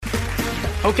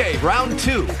Okay, round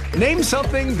two. Name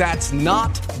something that's not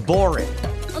boring.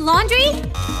 A laundry?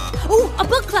 Ooh, a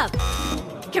book club.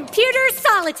 Computer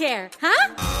solitaire,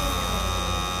 huh?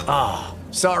 Ah,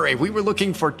 sorry, we were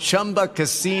looking for Chumba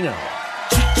Casino.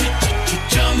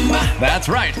 That's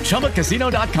right,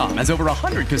 ChumbaCasino.com has over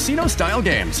 100 casino-style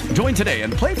games. Join today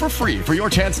and play for free for your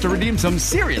chance to redeem some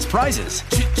serious prizes.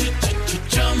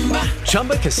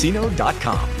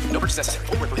 ChumbaCasino.com. No purchase necessary.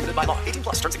 Void where prohibited by law. 18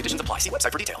 plus. Terms and conditions apply. See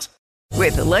website for details.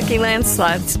 With the Lucky Land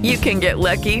Slots, you can get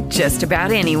lucky just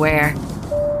about anywhere.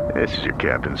 This is your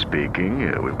captain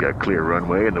speaking. We've got clear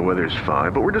runway and the weather's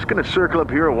fine, but we're just going to circle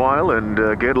up here a while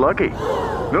and get lucky.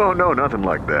 No, nothing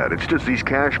like that. It's just these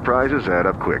cash prizes add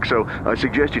up quick. So I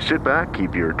suggest you sit back,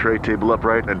 keep your tray table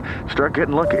upright, and start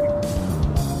getting lucky.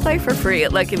 Play for free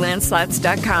at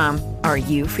LuckyLandSlots.com. Are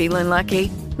you feeling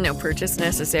lucky? No purchase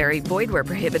necessary. Void where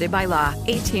prohibited by law.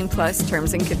 18 plus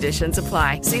terms and conditions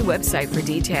apply. See website for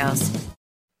details.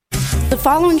 The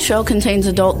following show contains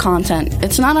adult content.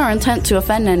 It's not our intent to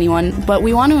offend anyone, but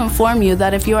we want to inform you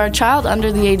that if you are a child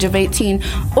under the age of 18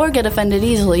 or get offended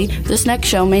easily, this next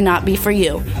show may not be for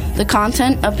you. The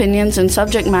content, opinions, and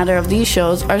subject matter of these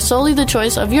shows are solely the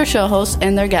choice of your show hosts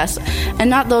and their guests, and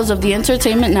not those of the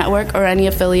Entertainment Network or any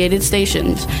affiliated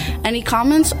stations. Any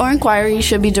comments or inquiries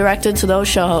should be directed to those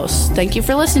show hosts. Thank you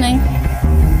for listening.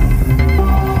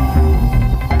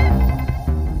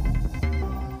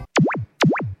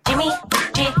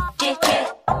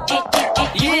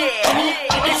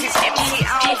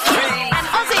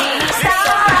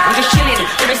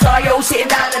 Sitting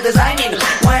down and designing,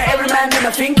 where every man in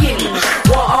my thinking,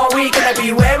 what are we gonna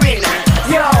be wearing?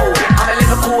 Yo, I'm a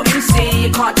Liverpool MC, you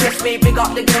can't test me. Big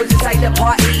up the girls inside the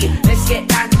party, let's get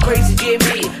down to crazy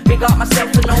Jimmy. Big up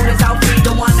myself and known as Alfie,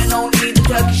 the one and only, the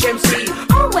Turkish MC.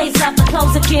 Always love the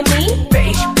clothes of Jimmy.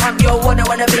 Bitch, I'm your wanna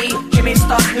be, Jimmy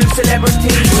Star, new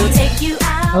celebrity. We'll take you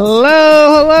out.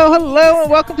 Hello, and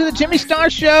welcome to the Jimmy Star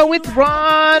Show with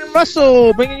Ron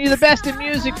Russell, bringing you the best in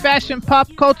music, fashion,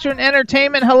 pop culture, and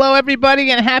entertainment. Hello,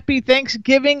 everybody, and happy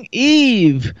Thanksgiving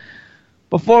Eve.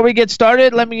 Before we get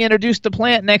started, let me introduce the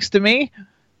plant next to me.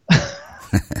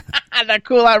 That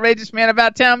cool, outrageous man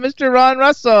about town, Mr. Ron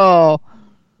Russell.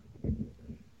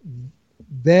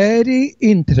 Very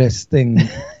interesting.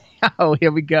 Oh,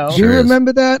 here we go. Do you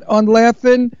remember that on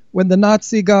Laughing when the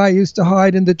Nazi guy used to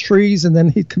hide in the trees and then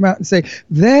he'd come out and say,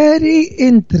 very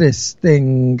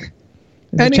interesting.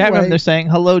 In the chat room, they're saying,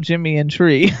 hello, Jimmy and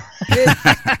Tree.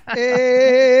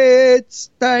 It's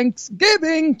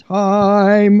Thanksgiving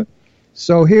time.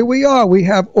 So here we are. We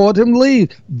have autumn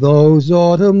leaves. Those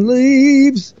autumn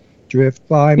leaves drift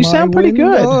by my window. You sound pretty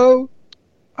good.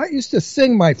 I used to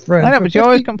sing, my friend. I know, but you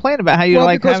always complain about how you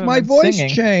like having because my voice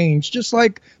singing. changed, just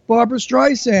like Barbara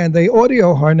Streisand. They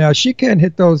audio her now. She can't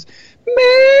hit those memories.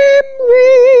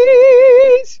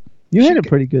 You hit it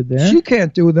pretty good there. She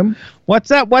can't do them. What's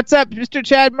up, Mr.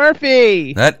 Chad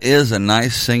Murphy? That is a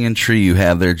nice singing tree you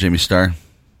have there, Jimmy Star.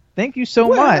 Thank you so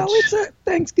much. Well, it's a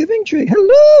Thanksgiving tree.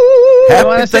 Hello. I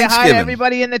want to say hi to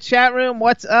everybody in the chat room.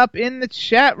 What's up in the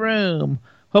chat room?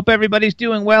 Hope everybody's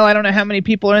doing well. I don't know how many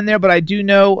people are in there, but I do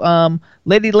know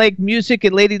Lady Lake Music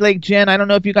and Lady Lake Jen. I don't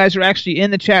know if you guys are actually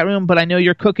in the chat room, but I know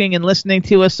you're cooking and listening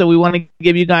to us, so we want to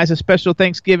give you guys a special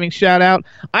Thanksgiving shout-out.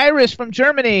 Iris from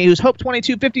Germany, who's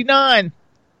Hope2259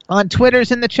 on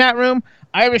Twitter's in the chat room.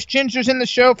 Irish Ginger's in the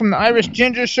show from the Irish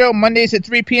Ginger Show, Mondays at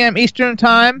 3 p.m. Eastern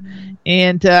Time.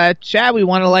 And, Chad, we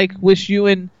want to, wish you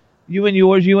and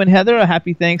Heather a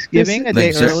happy Thanksgiving a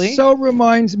day early. It so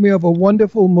reminds me of a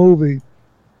wonderful movie.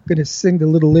 I'm going to sing the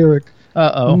little lyric.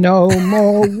 Uh-oh. No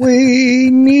more we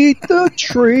need the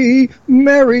tree,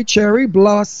 Mary Cherry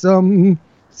Blossom,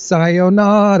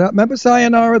 Sayonara. Remember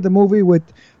Sayonara, the movie with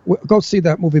go see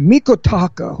that movie. Miko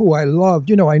Taka, who I loved.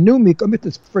 You know, I knew Miko. Let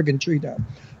this friggin' tree down.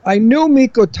 I knew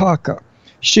Miko Taka.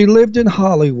 She lived in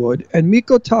Hollywood, and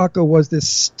Miko Taka was this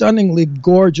stunningly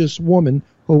gorgeous woman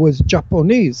who was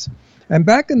Japanese. And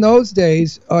back in those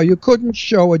days, you couldn't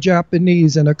show a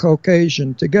Japanese and a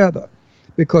Caucasian together,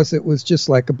 because it was just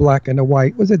like a black and a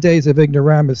white. It was the days of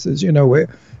ignoramuses, you know, where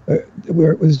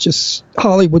it was just,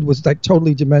 Hollywood was like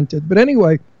totally demented. But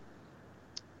anyway,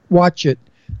 watch it.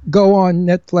 Go on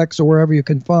Netflix or wherever you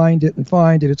can find it.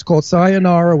 It's called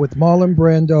Sayonara with Marlon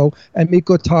Brando and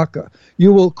Miko Taka.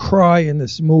 You will cry in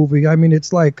this movie. I mean,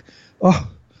 it's like, oh,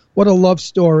 what a love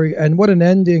story and what an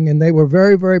ending. And they were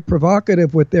very, very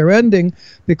provocative with their ending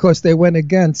because they went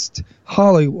against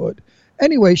Hollywood.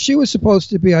 Anyway, she was supposed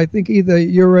to be, I think, either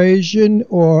Eurasian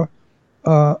or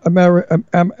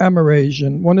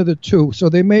Amerasian, one of the two. So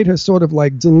they made her sort of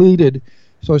like deleted,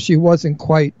 so she wasn't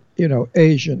quite,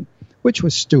 Asian, which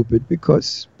was stupid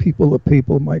because people are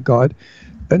people, my God.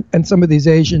 and some of these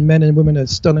Asian men and women are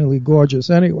stunningly gorgeous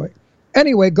anyway.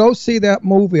 Anyway, go see that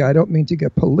movie. I don't mean to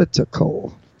get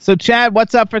political. So, Chad,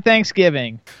 what's up for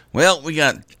Thanksgiving? Well, we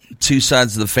got two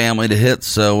sides of the family to hit,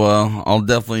 so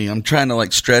I'm trying to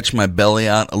like stretch my belly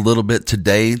out a little bit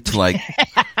today to like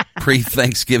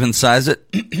pre-Thanksgiving size it.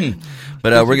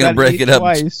 But we're gonna break it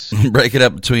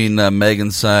up between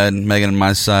Megan's and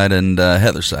my side, and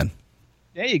Heather's side.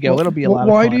 There you go. It'll be a lot of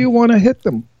fun. Why do you want to hit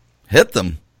them? Hit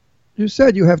them? You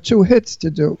said you have 2 hits to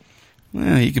do.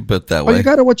 Yeah, you could put it that way. You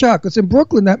got to watch out, because in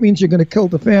Brooklyn, that means you're going to kill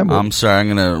the family. I'm sorry,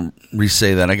 I'm going to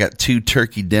re-say that. I got 2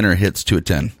 turkey dinner hits to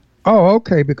attend. Oh,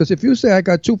 okay, because if you say I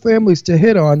got 2 families to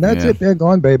hit on, that's it. They're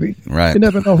gone, baby. Right. You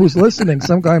never know who's listening.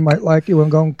 Some guy might like you and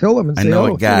go and kill him and say,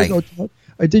 a guy.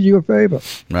 I did you a favor.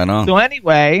 Right on. So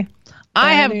anyway,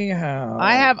 I have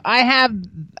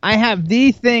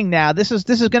the thing now. This is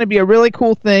going to be a really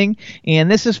cool thing,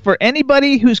 and this is for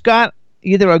anybody who's got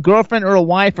either a girlfriend or a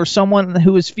wife or someone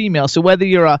who is female. So whether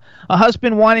you're a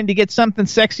husband wanting to get something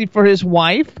sexy for his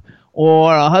wife,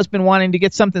 or a husband wanting to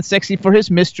get something sexy for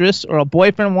his mistress, or a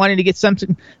boyfriend wanting to get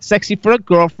something sexy for a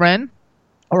girlfriend,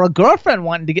 or a girlfriend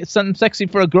wanting to get something sexy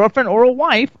for a girlfriend or a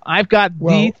wife, I've got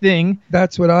the thing.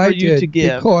 That's what I did to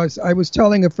give. Because I was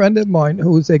telling a friend of mine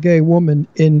who's a gay woman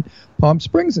in Palm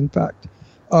Springs, in fact.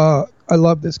 I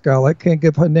love this girl. I can't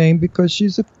give her name because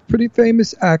she's a pretty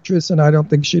famous actress, and I don't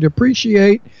think she'd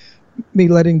appreciate me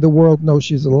letting the world know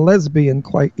she's a lesbian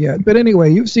quite yet. But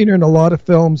anyway, you've seen her in a lot of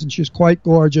films, and she's quite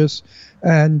gorgeous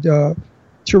and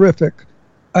terrific.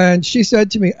 And she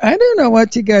said to me, I don't know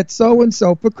what to get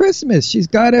so-and-so for Christmas. She's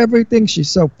got everything.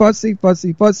 She's so fussy.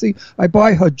 I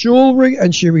buy her jewelry,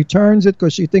 and she returns it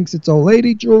because she thinks it's old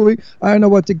lady jewelry. I don't know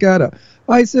what to get her.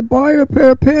 I said, buy her a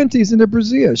pair of panties and a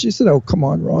brassiere. She said, oh, come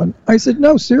on, Ron. I said,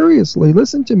 no, seriously,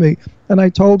 listen to me. And I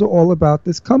told her all about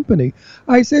this company.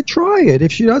 I said, try it.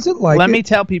 If she doesn't like Let me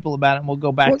tell people about it, and we'll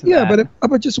go back to that. Yeah, but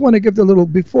I just want to give the little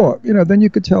before. Then you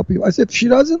could tell people. I said, if she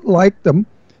doesn't like them,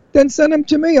 then send them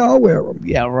to me. I'll wear them.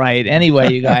 Yeah, right.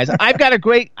 Anyway, you guys, I've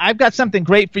got something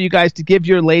great for you guys to give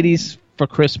your ladies for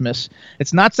Christmas.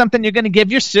 It's not something you're going to give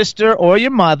your sister or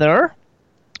your mother,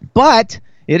 but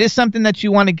it is something that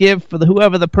you want to give for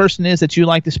whoever the person is that you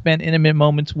like to spend intimate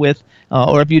moments with,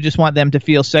 or if you just want them to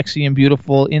feel sexy and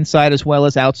beautiful inside as well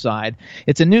as outside.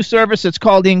 It's a new service. It's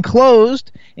called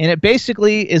Enclosed, and it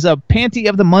basically is a panty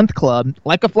of the month club,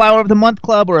 like a flower of the month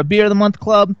club or a beer of the month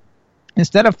club.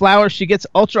 Instead of flowers, she gets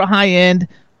ultra high-end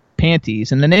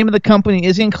panties. And the name of the company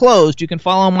is Enclosed. You can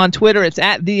follow them on Twitter. It's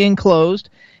 @TheEnclosed.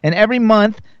 And every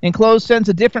month, Enclosed sends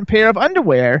a different pair of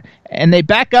underwear, and they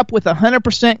back up with a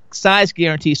 100% size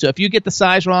guarantee. So if you get the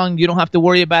size wrong, you don't have to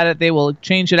worry about it. They will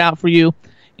change it out for you,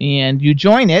 and you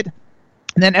join it.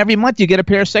 And then every month you get a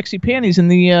pair of sexy panties in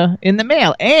the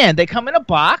mail, and they come in a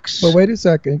box. But wait a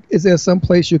second. Is there some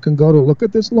place you can go to look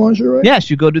at this lingerie? Yes,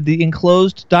 you go to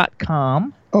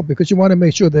theenclosed.com. Oh, because you want to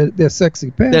make sure that they're sexy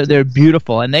panties. They're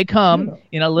beautiful, and they come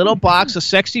in a little box of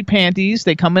sexy panties.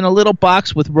 They come in a little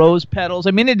box with rose petals.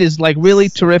 I mean, it is like really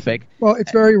terrific. Well,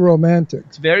 it's very romantic.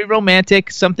 It's very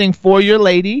romantic, something for your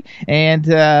lady, and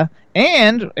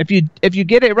if you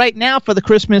get it right now for the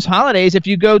Christmas holidays, if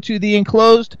you go to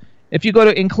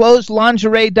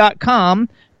enclosedlingerie.com,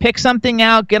 pick something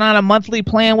out, get on a monthly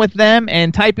plan with them,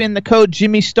 and type in the code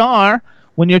Jimmy Star.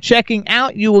 When you're checking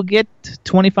out, you will get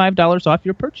 $25 off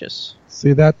your purchase.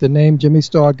 See that? The name Jimmy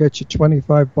Star gets you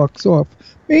 $25 off.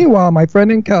 Meanwhile, my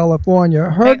friend in California,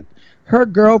 her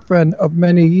girlfriend of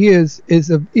many years is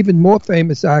an even more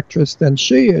famous actress than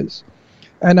she is.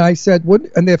 And I said,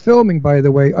 and they're filming, by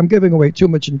the way. I'm giving away too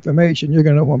much information. You're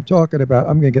going to know who I'm talking about.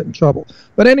 I'm going to get in trouble.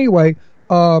 But anyway,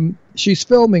 she's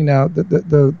filming now,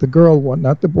 the girl one,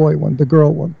 not the boy one, the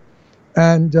girl one.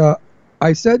 And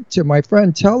I said to my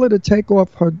friend, tell her to take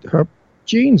off her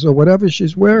jeans or whatever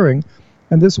she's wearing,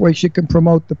 and this way she can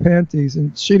promote the panties.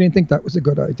 And she didn't think that was a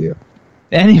good idea.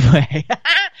 Anyway,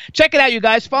 check it out, you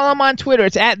guys. Follow them on Twitter.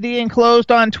 It's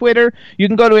 @TheEnclosed on Twitter. You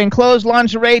can go to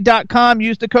enclosedlingerie.com.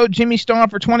 Use the code Jimmy Star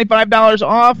for $25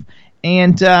 off,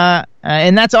 and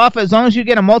that's off as long as you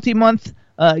get a multi-month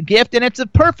gift, and it's a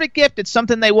perfect gift. It's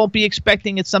something they won't be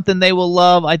expecting. It's something they will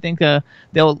love. I think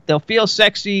they'll feel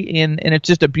sexy, and it's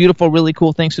just a beautiful, really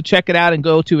cool thing. So check it out and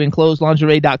go to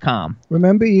enclosedlingerie.com.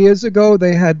 Remember years ago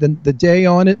they had the day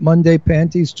on it, Monday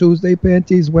panties, Tuesday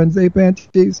panties, Wednesday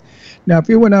panties. Now if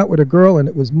you went out with a girl and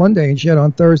it was Monday and she had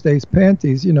on Thursday's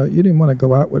panties, you didn't want to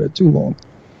go out with her too long.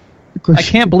 I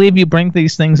can't believe you bring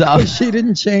these things up. She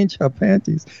didn't change her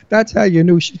panties. That's how you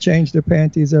knew she changed her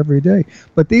panties every day.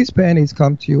 But these panties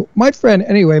come to you. My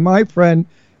friend,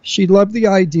 she loved the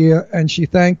idea, and she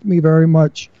thanked me very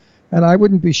much. And I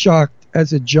wouldn't be shocked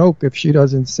as a joke if she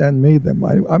doesn't send me them.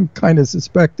 I'm kind of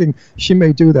suspecting she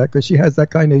may do that because she has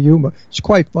that kind of humor. She's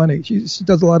quite funny. She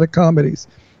does a lot of comedies.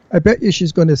 I bet you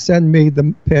she's going to send me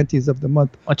the panties of the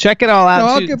month. Well, check it all out. No,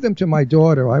 I'll give them to my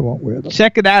daughter. I won't wear them.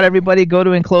 Check it out, everybody. Go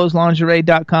to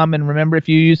enclosedlingerie.com, and remember, if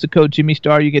you use the code Jimmy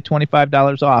Star, you get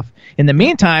 $25 off. In the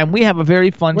meantime, we have a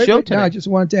very fun show today. Now, I just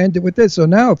wanted to end it with this. So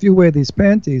now, if you wear these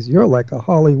panties, you're like a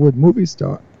Hollywood movie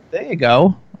star. There you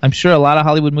go. I'm sure a lot of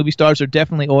Hollywood movie stars are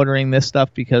definitely ordering this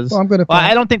stuff because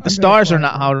I don't think the stars are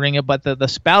not ordering it, but the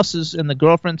spouses and the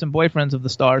girlfriends and boyfriends of the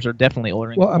stars are definitely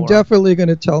ordering it. Well, I'm definitely going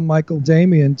to tell Michael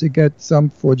Damian to get some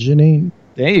for Janine.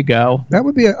 There you go. That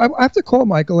would be I have to call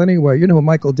Michael anyway. You know who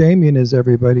Michael Damian is,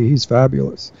 everybody. He's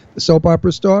fabulous. The soap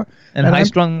opera star. And High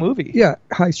Strung Movie. Yeah,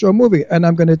 High Strung Movie. And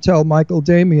I'm going to tell Michael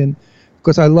Damian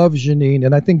because I love Janine,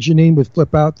 and I think Janine would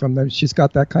flip out from them. She's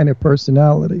got that kind of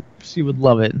personality. She would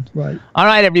love it. Right. All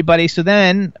right, everybody. So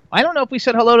then, I don't know if we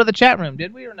said hello to the chat room,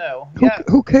 did we or no?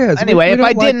 Who cares? Anyway, if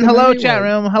I didn't, hello, chat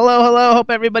room. Hello.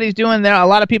 Hope everybody's doing there. A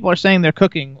lot of people are saying they're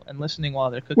cooking and listening while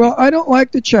they're cooking. Well, I don't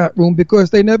like the chat room because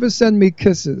they never send me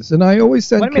kisses, and I always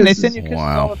send kisses. What do you mean? They send you kisses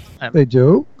all the time. They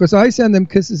do? Because I send them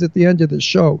kisses at the end of the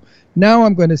show. Now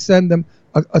I'm going to send them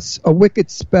a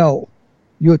wicked spell.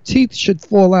 Your teeth should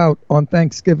fall out on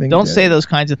Thanksgiving Don't Day. say those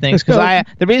kinds of things, because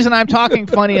the reason I'm talking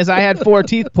funny is I had 4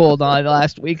 teeth pulled on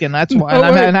last week, and that's why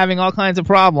I'm having all kinds of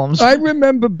problems. I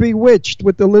remember Bewitched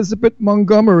with Elizabeth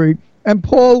Montgomery and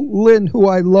Paul Lynde, who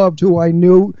I loved, who I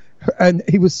knew, and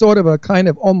he was sort of a kind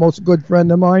of almost good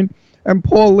friend of mine. And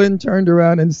Paul Lynde turned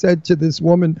around and said to this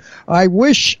woman, I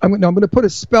wish, I'm going to put a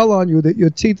spell on you that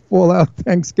your teeth fall out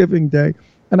Thanksgiving Day.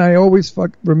 And I always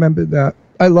remember that.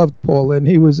 I loved Paul Lynde.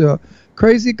 He was a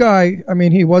crazy guy. I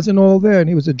mean, he wasn't all there, and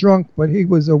he was a drunk, but he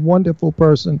was a wonderful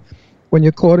person when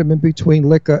you caught him in between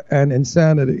liquor and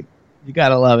insanity. You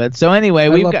gotta love it. So anyway,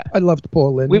 I loved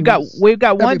Paul Lynde. We've got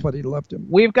one. Everybody loved him.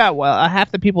 We've got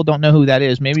half the people don't know who that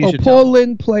is. Maybe you should. Paul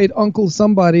Lynde played Uncle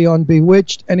Somebody on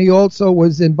Bewitched, and he also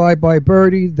was in Bye Bye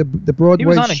Birdie, the Broadway show. He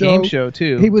was on a game show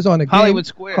too. He was on a Hollywood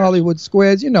Squares. Hollywood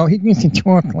Squares. You know, he used to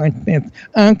talk like this.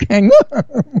 Okay,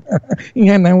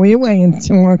 yeah, now we were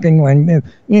talking like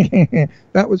this.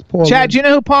 That was Paul. Chad, Lynde. do you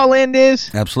know who Paul Lynde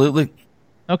is? Absolutely.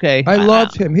 Okay, I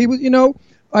loved him. He was,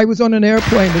 I was on an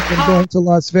airplane that's been going to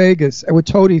Las Vegas with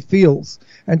Toadie Fields.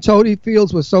 And Toadie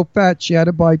Fields was so fat she had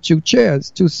to buy 2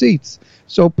 seats.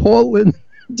 So Paul Lynde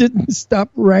didn't stop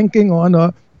ranking on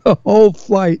a whole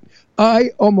flight. I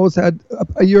almost had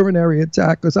a urinary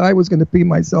attack because I was going to pee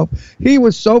myself. He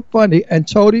was so funny, and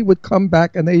Toadie would come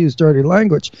back, and they used dirty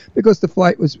language because the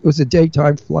flight was a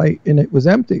daytime flight, and it was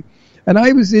empty. And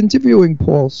I was interviewing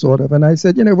Paul, sort of, and I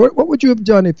said, what would you have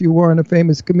done if you weren't a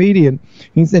famous comedian?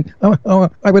 He said, I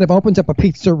would have opened up a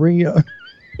pizzeria.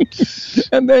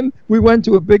 And then we went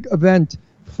to a big event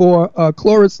for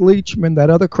Cloris Leachman, that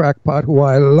other crackpot who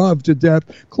I love to death.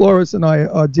 Cloris and I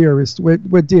are dearest.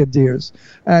 We're dears.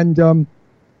 And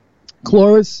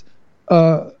Cloris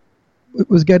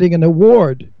was getting an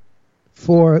award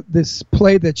for this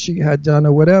play that she had done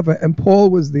or whatever, and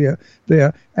Paul was there,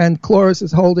 and Cloris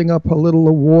is holding up her little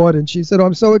award, and she said,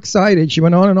 I'm so excited. She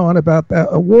went on and on about that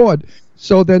award.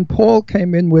 So then Paul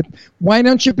came in with, why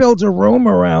don't you build a room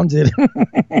around it?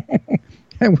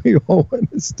 And we all went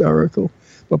hysterical.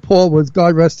 But Paul was,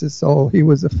 God rest his soul, he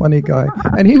was a funny guy.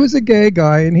 And he was a gay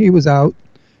guy, and he was out,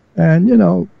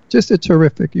 and, just a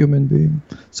terrific human being.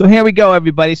 So here we go,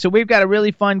 everybody. So we've got a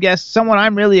really fun guest, someone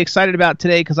I'm really excited about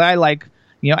today because I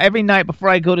every night before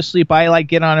I go to sleep, I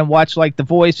get on and watch The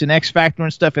Voice and X Factor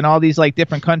and stuff in all these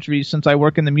different countries since I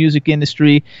work in the music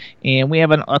industry. And we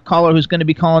have a caller who's going to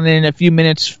be calling in a few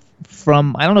minutes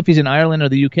from, I don't know if he's in Ireland or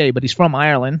the UK, but he's from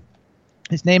Ireland.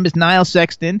 His name is Niall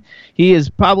Sexton. He is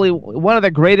probably one of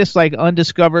the greatest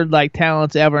undiscovered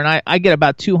talents ever, and I get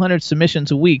about 200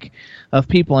 submissions a week of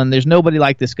people, and there's nobody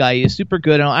like this guy. He is super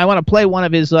good, and I want to play one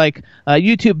of his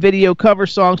YouTube video cover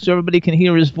songs so everybody can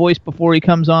hear his voice before he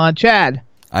comes on. Chad.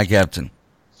 Hi, Captain.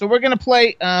 So we're going to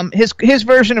play his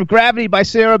version of Gravity by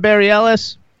Sarah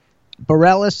Bareilles.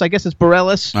 I guess it's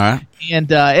Bareilles. All right.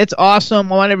 And it's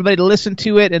awesome. I want everybody to listen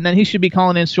to it, and then he should be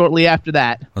calling in shortly after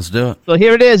that. Let's do it. So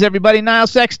here it is, everybody. Niall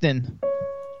Sexton.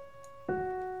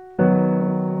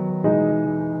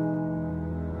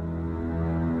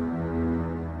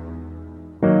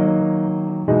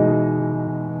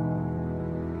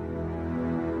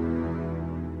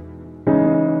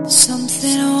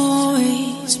 Something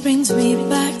always brings me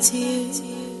back to you.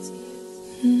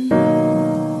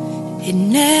 It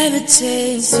never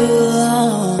takes too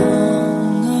long.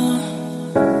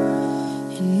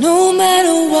 And no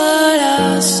matter what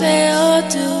I say or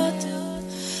do,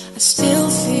 I still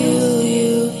feel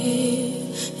you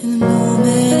here in the morning.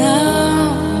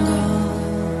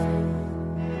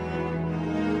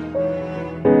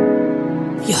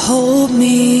 hold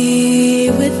me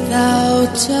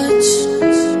without touch.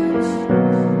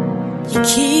 You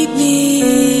keep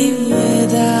me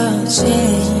without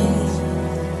change.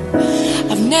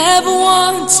 I've never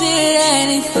wanted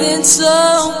anything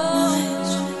so much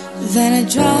than I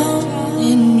drown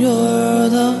in your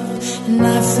love and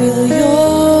I feel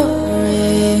your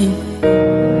rain.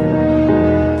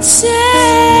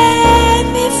 Set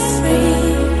me free,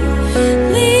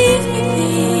 leave me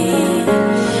be.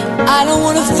 I don't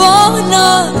wanna fall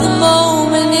another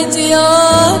moment into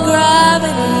your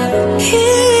gravity.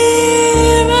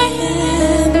 Here I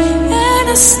am, and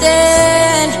I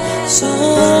stand so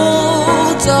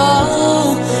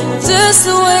tall, just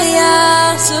the way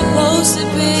I'm supposed to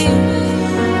be.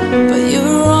 But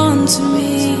you're on to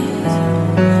me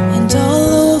and all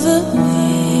over me.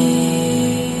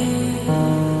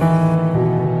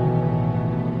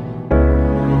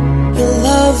 You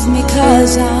love me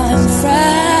 'cause I'm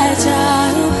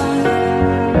fragile,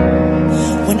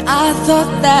 when I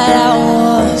thought that I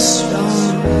was strong.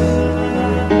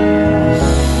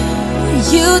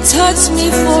 You touched me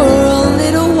for a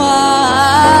little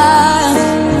while,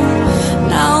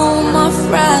 now my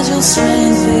fragile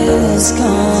strength is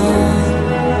gone.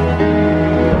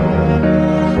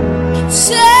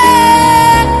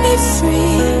 Set me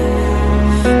free,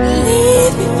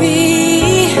 leave me be.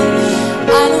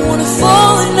 I don't wanna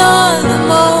fall another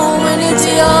moment into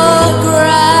your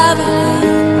gravity.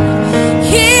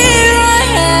 Here I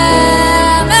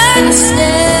am, and I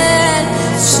stand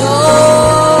so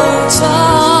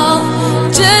tall,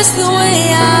 just the way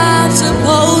I'm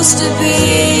supposed to be.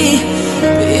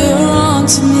 But you're on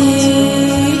to me,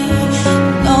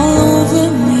 all over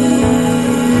me.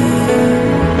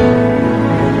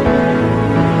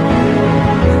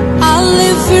 I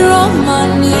live here on my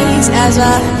knees as I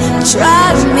try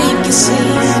to make you see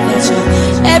that you're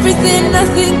everything I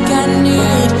think I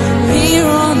need here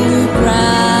on the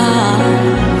ground.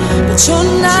 But you're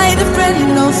neither friend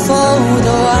nor foe,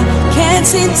 though I can't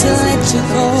seem to let you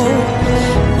go.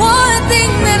 One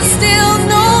thing that I still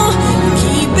know, you're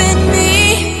keeping me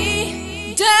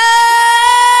down.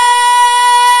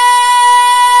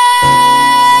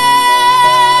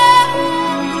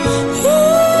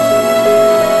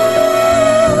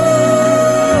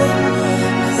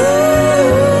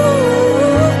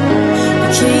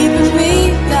 You're keeping me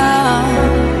down.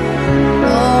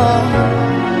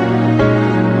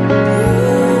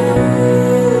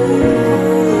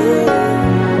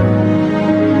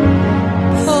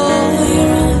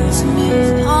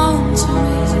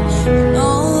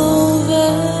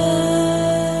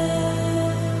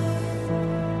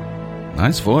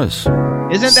 Nice voice.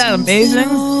 Isn't that amazing?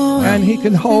 And he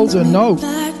can hold a note.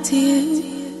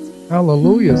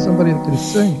 Hallelujah. Somebody that can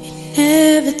sing.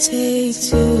 Never take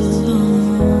too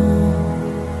long.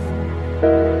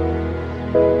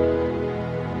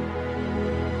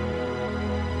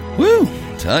 Woo!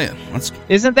 Tell you,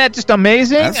 isn't that just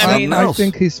amazing? I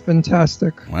think he's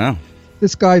fantastic. Wow.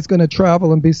 This guy's going to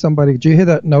travel and be somebody. Did you hear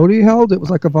that note he held? It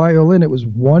was like a violin. It was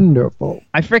wonderful.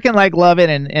 I freaking love it,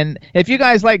 and if you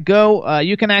guys go,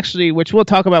 you can actually, which we'll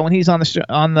talk about when he's on the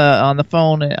on the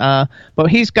phone. But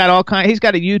he's got all kind. He's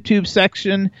got a YouTube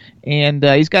section, and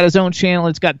he's got his own channel.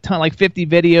 It's got like 50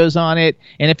 videos on it.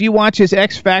 And if you watch his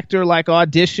X Factor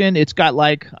audition, it's got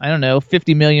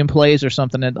 50 million plays or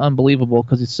something. It's unbelievable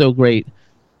because it's so great.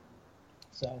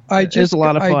 So it's a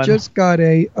lot of fun. I just got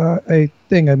a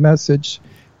message,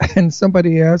 and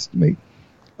somebody asked me,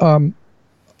 will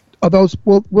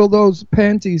those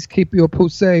panties keep your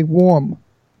pussy warm?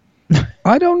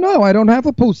 I don't know. I don't have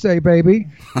a pussy, baby.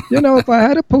 If I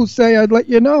had a pussy, I'd let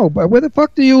you know. But where the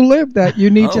fuck do you live that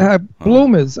you need to have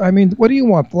bloomers? I mean, what do you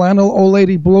want, flannel old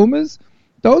lady bloomers?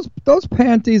 Those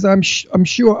panties, I'm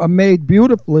sure, are made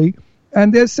beautifully,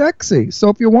 and they're sexy. So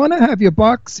if you want to have your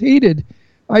box heated,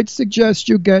 I'd suggest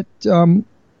you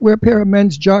wear a pair of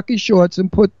men's jockey shorts and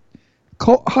put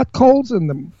hot coals in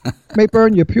them. May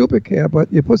burn your pubic hair,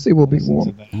 but your pussy will be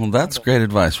warm. Well, that's great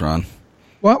advice, Ron.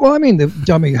 Well, I mean, the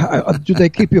dummy, do they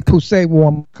keep your pussy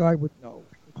warm? I would know.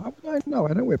 How would I know?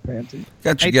 I don't wear panties.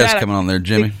 Got your guest coming on there,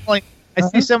 Jimmy. I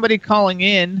see somebody calling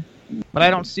in, but I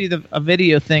don't see a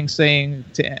video thing saying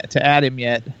to add him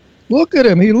yet. Look at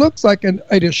him. He looks like an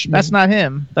Irishman. That's not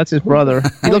him. That's his brother.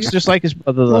 He looks just like his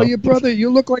brother, though. Well, your brother. You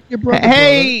look like your brother.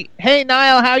 Hey,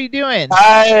 Niall, how you doing?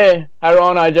 Hi,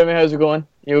 Ron. Hi, Jimmy. How's it going?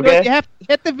 You okay? Good. You have to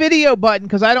hit the video button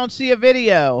because I don't see a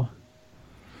video.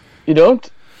 You don't?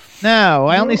 No,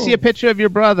 I only see a picture of your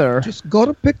brother. Just got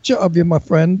a picture of you, my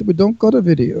friend. We don't got a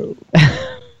video.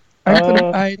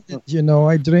 I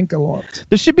drink a lot.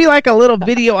 There should be like a little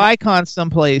video icon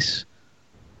someplace.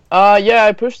 Yeah,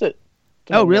 I pushed it.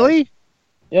 Oh, really?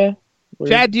 Yeah.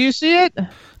 Chad, do you see it?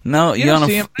 No, you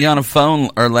on a phone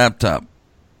or laptop?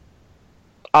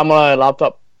 I'm on a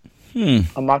laptop.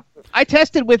 I'm not. I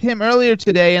tested with him earlier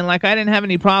today, and I didn't have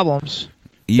any problems.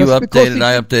 You updated.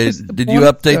 I updated. Did you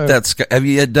update that? Have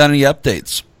you done any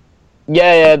updates?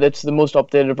 Yeah, that's the most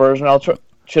updated version.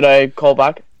 Should I call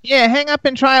back? Yeah, hang up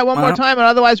and try it one more time, and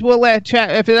otherwise we'll let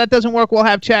Chad. If that doesn't work, we'll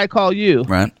have Chad call you.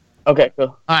 Right. Okay,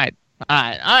 cool. All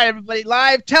right, everybody.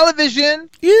 Live television.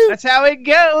 Yeah. That's how it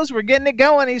goes. We're getting it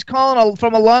going. He's calling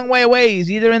from a long way away.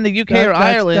 He's either in the UK or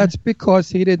Ireland. That's because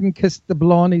he didn't kiss the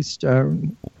Blarney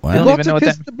Stone. Wow. You got to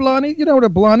kiss the Blarney? You know what a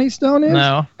Blarney Stone is?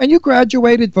 No. And you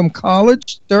graduated from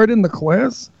college, third in the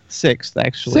class? Sixth,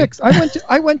 actually. Sixth.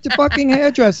 I went to Bucking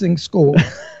hairdressing school.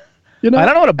 I don't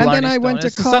know what a Blarney Stone is. And then I went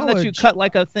to college. Something that you cut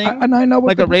like a thing? And I know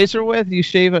what a razor with? You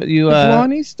shave it? The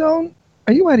Blarney Stone?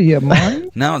 Are you out of your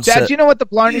mind? Dad, do you know what the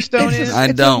Blarney Stone is?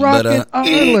 I don't, but in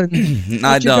Ireland.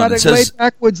 I don't. You gotta lay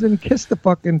backwards and kiss the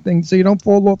fucking thing so you don't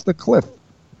fall off the cliff.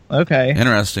 Okay.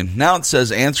 Interesting. Now it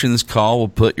says answering this call will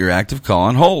put your active call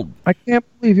on hold. I can't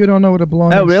believe you don't know what a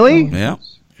Blarney Stone is. Oh, really? Yeah.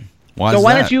 Why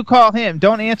don't you call him?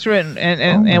 Don't answer it,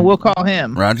 and we'll call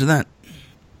him. Roger that.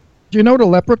 Do you know what a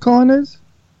leprechaun is?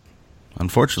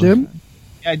 Unfortunately. Jim?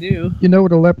 Yeah, I do. You know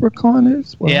what a leprechaun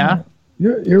is? Well, yeah.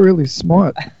 You're really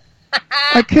smart.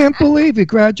 I can't believe he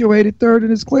graduated third in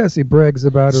his class. He brags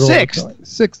about it all the time.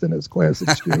 Sixth in his class,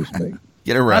 excuse me.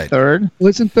 Get it right. Not third. Well,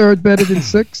 isn't third better than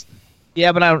sixth?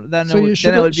 Yeah, but then it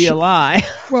would be a lie.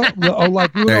 Well,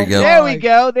 like you there don't you go. lie. There we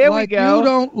go. There we go. You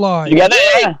don't lie. You got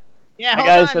it? Yeah, Hey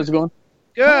guys, how's it going?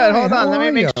 Good. Hi, Hold on. how Let me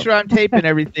are make you? sure I'm taping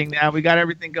everything now. We got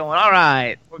everything going. All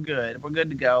right. We're good. We're good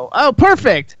to go. Oh,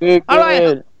 perfect. Good. All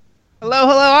right. Hello.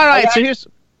 All right. Hi, So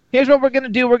here's what we're gonna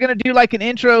do. We're gonna do like an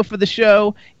intro for the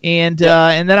show, and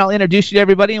then I'll introduce you to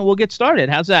everybody, and we'll get started.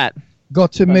 How's that?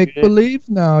 Got to make believe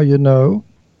now, you know.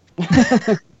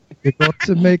 You got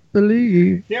to make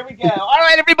believe. Here we go. All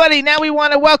right, everybody. Now we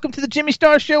want to welcome to the Jimmy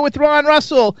Star Show with Ron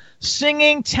Russell,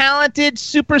 singing, talented,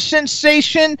 super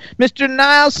sensation, Mr.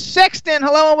 Niall Sexton.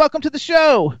 Hello and welcome to the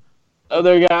show. Hello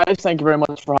there, guys. Thank you very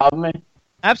much for having me.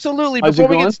 Absolutely. How's it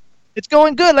going? It's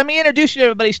going good. Let me introduce you to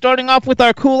everybody, starting off with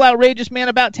our cool, outrageous man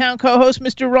about town co-host,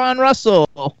 Mr. Ron Russell.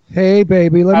 Hey,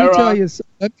 baby, let Hi, me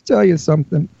Ron. tell you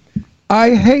something.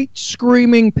 I hate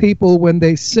screaming people when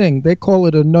they sing. They call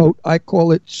it a note. I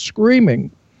call it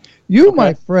screaming. You,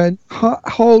 my friend,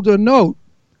 hold a note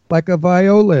like a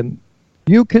violin.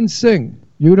 You can sing.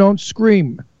 You don't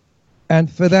scream.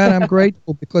 And for that, I'm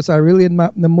grateful because I really am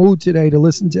not in the mood today to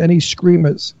listen to any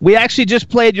screamers. We actually just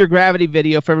played your Gravity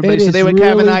video for everybody, so they would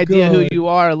have an idea who you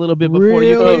are a little bit before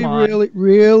you came on.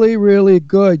 Really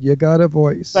good. You got a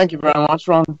voice. Thank you very much,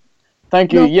 Ron.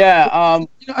 Thank you.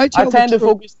 I tend to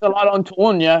focus a lot on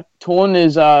tone. Yeah, tone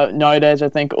is nowadays I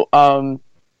think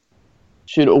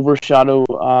should overshadow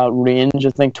range. I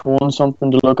think tone's something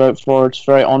to look out for. It's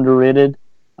very underrated.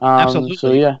 Absolutely.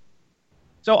 So yeah.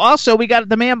 So also we got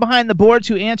the man behind the boards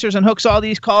who answers and hooks all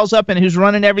these calls up and who's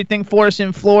running everything for us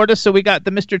in Florida. So we got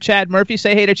the Mr. Chad Murphy.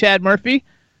 Say hey to Chad Murphy.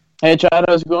 Hey Chad,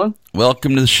 how's it going?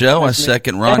 Welcome to the show. I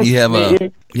second Ron. You have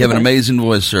an amazing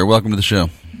voice, sir. Welcome to the show.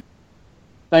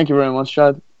 Thank you very much,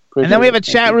 Chad. Appreciate And then we have a it.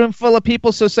 Thank chat you. room full of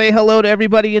people, so say hello to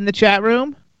everybody in the chat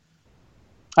room.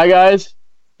 Hi guys.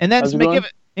 And then How's it going?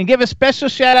 give a special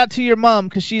shout out to your mom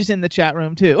because she's in the chat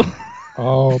room too.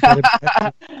 Oh, baby.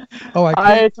 I Hi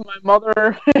can't. to my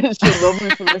mother. She loves me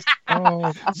for this.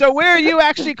 Oh, So where are you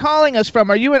actually calling us from?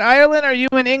 Are you in Ireland or are you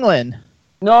in England?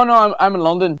 No, I'm in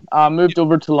London. I moved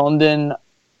over to London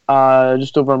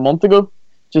just over a month ago,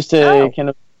 just to kind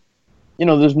of,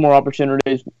 there's more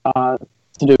opportunities to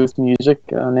do with music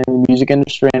and in the music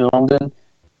industry in London.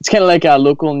 It's kind of like a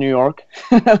local New York.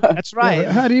 That's right.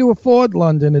 how do you afford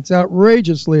London? It's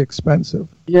outrageously expensive.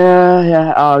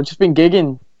 Yeah. I've just been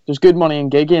gigging. There's good money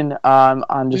in gigging.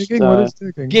 I'm just Gigging? What is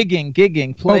gigging?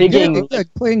 Gigging, Oh, playing.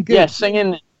 gigging. Playing gigs. Yeah,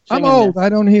 singing. I'm old. I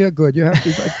don't hear good. You have to.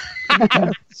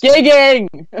 Gigging.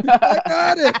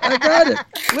 I got it.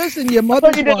 Listen, your I mother's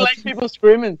thought you didn't like watching. people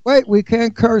screaming. Wait, we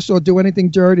can't curse or do anything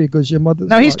dirty because your mother's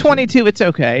No, he's watching. 22. It's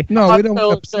okay. No, we don't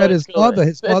Cool, upset his cool. mother.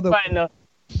 His It's mother. fine, no.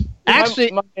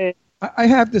 Actually, I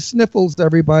have the sniffles,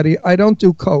 everybody. I don't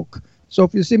do coke. So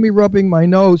if you see me rubbing my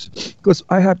nose, because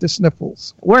I have the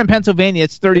sniffles. we're in Pennsylvania.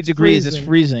 It's 30 degrees. freezing. It's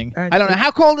freezing. And I don't know.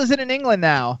 How cold is it in England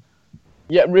now?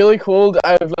 Yeah, really cold.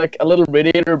 I have like a little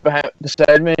radiator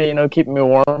beside me, keeping me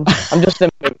warm. I'm just in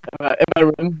my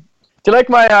room. Do you like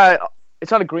my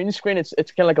it's not a green screen. It's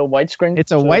kind of like a white screen.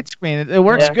 It's a white screen. It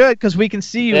works good because we can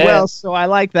see you well. So I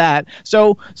like that.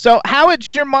 So how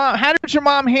did your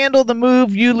mom handle the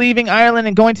move, you leaving Ireland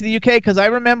and going to the UK? Because I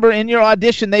remember in your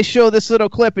audition they show this little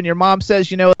clip, and your mom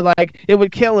says, like it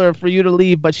would kill her for you to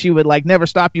leave, but she would like never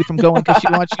stop you from going because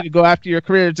she wants you to go after your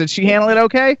career. Did she handle it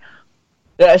okay?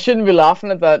 Yeah, I shouldn't be laughing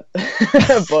at that,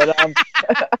 but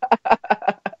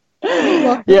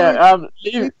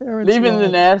leaving the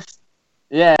nest.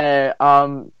 Yeah.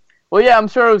 Well, yeah, I'm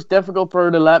sure it was difficult for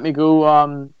her to let me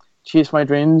go chase my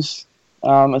dreams.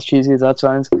 As cheesy as that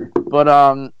sounds, but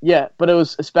but it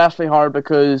was especially hard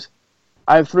because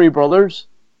I have 3 brothers,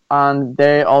 and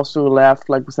they also left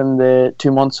like within the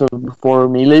 2 months before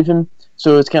me leaving.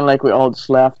 So it's kind of like we all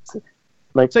just left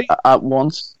at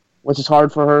once, which is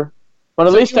hard for her. But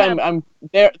at least I'm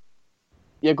there.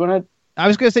 Yeah, go ahead. I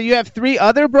was going to say, you have 3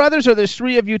 other brothers, or there's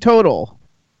 3 of you total?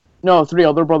 No, 3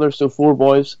 other brothers, so 4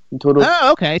 boys in total.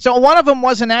 Oh, okay. So one of them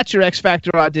wasn't at your X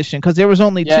Factor audition because there was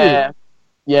only 2.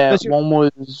 Yeah, one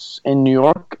was in New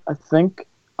York, I think.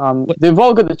 They've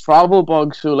all got the travel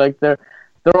bug, so like they're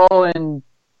all in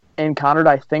Canada.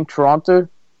 I think Toronto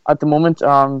at the moment.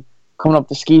 Coming up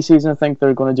the ski season, I think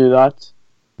they're going to do that.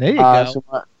 There you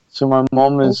go. So my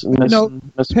mom is missing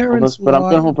parents, but I'm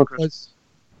going home for Christmas.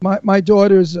 My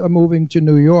daughters are moving to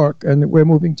New York, and we're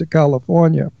moving to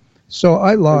California. So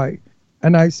I lie,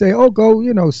 and I say, "Oh,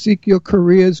 go, seek your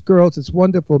careers, girls. It's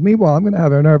wonderful." Meanwhile, I'm going to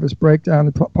have a nervous breakdown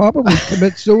and probably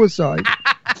commit suicide.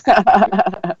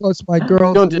 Plus, my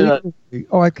girls. Don't do that.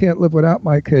 Oh, I can't live without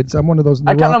my kids. I'm one of those.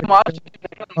 I can't imagine.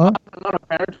 I'm not a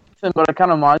parent, but I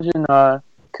can't imagine.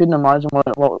 Couldn't imagine what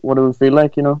it would feel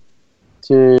like,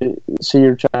 to see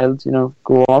your child,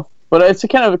 go off. But it's a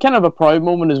kind of a proud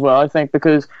moment as well, I think,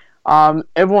 because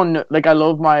everyone, like, I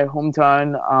love my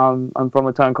hometown. I'm from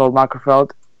a town called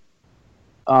Macrofeld,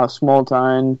 small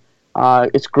town.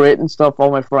 It's great and stuff.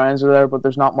 All my friends are there, but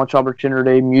there's not much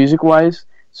opportunity music-wise.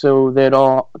 So they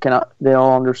all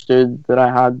understood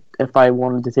that if I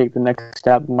wanted to take the next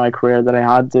step in my career, that I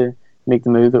had to make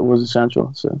the move. It was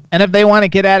essential. So. And if they want to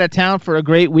get out of town for a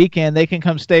great weekend, they can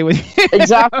come stay with you.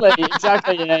 Exactly.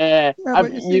 Yeah.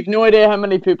 You've no idea how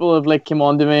many people have come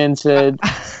on to me and said,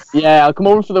 "Yeah, I'll come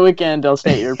over for the weekend. I'll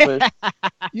stay at your place."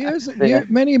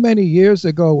 Many years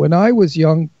ago, when I was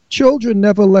young, children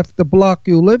never left the block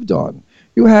you lived on.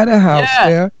 You had a house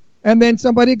there. And then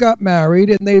somebody got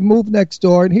married, and they moved next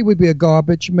door, and he would be a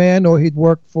garbage man, or he'd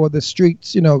work for the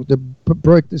streets, to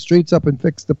break the streets up and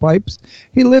fix the pipes.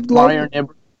 He lived long.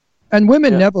 And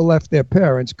women never left their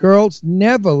parents. Girls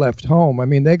never left home. I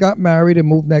mean, they got married and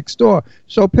moved next door.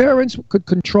 So parents could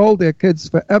control their kids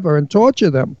forever and torture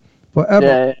them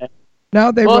forever. Yeah.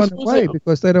 Now they run away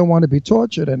because they don't want to be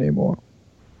tortured anymore.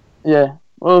 Yeah.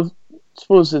 Well, I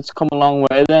suppose it's come a long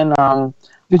way then.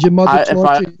 Did your mother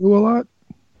torture you a lot?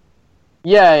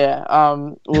 Yeah.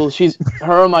 Well,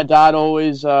 her and my dad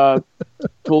always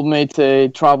told me to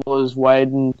travel as wide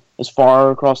and as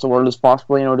far across the world as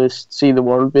possible, to see the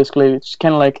world, basically. It's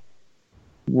kind of like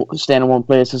staying in one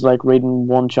place is like reading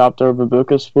one chapter of a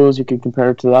book, I suppose. You could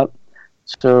compare it to that.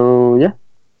 So, yeah,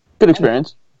 good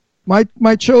experience.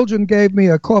 My children gave me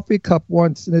a coffee cup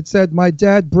once, and it said, "My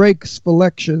dad breaks for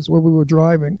lectures," when we were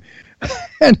driving.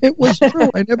 And it was true.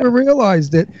 I never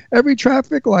realized it. Every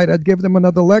traffic light, I'd give them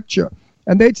another lecture.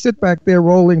 And they'd sit back there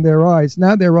rolling their eyes.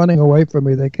 Now they're running away from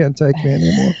me. They can't take me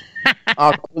anymore.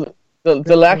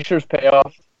 The lectures pay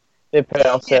off. They pay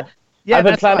off, yeah. I've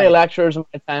had plenty of lectures in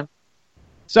my time.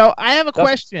 So I have a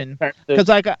question.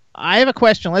 I have a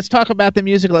question. Let's talk about the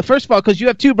music. First of all, because you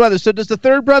have 2 brothers. So does the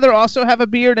 3rd brother also have a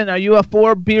beard? And are you a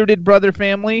 4-bearded brother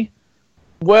family?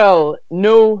 Well,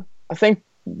 no. I think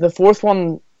the 4th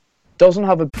one doesn't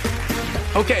have a...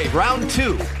 Okay, round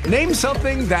 2. Name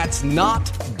something that's not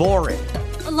boring.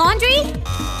 A laundry?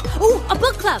 Ooh, a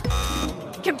book club.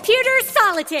 Computer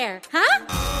solitaire, huh?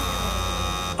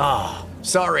 Ah,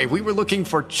 sorry, we were looking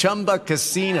for Chumba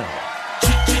Casino.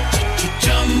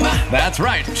 That's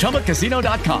right,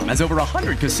 ChumbaCasino.com has over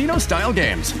 100 casino-style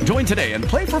games. Join today and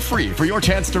play for free for your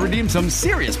chance to redeem some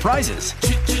serious prizes.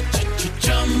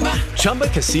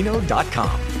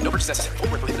 ChumbaCasino.com. No purchase necessary.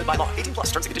 Void where prohibited by law.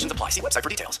 18+ terms and conditions apply. See website for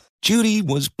details. Judy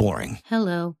was boring.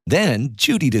 Hello. Then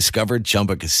Judy discovered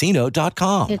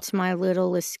ChumbaCasino.com. It's my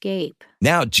little escape.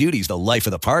 Now Judy's the life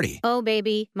of the party. Oh,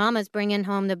 baby, mama's bringing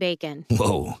home the bacon.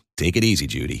 Whoa, take it easy,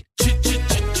 Judy.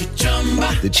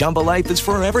 The Chumba life is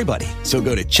for everybody. So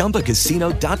go to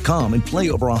ChumbaCasino.com and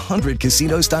play over 100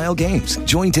 casino-style games.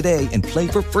 Join today and play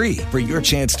for free for your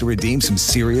chance to redeem some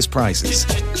serious prizes.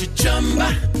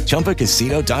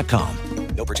 ChumbaCasino.com.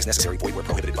 No purchase necessary. Void where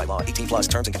prohibited by law. 18 plus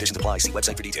terms and conditions apply. See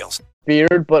website for details.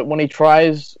 Beard, but when he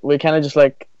tries, we kind of just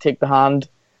like take the hand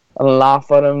and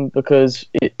laugh at him because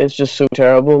it's just so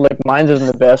terrible. Like mine isn't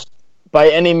the best by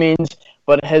any means,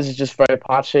 but his is just very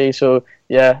patchy. So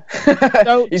yeah,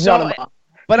 he's not a man.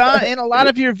 But in a lot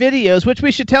of your videos, which we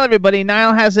should tell everybody,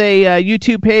 Niall has a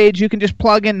YouTube page. You can just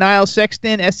plug in Niall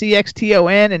Sexton, Sexton,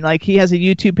 and like he has a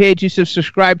YouTube page. You should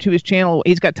subscribe to his channel.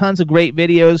 He's got tons of great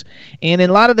videos. And in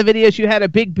a lot of the videos, you had a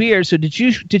big beard. So did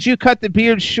you cut the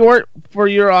beard short for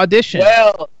your audition?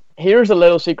 Well, here's a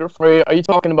little secret for you. Are you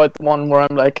talking about the one where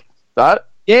I'm like that?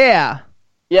 Yeah.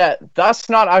 Yeah, that's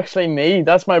not actually me.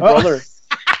 That's my brother.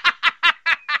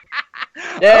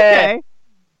 Yeah. Okay.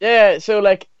 Yeah. So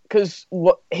like. Because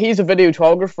he's a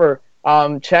videographer.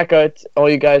 Check out, all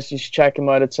you guys, you should check him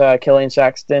out. It's Killian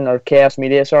Sexton, or KS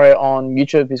Media, sorry, on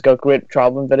YouTube. He's got great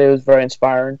traveling videos, very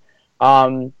inspiring.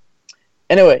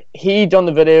 Anyway, he done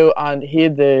the video, and he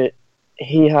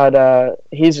had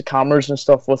cameras and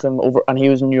stuff with him over, and he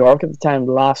was in New York at the time,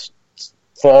 last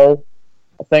fall,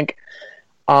 I think.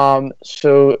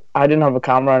 So I didn't have a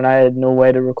camera, and I had no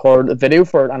way to record a video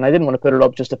for it, and I didn't want to put it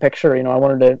up just a picture. I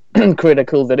wanted to create a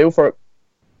cool video for it.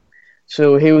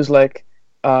 So he was like,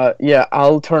 yeah,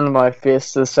 I'll turn my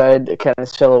face to the side, kind of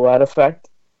silhouette effect.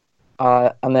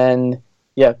 And then,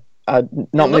 yeah,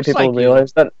 not many people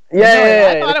realize that.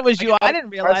 Yeah, I thought it was you. I didn't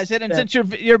realize it. And since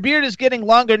your beard is getting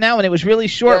longer now, and it was really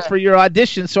short for your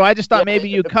audition, so I just thought maybe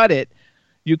you cut it.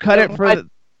 You cut it for the...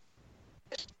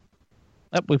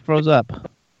 Oh, we froze up.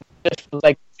 Just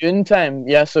like June time.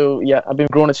 Yeah, so, yeah, I've been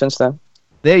growing it since then.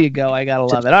 There you go. I gotta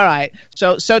love it. All right.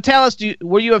 So tell us,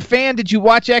 were you a fan? Did you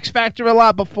watch X Factor a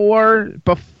lot before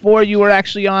you were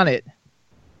actually on it?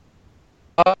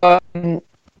 I used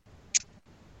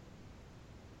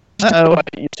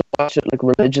to watch it like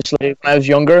religiously when I was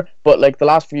younger, but like the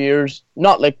last few years,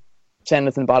 not like saying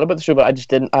anything bad about the show, but I just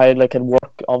didn't. I like had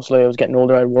work. Obviously, I was getting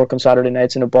older. I'd work on Saturday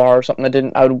nights in a bar or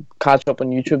something. I would catch up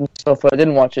on YouTube and stuff, but I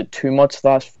didn't watch it too much the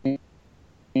last few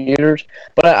years.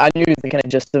 But I knew the kind of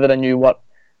gist of it. I knew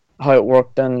how it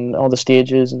worked and all the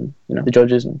stages and the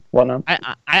judges and whatnot.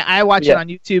 I watch it on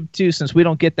YouTube too, since we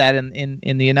don't get that in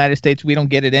the United States. We don't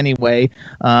get it anyway.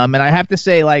 And I have to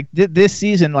say, like this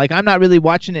season, like I'm not really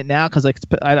watching it now because like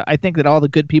I think that all the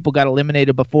good people got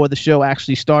eliminated before the show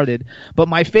actually started. But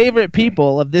my favorite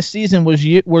people of this season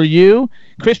were you,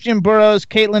 Christian Burrows,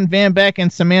 Caitlin Van Beck,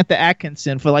 and Samantha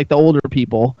Atkinson for like the older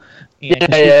people.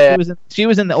 She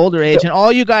was in the older age, and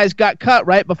all you guys got cut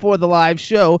right before the live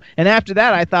show. And after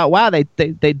that, I thought, wow, they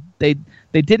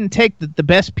didn't take the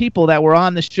best people that were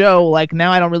on the show. Like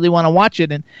now, I don't really want to watch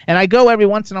it, and I go every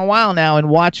once in a while now and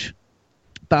watch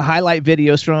the highlight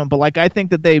videos from it. But like I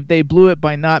think that they blew it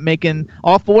by not making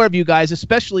all four of you guys,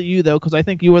 especially you though, because I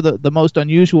think you were the most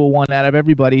unusual one out of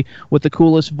everybody with the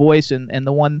coolest voice and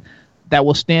the one that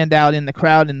will stand out in the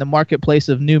crowd in the marketplace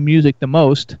of new music the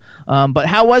most. But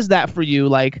how was that for you?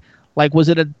 Like was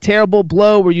it a terrible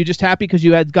blow? Were you just happy because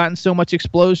you had gotten so much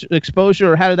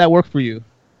exposure, or how did that work for you?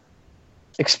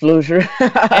 Exposure.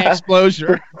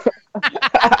 Exposure.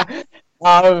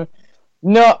 No.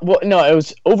 It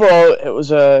was overall. It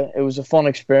was a fun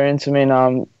experience. I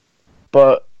mean,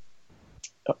 but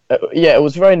yeah, it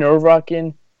was very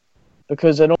nerve-wracking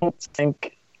because I don't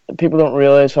think people don't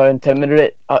realize how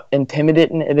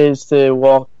intimidating it is to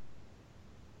walk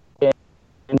in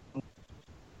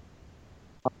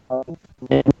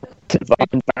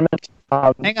environment.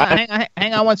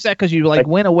 Hang on one sec, because you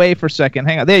went away for a second.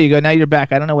 Hang on, there you go. Now you're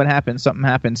back. I don't know what happened. Something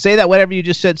happened. Say that whatever you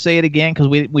just said. Say it again, because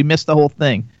we missed the whole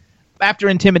thing. After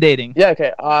intimidating. Yeah.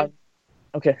 Okay.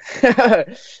 Okay.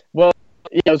 Well,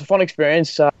 yeah, it was a fun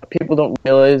experience. People don't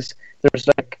realize there's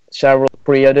like several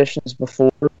pre-auditions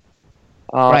before.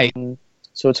 Right.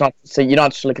 So it's not. So you're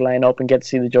not just like line up and get to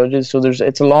see the judges. So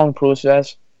it's a long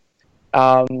process.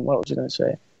 What was I going to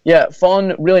say? Yeah,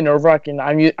 fun, really nerve-wracking.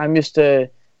 I'm used to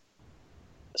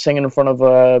singing in front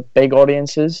of big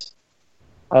audiences.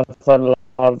 I've had a lot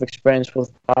of experience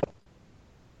with that.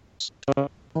 So,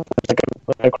 like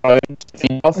a crowd.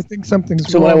 I think something's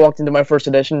so wrong. When I walked into my first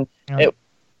audition,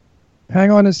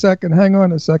 Hang on a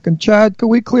second. Chad, can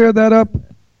we clear that up?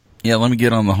 Yeah, let me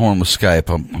get on the horn with Skype.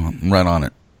 I'm right on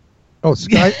it. Oh,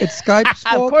 Skype! It's Skype's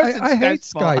fault. Of course I hate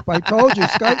Skype. I told you,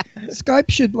 Skype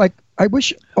should I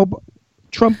wish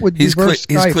Trump would reverse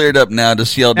Skype. He's cleared up now.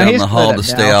 Just yell down the hall to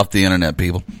stay off the internet,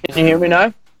 people. Can you hear me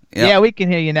now? Yep. Yeah, we can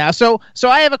hear you now. So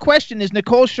I have a question: is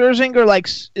Nicole Scherzinger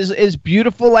is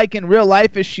beautiful like in real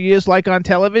life as she is like on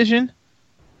television?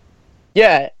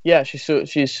 Yeah. She's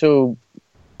so,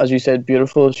 as you said,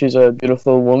 beautiful. She's a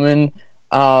beautiful woman.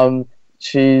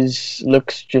 She's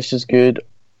looks just as good,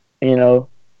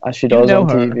 as she does know on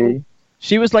her. TV.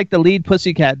 She was like the lead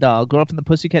Pussycat Doll, girl from the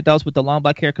Pussycat Dolls with the long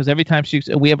black hair. Because every time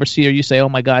we ever see her, you say, "Oh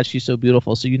my God, she's so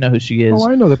beautiful." So you know who she is. Oh,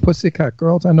 I know the Pussycat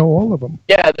Girls. I know all of them.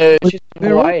 Yeah, she's from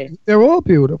Hawaii. They're all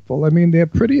beautiful. I mean, they're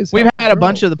pretty as We've hell had a girls.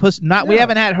 bunch of the We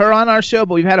haven't had her on our show,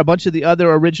 but we've had a bunch of the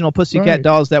other original Pussycat Right.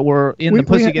 Dolls that were in the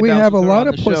Pussycat Dolls. We have a with her lot on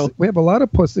of the pussy. show. We have a lot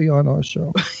of pussy on our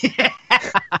show.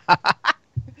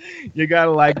 You gotta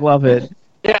love it.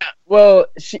 Yeah, well,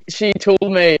 she told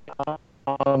me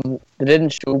they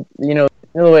didn't show,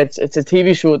 it's a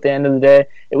TV show at the end of the day.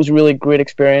 It was a really great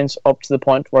experience up to the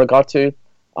point where I got to.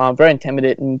 Very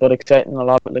intimidating, but exciting, a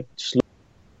lot of just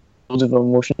loads of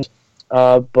emotions.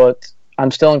 But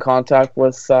I'm still in contact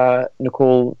with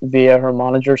Nicole via her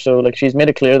manager, so she's made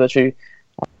it clear that she...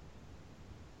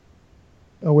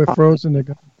 Oh, we're frozen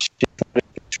again.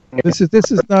 This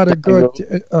is not a good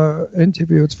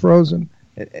interview. It's frozen.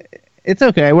 It's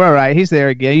okay. We're all right. He's there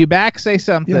again. You back? Say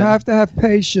something. You have to have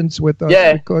patience with us.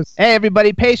 Yeah. Because, hey,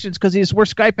 everybody, patience, because we're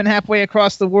Skyping halfway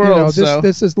across the world.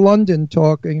 this is London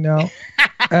talking now,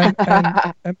 and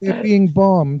they're being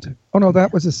bombed. Oh no,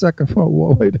 that was the Second World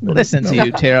War. Wait a minute. Listen to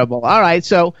you, terrible. All right,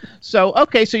 so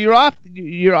okay, so you're off.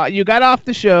 You got off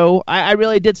the show. I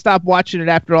really did stop watching it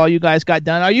after all you guys got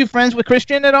done. Are you friends with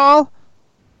Christian at all?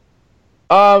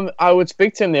 I would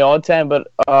speak to him the odd time, but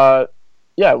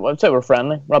yeah, I'd say we're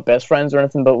friendly. We're not best friends or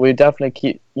anything, but we definitely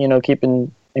keep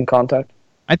in contact.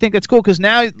 I think it's cool because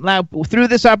now through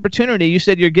this opportunity, you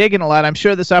said you're gigging a lot. I'm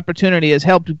sure this opportunity has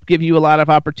helped give you a lot of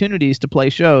opportunities to play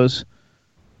shows.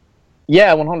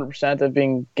 Yeah, 100%. I've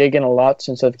been gigging a lot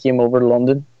since I've came over to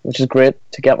London, which is great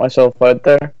to get myself out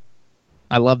there.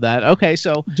 I love that. Okay,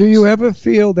 so do you ever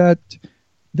feel that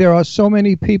there are so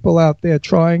many people out there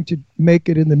trying to make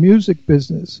it in the music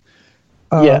business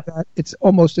that it's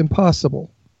almost impossible?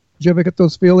 Do you ever get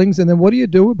those feelings? And then what do you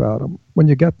do about them when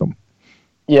you get them?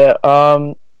 Yeah,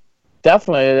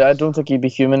 definitely. I don't think you'd be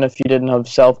human if you didn't have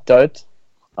self-doubt.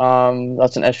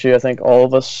 That's an issue I think all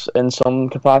of us in some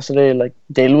capacity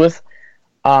deal with.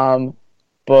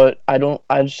 But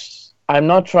I'm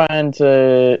not trying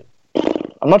to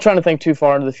think too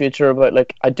far into the future,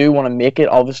 but I do want to make it.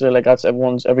 Obviously, that's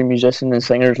every musician and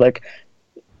singers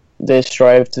they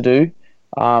strive to do,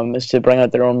 is to bring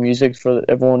out their own music for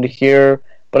everyone to hear.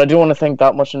 But I don't want to think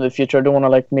that much into the future. I don't want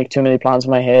to make too many plans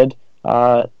in my head.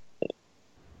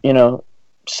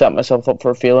 Set myself up for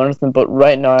a fail or anything. But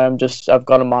right now, I've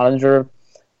got a manager.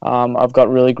 I've got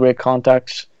really great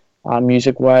contacts,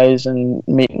 music-wise, and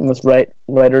meeting with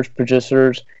writers,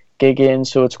 producers, gigging.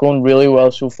 So it's going really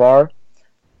well so far.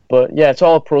 But yeah, it's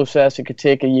all a process. It could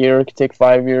take a year, it could take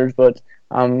 5 years, but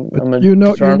I'm you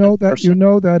know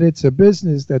that it's a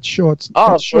business that's short-lived.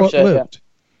 Yeah.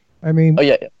 I mean,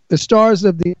 the stars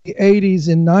of the 80s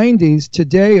and 90s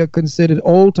today are considered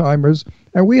old-timers,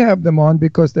 and we have them on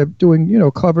because they're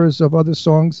doing covers of other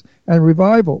songs and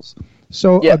revivals.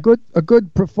 So a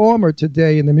good performer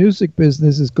today in the music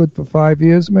business is good for 5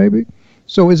 years, maybe.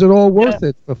 So is it all worth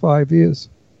it for 5 years?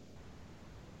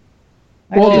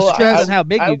 Well, depends on how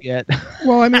big you get.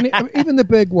 Well, I mean, even the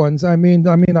big ones. I mean,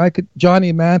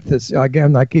 Johnny Mathis,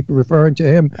 again, I keep referring to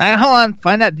him. Hold on,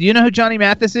 find out. Do you know who Johnny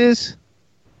Mathis is?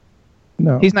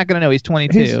 No. He's not going to know. He's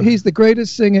 22. He's the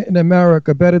greatest singer in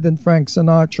America, better than Frank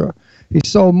Sinatra. He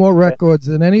sold more records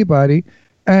than anybody,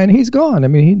 and he's gone. I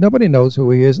mean, nobody knows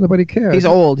who he is. Nobody cares. He's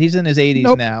old. He's in his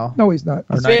 80s now. No, he's not.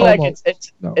 I feel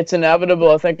it's inevitable.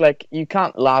 I think you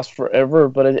can't last forever,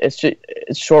 but it's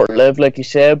short-lived, like you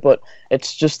said. But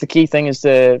it's just the key thing is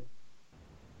to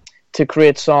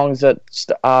create songs that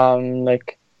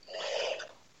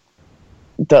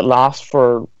that last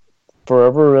for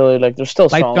forever. Really, there's still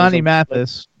songs Johnny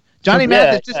Mathis. Johnny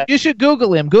Mathis, you should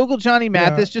Google him. Google Johnny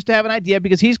Mathis just to have an idea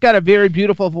because he's got a very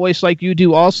beautiful voice like you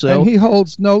do also. And he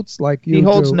holds notes like you do.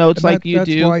 That's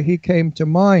That's why he came to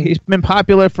mind. He's been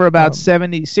popular for about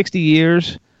 60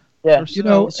 years. Yeah.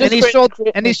 And he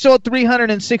sold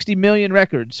 360 million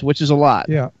records, which is a lot.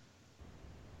 Yeah.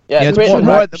 Yeah, it's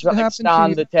more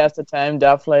stand the test of time,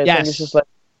 definitely. I think it's just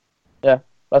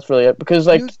that's really it. Because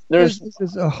this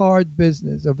is a hard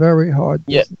business, a very hard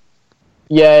business.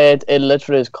 Yeah, it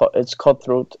literally is. It's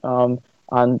cutthroat,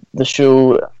 and the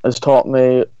show has taught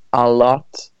me a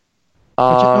lot.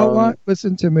 But you know what?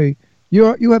 Listen to me.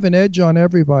 You have an edge on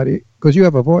everybody because you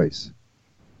have a voice.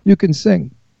 You can sing.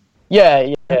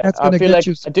 Yeah. That's going to get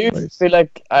you someplace. I do feel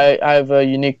like I have a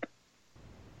unique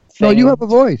thing. No, you have a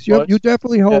voice. You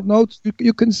definitely hold notes.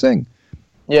 You can sing.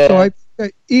 Yeah. So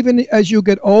even as you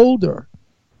get older,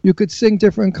 you could sing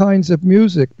different kinds of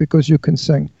music because you can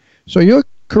sing. So your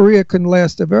career can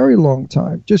last a very long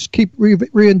time. Just keep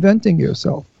reinventing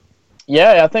yourself.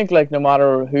 Yeah, I think like no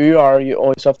matter who you are, you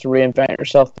always have to reinvent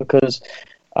yourself because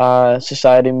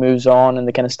society moves on and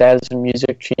the kind of styles of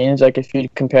music change. Like if you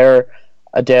compare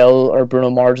Adele or Bruno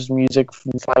Mars's music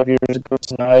from 5 years ago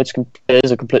to now, it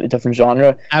is a completely different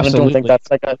genre. Absolutely. And I don't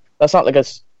think that's not like a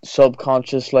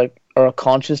subconscious or a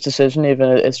conscious decision. Even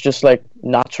it's just like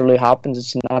naturally happens.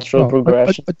 It's a natural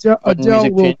progression.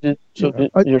 Adele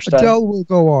will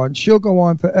go on. She'll go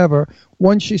on forever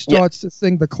once she starts to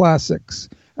sing the classics.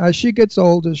 As she gets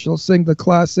older, she'll sing the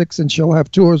classics and she'll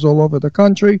have tours all over the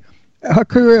country. Her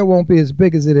career won't be as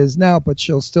big as it is now, but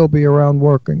she'll still be around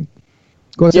working.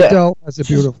 Because Adele has a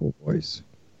beautiful voice.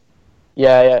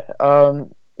 Yeah.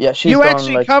 She's You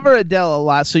actually cover Adele a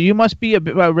lot, so you must be a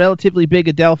relatively big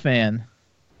Adele fan.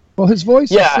 Well, his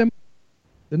voice is similar.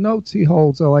 The notes he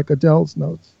holds are like Adele's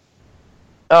notes.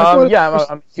 I'm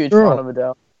a huge fan of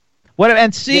Adele.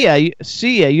 And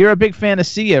Sia, you're a big fan of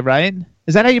Sia, right?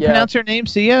 Is that how you pronounce her name,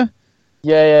 Sia?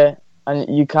 Yeah.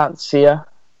 And you can't see her.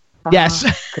 Yes.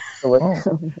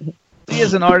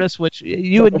 Sia's an artist, which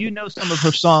you know some of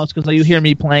her songs because you hear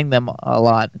me playing them a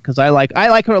lot. Because I like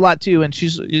her a lot too,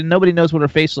 and nobody knows what her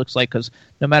face looks like because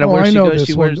no matter where she goes,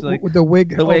 she wears with the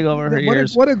wig over her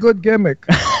ears. What a good gimmick!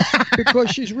 Because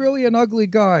she's really an ugly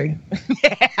guy.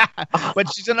 Yeah,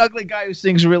 but she's an ugly guy who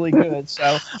sings really good.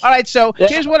 So, all right. So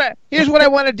here's what I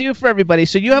want to do for everybody.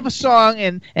 So you have a song,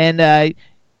 and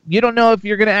you don't know if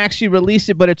you're going to actually release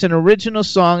it, but it's an original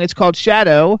song. It's called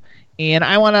Shadow. And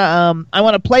I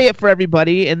wanna play it for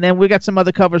everybody, and then we got some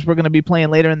other covers we're gonna be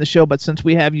playing later in the show. But since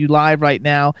we have you live right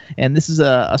now, and this is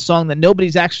a song that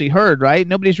nobody's actually heard, right?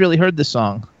 Nobody's really heard this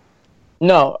song.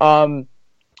 No,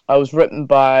 I was written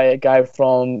by a guy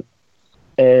from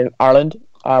Ireland,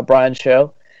 Brian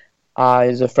Shell.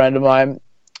 He's a friend of mine,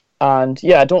 and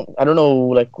I don't know,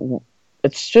 like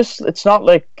it's not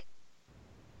like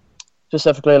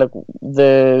specifically like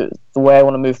the way I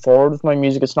want to move forward with my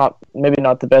music. It's maybe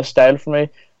not the best style for me,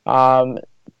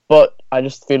 but I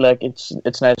just feel like it's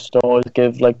nice to always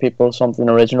give like people something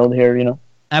original to hear, you know.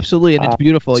 Absolutely, and it's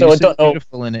beautiful. So you I don't know,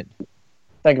 beautiful in it.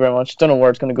 Thank you very much. Don't know where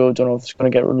it's going to go. Don't know if it's going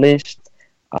to get released.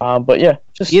 But yeah,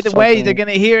 just either way, they're going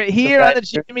to hear it here on the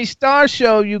Jimmy Star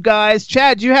Show, you guys.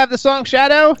 Chad, do you have the song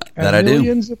Shadow? And I do.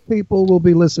 Millions of people will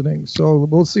be listening, so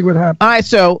we'll see what happens. All right,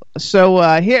 so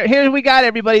here we got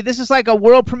everybody. This is like a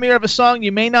world premiere of a song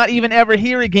you may not even ever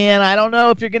hear again. I don't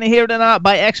know if you're going to hear it or not.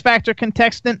 By X Factor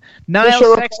contestant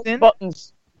Niall Sexton.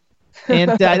 Buttons.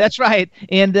 And that's right.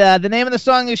 And the name of the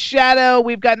song is Shadow.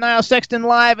 We've got Niall Sexton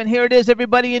live, and here it is.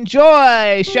 Everybody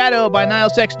enjoy Shadow by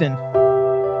Niall Sexton.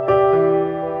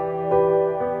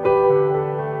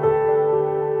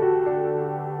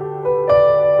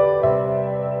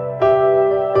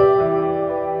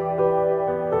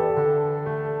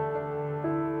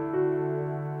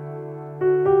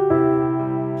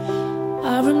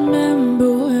 I remember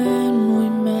when we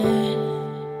met,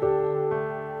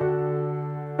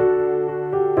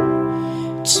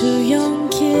 two young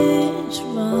kids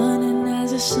running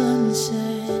as the sun set.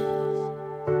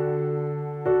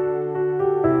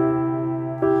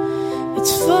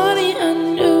 It's funny, I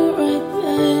knew right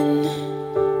then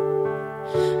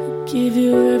I'd give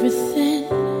you everything.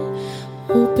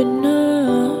 Open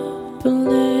up and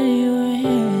lay your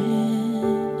hand.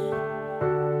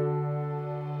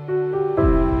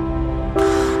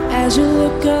 As you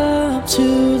look up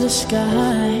to the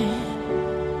sky,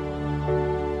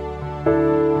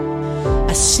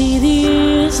 I see the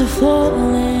years are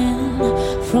falling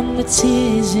from the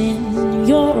tears in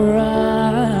your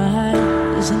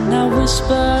eyes. And I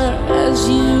whisper as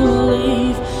you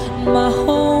leave my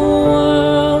whole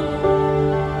world.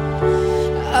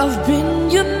 I've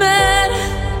been your man,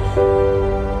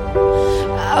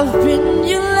 I've been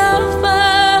your lover.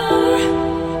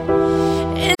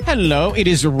 Hello, it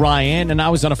is Ryan, and I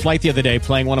was on a flight the other day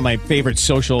playing one of my favorite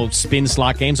social spin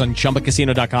slot games on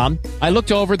ChumbaCasino.com. I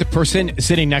looked over at the person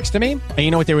sitting next to me, and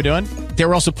you know what they were doing? They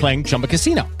were also playing Chumba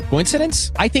Casino.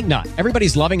 Coincidence? I think not.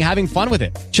 Everybody's loving having fun with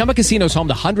it. Chumba Casino is home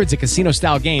to hundreds of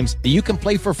casino-style games that you can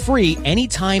play for free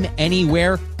anytime,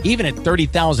 anywhere, even at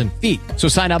 30,000 feet. So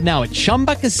sign up now at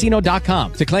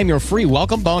ChumbaCasino.com to claim your free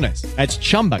welcome bonus. That's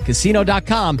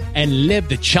ChumbaCasino.com and live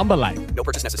the Chumba life. No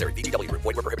purchase necessary. VGW. Void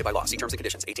where prohibited by law. See terms and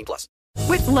conditions. 18+.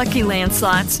 With Lucky Land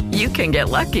Slots, you can get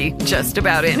lucky just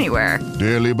about anywhere.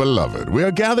 Dearly beloved, we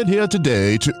are gathered here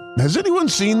today to... Has anyone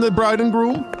seen the bride and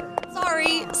groom?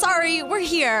 Sorry, we're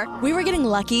here. We were getting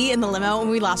lucky in the limo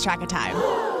and we lost track of time.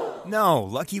 No,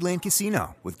 Lucky Land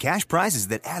Casino, with cash prizes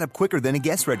that add up quicker than a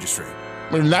guest registry.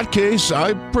 In that case,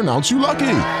 I pronounce you lucky.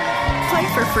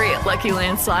 Play for free at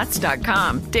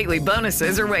LuckyLandSlots.com. Daily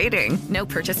bonuses are waiting. No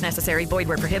purchase necessary. Void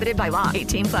where prohibited by law.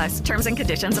 18 plus. Terms and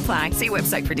conditions apply. See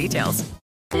website for details.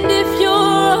 And if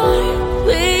you're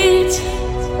late,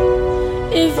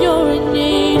 if you're in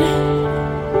need,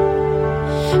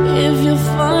 if you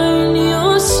find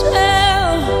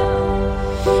yourself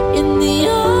in the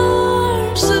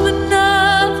arms of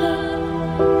another,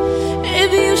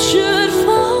 if you should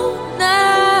fall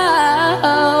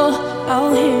now,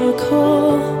 I'll hear you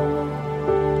call.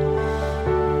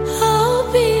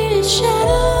 I'll be a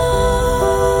shadow.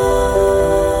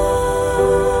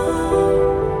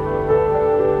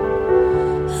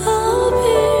 I'll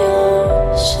be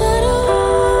your shadow.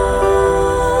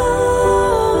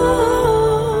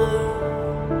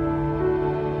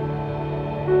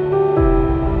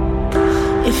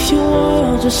 If your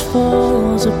world just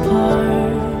falls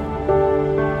apart,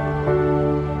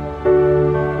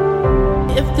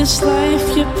 if this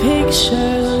life you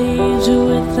picture leaves you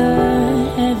with a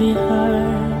heavy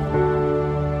heart,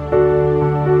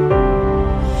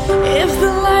 if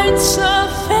the lights are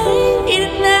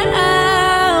fading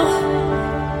now,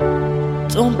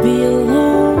 don't be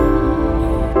alone.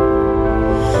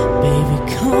 Baby,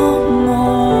 come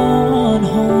on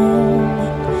home.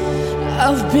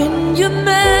 I've been your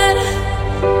man,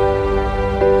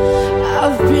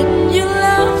 I've been your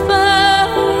lover.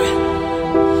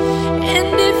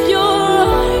 And if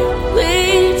you're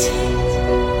late,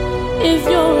 if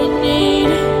you're in need,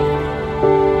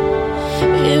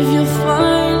 if you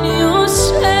find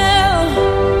yourself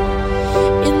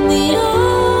in the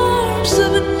arms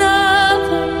of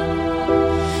another,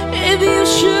 if you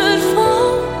should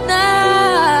fall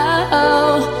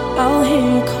now, I'll hear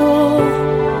you call.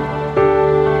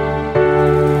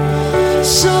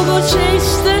 So go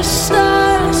chase the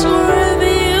stars wherever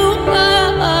you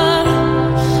are.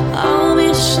 I'll be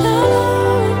a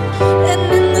shadow, and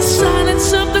in the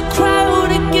silence of the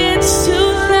crowd it gets too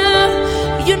loud.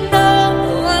 You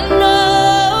know, I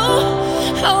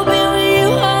know, I'll be where you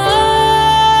are.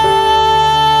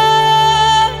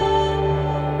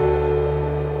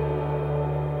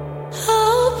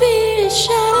 I'll be a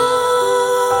shadow.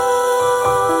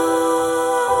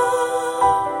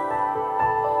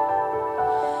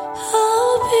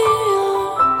 I'll be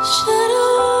your shadow.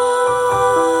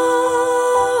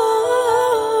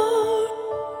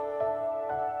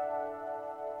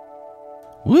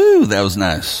 Woo, that was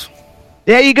nice.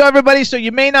 There you go, everybody. So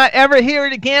you may not ever hear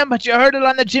it again, but you heard it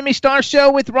on the Jimmy Star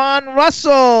Show with Ron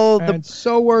Russell. And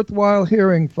so worthwhile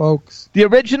hearing, folks. The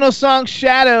original song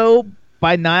Shadow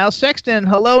by Niall Sexton.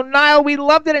 Hello, Niall. We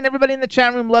loved it, and everybody in the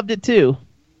chat room loved it, too.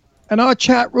 And our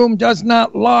chat room does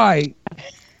not lie.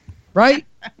 Right?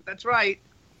 That's right.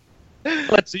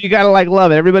 So you got to,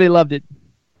 love it. Everybody loved it.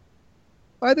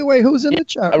 By the way, who's in the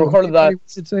chat room? I recorded that.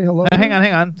 Should say hello.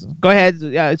 Hang on. Go ahead.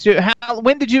 Yeah.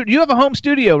 When did you have a home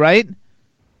studio, right?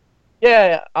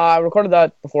 Yeah, I recorded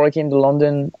that before I came to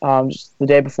London, just the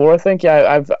day before, I think.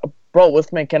 Yeah, I've brought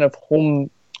with me kind of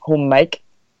home mic.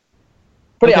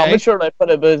 Pretty amateur, but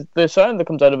the sound that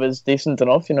comes out of it is decent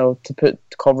enough, to put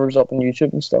covers up on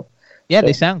YouTube and stuff. Yeah, so.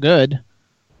 They sound good.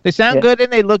 They sound good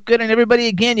and they look good. And everybody,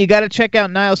 again, you got to check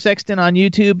out Niall Sexton on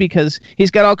YouTube because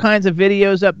he's got all kinds of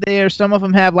videos up there. Some of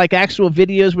them have actual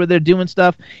videos where they're doing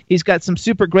stuff. He's got some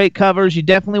super great covers. You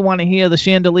definitely want to hear the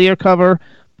Chandelier cover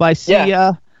by Sia.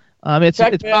 Yeah.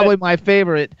 It's probably my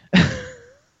favorite.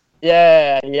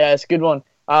 yeah, it's a good one.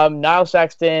 Niall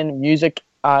Sexton, music,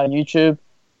 YouTube.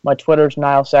 My Twitter's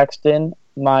Niall Sexton.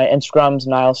 My Instagram's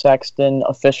Niall Sexton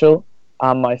Official.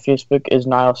 My Facebook is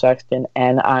Niall Sexton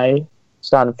NI,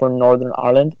 standing for Northern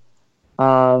Ireland.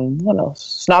 What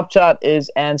else? Snapchat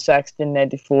is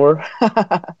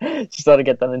nsexton94. Just thought I'd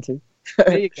get that into.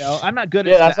 There you go. I'm not good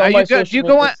at that.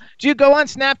 Do you go on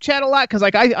Snapchat a lot? Because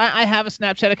I have a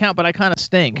Snapchat account, but I kind of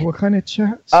stink. What kind of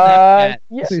chat? Snapchat.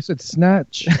 Yeah. So you said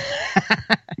snatch.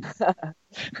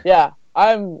 Yeah,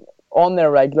 I'm on there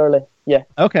regularly. Yeah.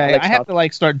 Okay, I have to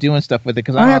start doing stuff with it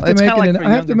because I have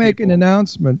to make an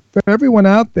announcement for everyone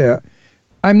out there.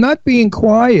 I'm not being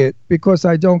quiet because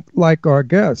I don't like our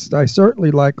guest. I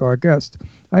certainly like our guest.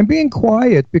 I'm being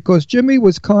quiet because Jimmy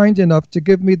was kind enough to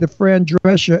give me the Fran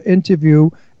Drescher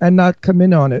interview and not come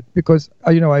in on it because,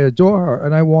 I adore her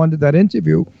and I wanted that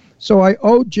interview. So I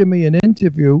owed Jimmy an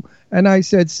interview, and I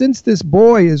said, since this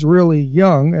boy is really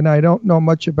young and I don't know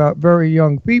much about very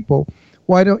young people,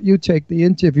 why don't you take the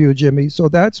interview, Jimmy? So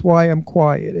that's why I'm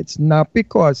quiet. It's not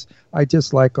because I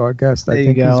dislike our guest. I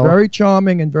think he's very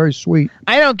charming and very sweet.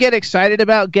 I don't get excited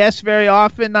about guests very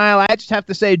often, Niall. I just have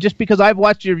to say, just because I've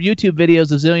watched your YouTube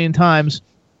videos a zillion times,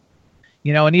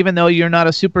 You know, and even though you're not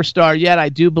a superstar yet, I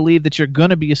do believe that you're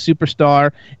going to be a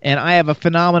superstar. And I have a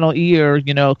phenomenal ear,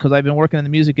 you know, because I've been working in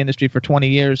the music industry for 20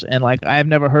 years, and like I've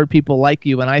never heard people like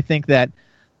you. And I think that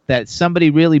somebody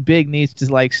really big needs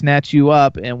to like snatch you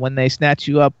up, and when they snatch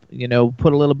you up, you know,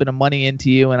 put a little bit of money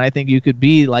into you. And I think you could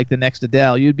be like the next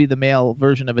Adele. You'd be the male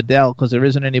version of Adele, because there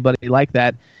isn't anybody like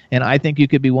that. And I think you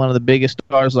could be one of the biggest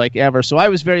stars like ever. So I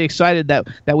was very excited that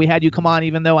we had you come on,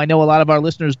 even though I know a lot of our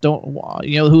listeners don't,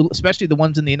 you know, who, especially the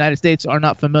ones in the United States, are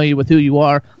not familiar with who you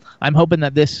are. I'm hoping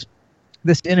that this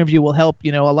interview will help,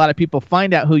 you know, a lot of people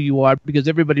find out who you are, because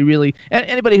everybody really,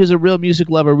 anybody who's a real music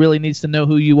lover really needs to know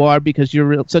who you are, because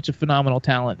you're such a phenomenal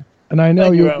talent. And I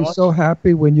know you'll be so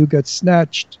happy when you get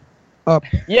snatched up.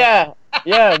 Yeah.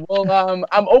 Well,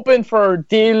 I'm open for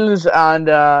deals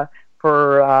and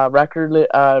for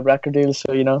record deals,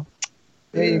 so you know.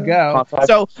 There you go.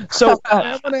 So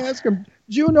I want to ask him,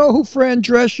 do you know who Fran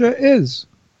Drescher is?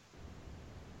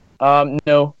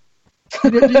 No.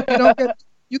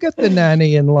 You get The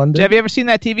Nanny in London. Have you ever seen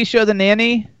that TV show, The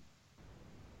Nanny?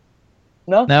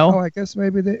 No. Oh, I guess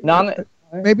maybe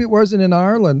maybe it wasn't in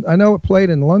Ireland. I know it played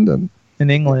in London. In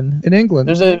England.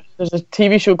 There's a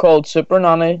TV show called Super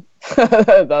Nanny.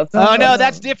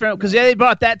 That's different, because they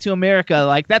brought that to America.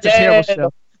 Like, that's a terrible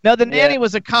show. No, The Nanny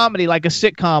was a comedy, like a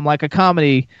sitcom, like a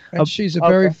comedy. And she's a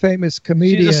very famous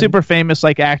comedian. She's a super famous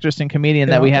like actress and comedian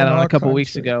that we had on a couple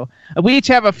weeks ago. We each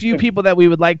have a few people that we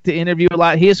would like to interview a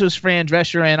lot. His was Fran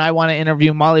Drescher, and I want to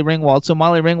interview Molly Ringwald. So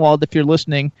Molly Ringwald, if you're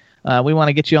listening, we want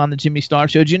to get you on the Jimmy Star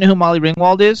Show. Do you know who Molly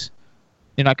Ringwald is?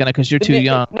 You're not going to, because you're too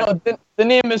young. No, the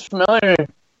name is familiar.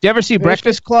 Do you ever see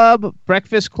Breakfast Club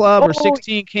or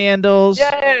 16 Candles?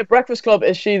 Yeah, Breakfast Club.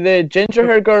 Is she the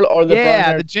ginger-haired girl or the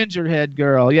blonde-haired? The ginger-haired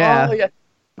girl, yeah. Oh, yeah.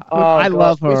 I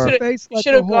love her. We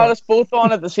should have got us both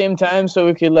on at the same time, so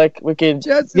we could.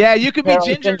 Yeah, you could be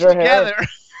ginger together.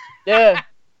 Yeah.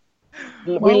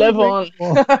 We live on.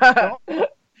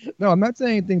 No, I'm not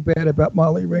saying anything bad about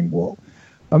Molly Ringwald.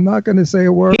 I'm not going to say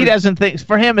a word. He doesn't think,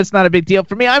 for him, it's not a big deal.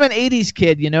 For me, I'm an 80s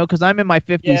kid, you know, because I'm in my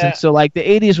 50s. And so, like, the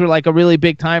 80s were, like, a really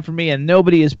big time for me, and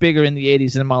nobody is bigger in the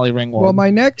 80s than Molly Ringwald. Well, my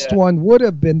next one would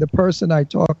have been the person I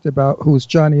talked about, who's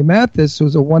Johnny Mathis,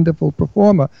 who's a wonderful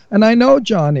performer. And I know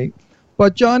Johnny,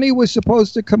 but Johnny was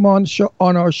supposed to come on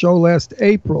our show last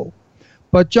April.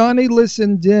 But Johnny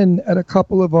listened in at a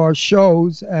couple of our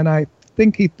shows, and I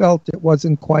think he felt it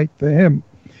wasn't quite for him.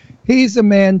 He's a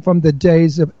man from the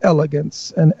days of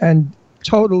elegance and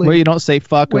totally. Where you don't say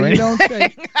fuck or anything.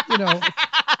 You don't say,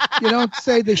 you don't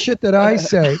say the shit that I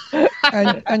say.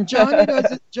 And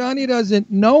Johnny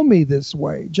doesn't know me this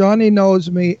way. Johnny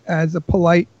knows me as a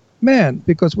polite man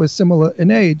because we're similar in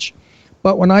age.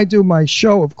 But when I do my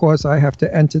show, of course, I have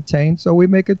to entertain, so we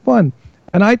make it fun.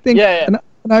 And I think, and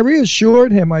I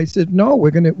reassured him. I said, no,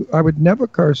 I would never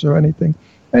curse or anything.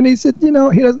 And he said,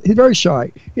 he's very shy.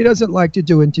 He doesn't like to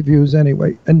do interviews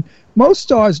anyway. And most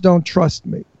stars don't trust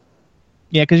me.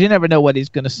 Yeah, because you never know what he's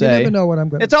going to say. You never know what I'm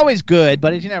going to say. It's always good,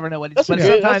 but you never know what he's going to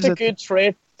say. That's a good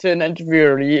trait to an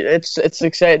interviewer. It's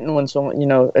exciting when someone,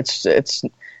 it's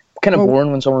kind of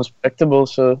boring when someone's predictable.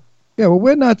 So yeah, well,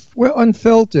 we're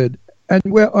unfiltered and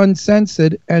we're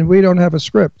uncensored, and we don't have a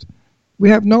script. We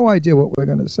have no idea what we're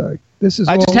going to say.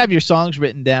 I just have your songs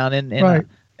written down, and right.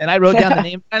 And I wrote down the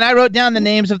name. And I wrote down the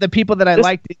names of the people that I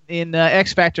liked in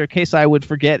X Factor in case I would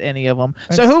forget any of them.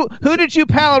 So who did you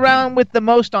pal around with the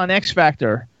most on X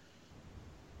Factor?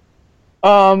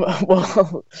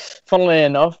 Well, funnily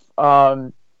enough,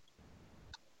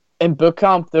 in boot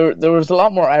camp there was a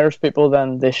lot more Irish people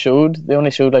than they showed. They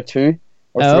only showed like 2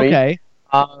 or 3. Okay.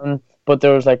 But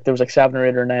there was like 7 or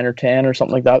 8 or 9 or 10 or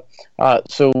something like that.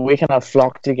 So we kind of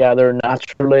flocked together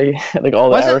naturally, like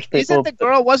all the Irish people.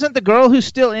 Wasn't the girl who's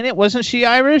still in it? Wasn't she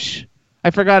Irish?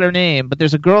 I forgot her name, but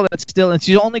there's a girl that's still, and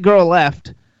she's the only girl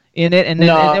left in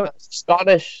it.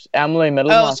 Scottish, Emily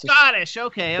Middleton. Oh, Scottish.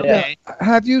 Okay. Yeah.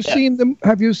 Have you seen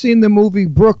the movie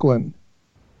Brooklyn?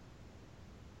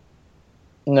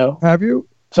 No. Have you?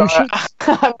 Sorry.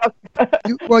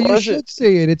 You should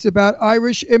see it. It's about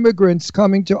Irish immigrants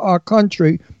coming to our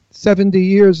country 70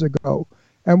 years ago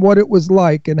and what it was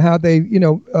like and how they,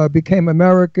 became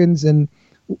Americans. And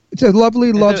it's a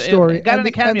lovely love story. It got an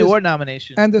Academy Award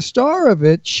nomination. And the star of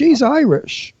it, she's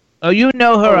Irish. Oh, you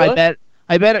know her, really?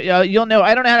 I bet you'll know.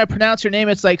 I don't know how to pronounce her name.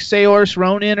 It's like Saoirse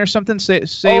Ronan or something.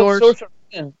 Saoirse.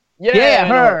 Yeah,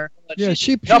 her. Yeah,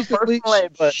 she's not personally,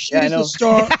 but she's I know. the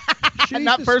star.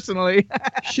 Not personally.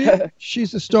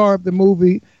 She's the star of the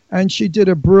movie, and she did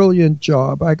a brilliant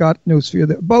job. I got news for you.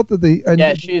 Both of the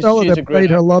she's fellow that a played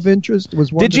her love interest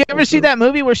was wonderful. Did you ever see that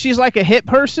movie where she's like a hit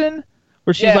person,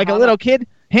 where she's like a little kid?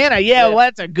 Hannah, yeah, well,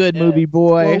 that's a good movie,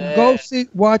 boy. Go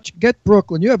get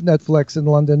Brooklyn. You have Netflix in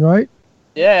London, right?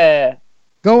 Yeah.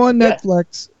 Go on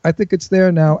Netflix. I think it's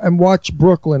there now, and watch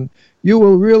Brooklyn. You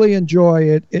will really enjoy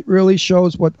it. It really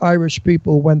shows what Irish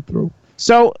people went through.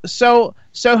 So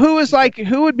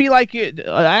who would be like you?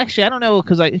 Actually, I don't know,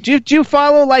 because do you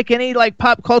follow like any like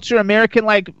pop culture American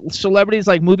like celebrities,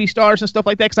 like movie stars and stuff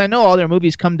like that? Because I know all their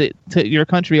movies come to your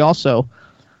country also.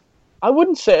 I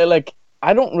wouldn't say like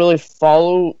I don't really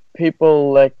follow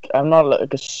people. Like I'm not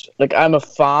like I'm a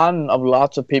fan of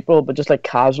lots of people, but just like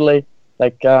casually.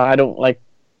 Like I don't like.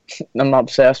 I'm not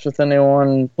obsessed with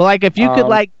anyone. Well, like if you could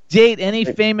like date any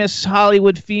famous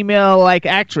Hollywood female like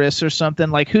actress or something,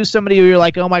 like who's somebody who you're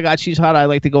like, oh my god, she's hot, I'd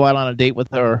like to go out on a date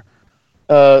with her.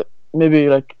 Maybe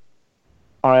like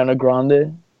Ariana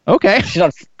Grande. Okay.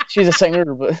 She's a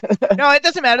singer, but no, it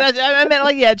doesn't matter. I meant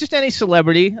like just any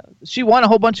celebrity. She won a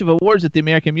whole bunch of awards at the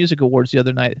American Music Awards the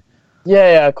other night.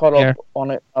 Yeah, I caught up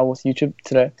on it with YouTube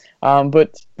today.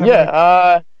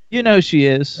 You know she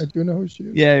is. I do know who she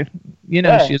is. Yeah, you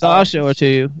know she is. I'll show her to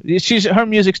you. Her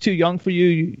music's too young for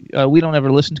you. We don't ever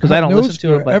listen because I don't listen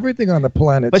to her. But everything on the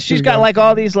planet. But she's got like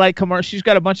all these like commercials. She's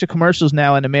got a bunch of commercials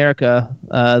now in America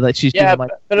that she's doing.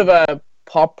 Like a bit of a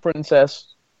pop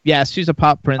princess. Yes, she's a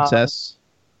pop princess.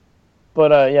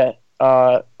 Her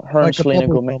and Selena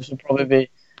Gomez would probably be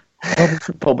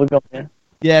bubblegum. Yeah.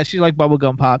 Yeah, she's like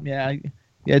bubblegum pop. Yeah.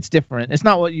 Yeah, it's different. It's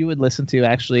not what you would listen to,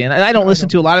 actually. And I don't listen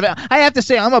to a lot of it. I have to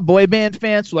say, I'm a boy band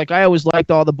fan, so like I always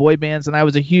liked all the boy bands, and I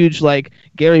was a huge like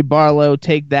Gary Barlow,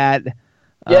 Take That.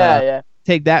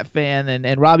 Take That fan,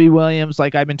 and Robbie Williams.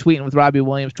 Like I've been tweeting with Robbie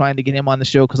Williams, trying to get him on the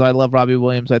show because I love Robbie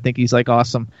Williams. I think he's like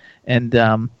awesome. And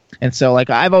so like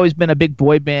I've always been a big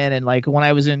boy band, and like when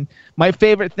I was in my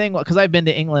favorite thing, because I've been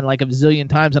to England like a zillion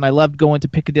times, and I loved going to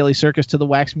Piccadilly Circus to the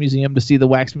Wax Museum to see the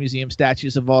Wax Museum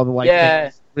statues of all the like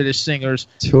famous British singers.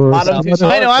 Tourist.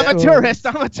 I know I'm a tourist.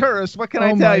 I'm a tourist. What can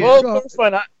I tell you? Well,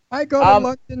 I go to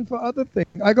London for other things.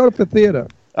 I go for theater.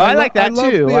 I like that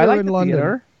too. I like the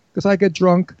theater because I get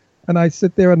drunk and I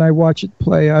sit there and I watch it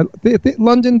play.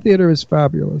 London theater is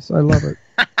fabulous. I love it.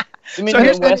 You mean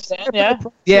West End, yeah?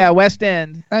 Yeah, West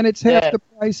End. And it's half the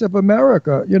price of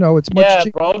America. You know, it's much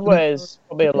cheaper. Yeah, Broadway is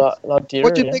probably a lot dearer.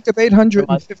 What do you think of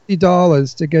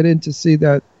 $850 to get in to see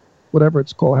that, whatever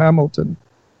it's called, Hamilton?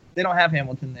 They don't have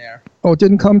Hamilton there. Oh, it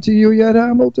didn't come to you yet,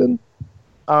 Hamilton?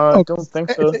 I don't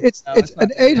think so. It's an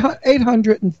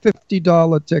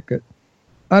 $850 ticket.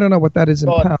 I don't know what that is in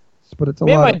pounds, but it's a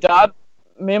lot.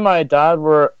 Me and my dad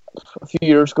were a few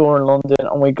years ago in London,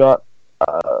 and we got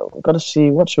to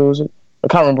see, what show is it? I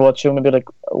can't remember what show. Maybe like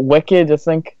Wicked, I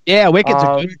think. Yeah, Wicked's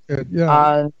a good.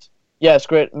 Yeah. And yeah, it's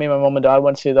great. Me and my mum and dad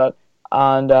went to see that,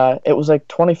 and it was like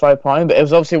 £25, but it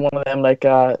was obviously one of them like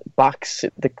backs,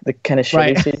 the kind of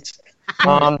shitty seats.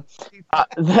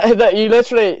 That you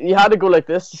had to go like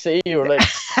this to see. You were like,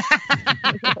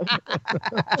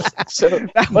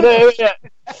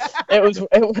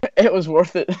 it was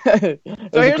worth it.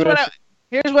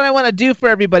 Here's what I want to do for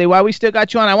everybody while we still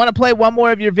got you on. I want to play one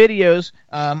more of your videos.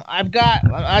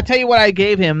 I'll tell you what I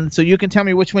gave him, so you can tell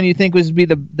me which one you think would be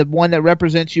the one that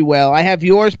represents you well. I have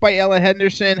Yours by Ella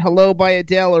Henderson, Hello by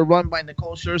Adele, or Run by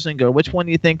Nicole Scherzinger. Which one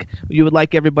do you think you would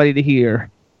like everybody to hear?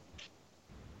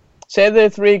 Say the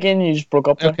three again, you just broke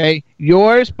up there. Okay.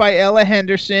 Yours by Ella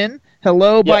Henderson,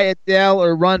 Hello by Adele,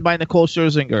 or Run by Nicole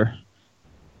Scherzinger?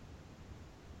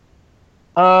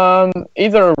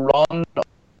 Either Run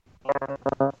or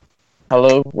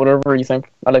Hello, whatever you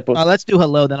think. I like both. Let's do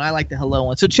Hello then. I like the Hello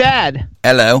one. So Chad.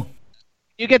 Hello.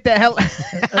 You get the Hello.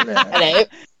 Hello.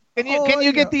 Can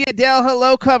you get the Adele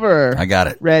Hello cover? I got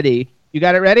it. Ready. You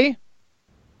got it ready?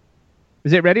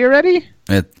 Is it ready already?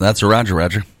 That's a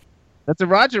Roger. That's a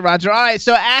Roger. All right.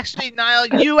 So actually, Niall,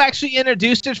 you actually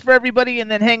introduced it for everybody, and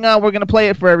then hang on, we're gonna play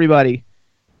it for everybody.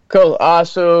 Cool.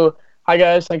 So hi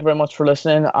guys, thank you very much for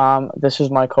listening. This is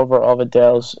my cover of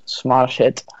Adele's smash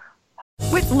hit.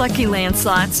 With Lucky Land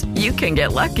Slots, you can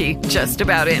get lucky just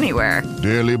about anywhere.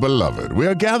 Dearly beloved, we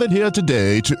are gathered here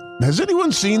today to... Has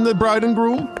anyone seen the bride and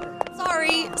groom?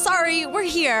 Sorry, we're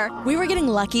here. We were getting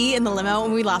lucky in the limo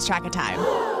and we lost track of time.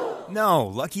 No,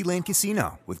 Lucky Land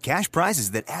Casino, with cash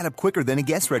prizes that add up quicker than a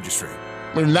guest registry.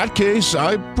 In that case,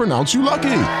 I pronounce you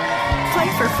lucky.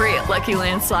 Play for free at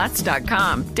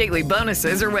LuckyLandSlots.com. Daily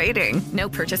bonuses are waiting. No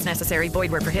purchase necessary.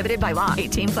 Void where prohibited by law.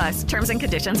 18+. Terms and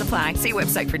conditions apply. See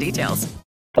website for details.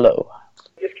 Hello.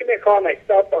 Just give me a call on my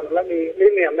cell phone and leave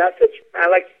me a message.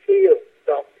 I'd like to see you.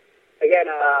 So, again,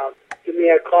 give me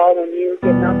a call when you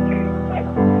get an opportunity.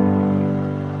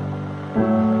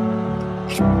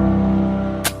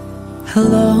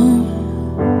 Hello,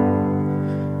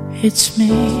 it's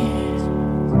me.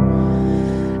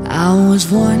 I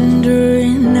was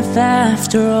wondering if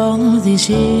after all these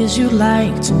years you'd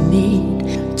like to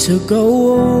meet, to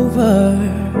go over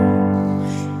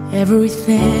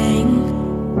everything.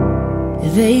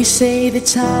 They say that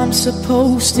time's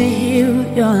supposed to heal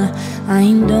you. I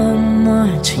ain't done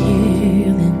much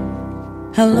healing.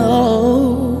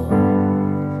 Hello,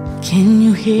 can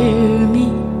you hear me?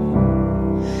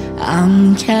 I'm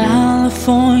in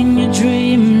California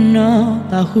dreaming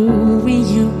about who we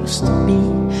used to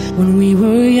be when we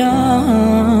were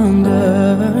younger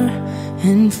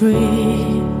and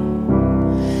free.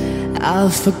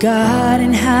 I've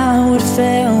forgotten how it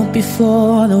felt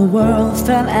before the world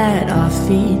fell at our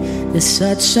feet. There's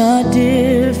such a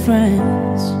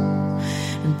difference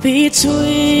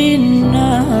between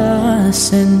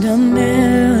us and a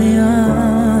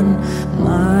million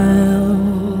miles.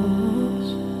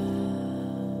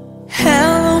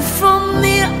 Hello from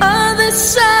the other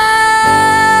side.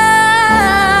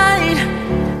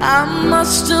 I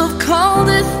must have called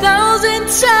 1,000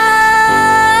 times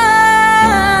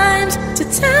to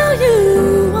tell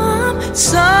you I'm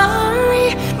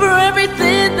sorry for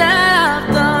everything that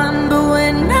I've done. But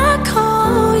when I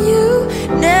call you,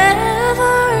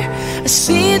 never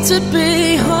seem to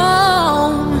be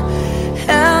home.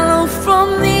 Hello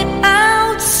from the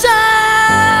outside.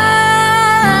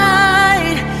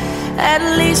 At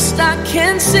least I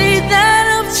can say that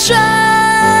I've tried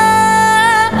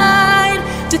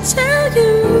to tell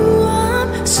you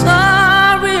I'm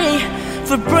sorry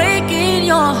for breaking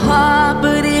your heart,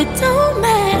 but it don't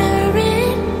matter.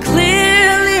 It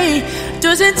clearly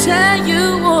doesn't tear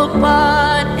you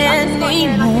apart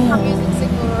anymore.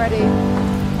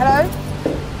 Hello?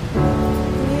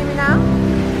 Can you hear me now?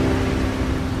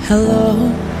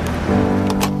 Hello,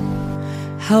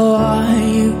 how are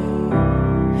you?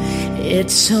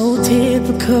 It's so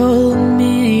typical of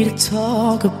me to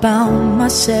talk about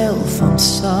myself. I'm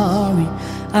sorry,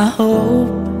 I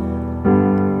hope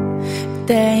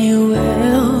that you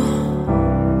will.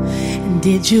 And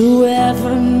did you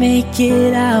ever make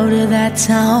it out of that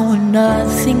town where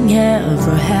nothing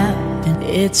ever happened?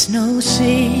 It's no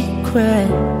secret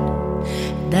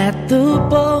that the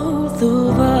both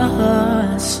of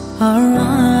us are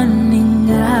running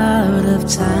out of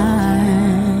time.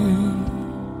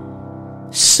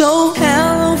 So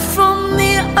hello from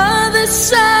the other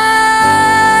side.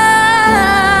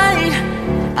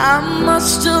 I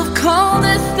must have called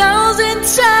 1,000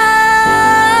 times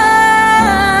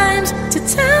to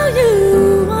tell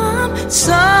you I'm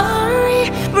sorry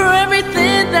for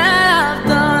everything that I've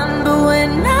done. But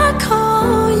when I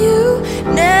call you,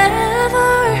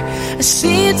 never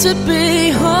seem to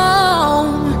be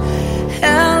home.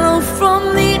 Hello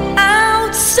from the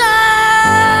outside.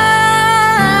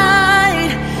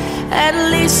 At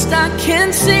least I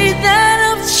can say that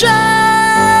I've tried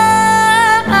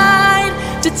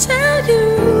to tell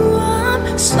you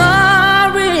I'm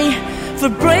sorry for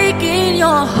breaking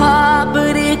your heart,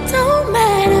 but it don't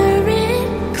matter.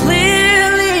 It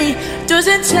clearly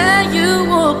doesn't tear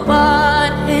you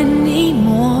apart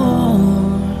anymore.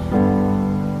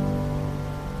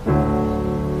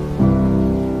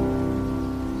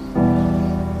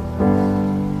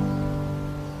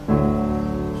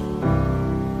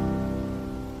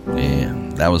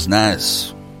 That was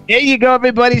nice. There you go,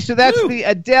 everybody. So that's the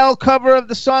Adele cover of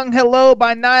the song Hello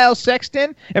by Niall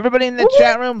Sexton. Everybody in the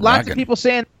chat room, lots of people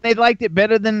saying they liked it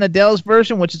better than Adele's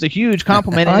version, which is a huge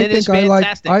compliment, and it is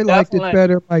fantastic. I liked it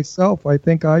better myself. I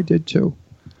think I did too.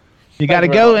 You got to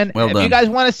go, and if you guys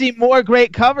want to see more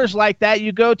great covers like that,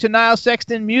 you go to Niall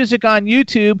Sexton Music on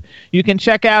YouTube. You can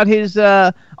check out his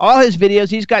all his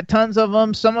videos. He's got tons of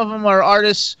them. Some of them are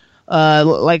artists.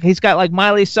 Like he's got like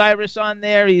Miley Cyrus on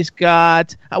there. He's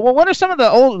got what are some of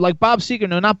the old, like Bob Seger?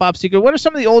 No, not Bob Seger. What are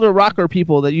some of the older rocker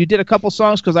people that you did a couple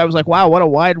songs? Because I was like, wow, what a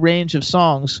wide range of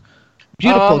songs.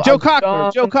 Beautiful. Joe Cocker,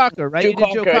 right? Joe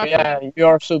Cocker, yeah. You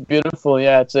Are So Beautiful.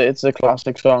 Yeah, it's a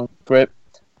classic song. Great.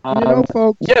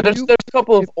 Folks. Yeah, there's a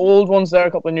couple of old ones there,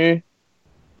 a couple of new.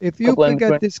 If you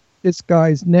forget this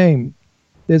guy's name,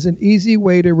 there's an easy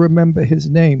way to remember his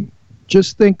name.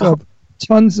 Just think of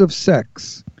Tons of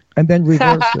Sex. And then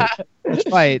reverse it. That's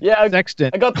right. Yeah,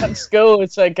 Sexton. I got that in school.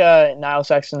 It's like Niall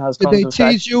Sexton has tons of sex. Did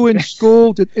they tease you in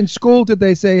school? In school, did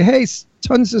they say, hey,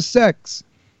 tons of sex?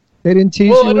 They didn't tease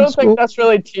you in school? Well, I don't think that's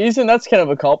really teasing. That's kind of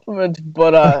a compliment.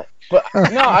 But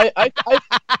no, I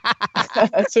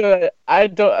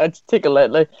take it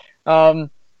lightly. No,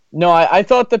 I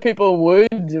thought that people would,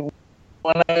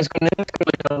 when I was going into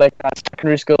school, like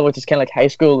secondary school, which is kind of like high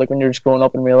school, like when you're just growing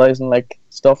up and realizing like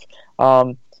stuff.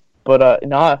 But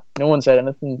no one said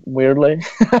anything weirdly.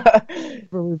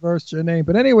 Reversed your name.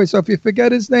 But anyway, so if you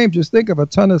forget his name, just think of a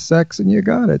ton of sex and you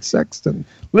got it. Sexton.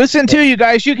 Listen to you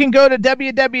guys. You can go to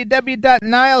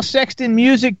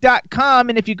www.niallsextonmusic.com,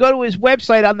 and if you go to his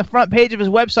website, on the front page of his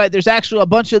website, there's actually a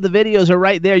bunch of the videos are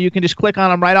right there. You can just click on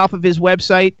them right off of his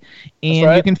website,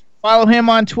 and you can follow him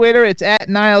on Twitter. It's at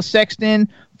Niall Sexton.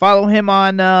 Follow him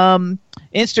on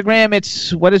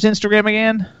Instagram. What is Instagram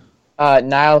again?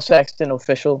 Niall Sexton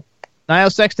Official.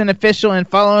 Niall Sexton Official, and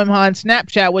follow him on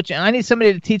Snapchat, which I need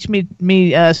somebody to teach me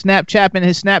Snapchat, and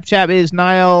his Snapchat is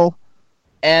Niall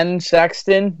N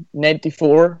Sexton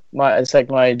 94. It's like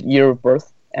my year of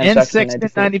birth. N Sexton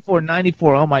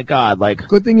 94. Oh my God! Like,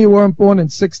 good thing you weren't born in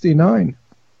 '69.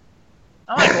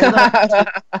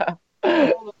 Dad,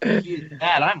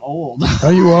 I'm old. Oh,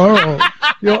 you are old.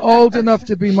 You're old enough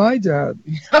to be my dad.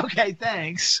 Okay,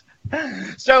 thanks.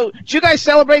 So, do you guys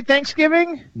celebrate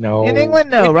Thanksgiving? No. In England,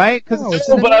 no, right?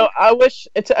 But I wish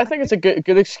I think it's a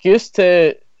good excuse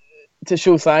to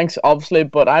show thanks, obviously.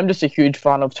 But I'm just a huge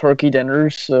fan of turkey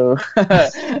dinners, so.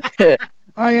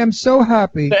 I am so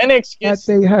happy that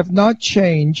they have not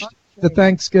changed the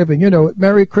Thanksgiving. You know,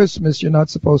 Merry Christmas. You're not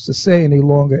supposed to say any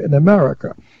longer in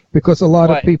America because a lot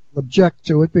of people object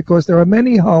to it because there are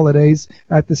many holidays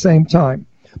at the same time.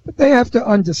 But they have to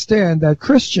understand that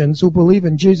Christians who believe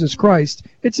in Jesus Christ,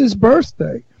 it's his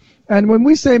birthday. And when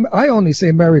we say, I only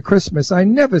say Merry Christmas. I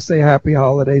never say Happy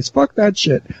Holidays. Fuck that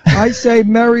shit. I say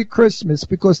Merry Christmas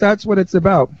because that's what it's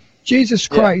about. Jesus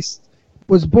Christ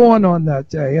was born on that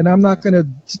day, and I'm not going to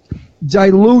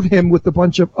dilute him with a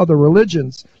bunch of other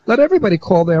religions. Let everybody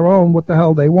call their own what the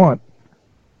hell they want.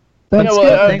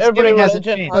 Every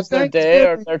religion has their day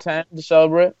or their time to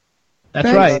celebrate.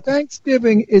 That's right.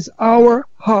 Thanksgiving is our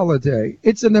holiday.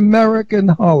 It's an American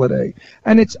holiday.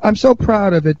 And I'm so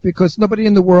proud of it because nobody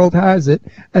in the world has it,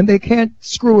 and they can't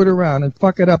screw it around and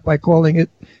fuck it up by calling it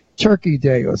Turkey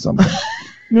Day or something.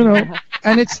 You know,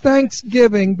 and it's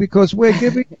Thanksgiving because we're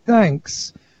giving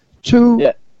thanks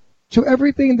to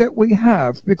everything that we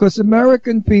have, because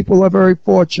American people are very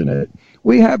fortunate.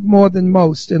 We have more than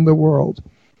most in the world.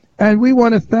 And we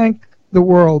want to thank the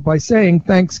world by saying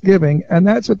Thanksgiving, and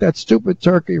that's what that stupid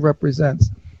turkey represents.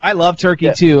 I love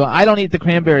turkey too. I don't eat the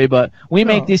cranberry, but we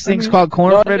make these things called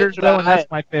corn fritters, though, and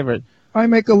that's my favorite. I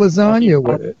make a lasagna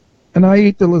with it, and I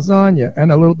eat the lasagna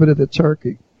and a little bit of the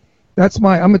turkey.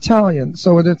 I'm Italian,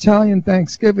 so an Italian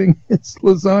Thanksgiving is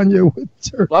lasagna with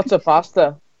turkey. Lots of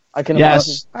pasta. I can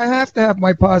imagine. I have to have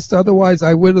my pasta, otherwise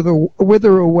I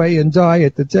wither away and die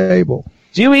at the table.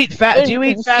 Do you eat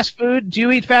fast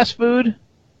food?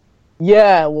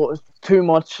 Yeah, well, too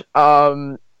much.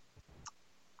 Yeah,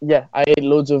 I ate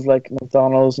loads of like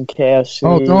McDonald's and KFC.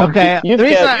 Oh, don't. Okay. You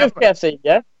have KFC,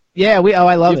 yeah? Yeah,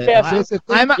 I love it. I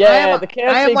am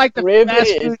like the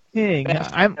fast food king.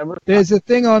 There's a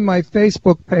thing on my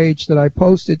Facebook page that I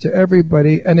posted to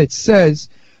everybody, and it says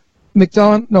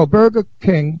Burger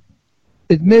King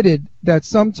admitted that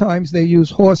sometimes they use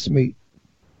horse meat.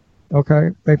 Okay,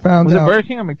 they found out. Was it Burger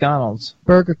King or McDonald's?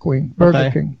 Burger King.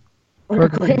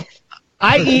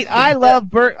 I love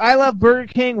Burger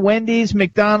King, Wendy's,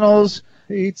 McDonald's,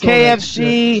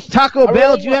 KFC, Taco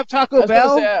Bell. Do you have Taco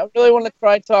Bell? I really want to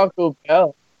try Taco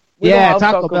Bell. Yeah,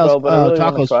 Taco Bell.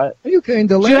 Tacos. Are you kidding?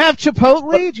 Do you have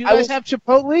Chipotle? Do you guys have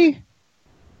Chipotle?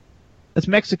 That's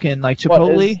Mexican, like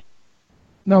Chipotle.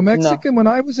 No, Mexican. No. When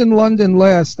I was in London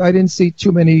last, I didn't see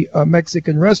too many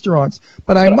Mexican restaurants.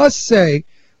 But I must say,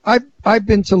 I've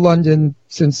been to London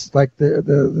since like the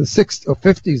 60s or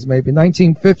 50s, maybe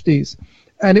 1950s,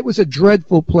 and it was a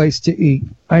dreadful place to eat.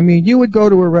 I mean, you would go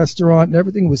to a restaurant and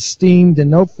everything was steamed and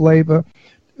no flavor.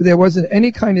 There wasn't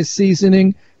any kind of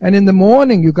seasoning, and in the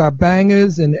morning you got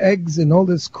bangers and eggs and all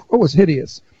this. It was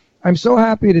hideous. I'm so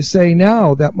happy to say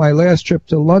now that my last trip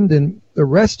to London, the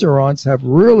restaurants have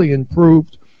really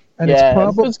improved, and it's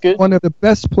probably one of the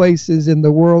best places in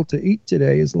the world to eat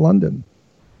today is London.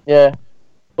 Yeah.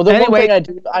 Well, the one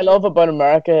thing I love about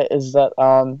America is that,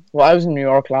 I was in New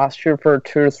York last year for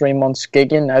 2 or 3 months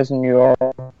gigging. I was in New York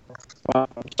in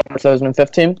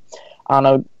 2015, and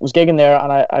I was gigging there,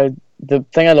 and the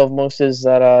thing I love most is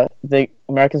that the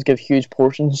Americans give huge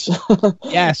portions.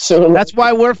 Yes, so that's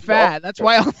why we're fat. That's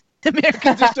why all the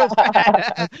Americans are so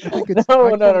fat.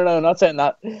 No, not saying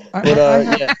that.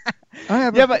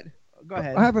 Go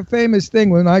ahead. I have a famous thing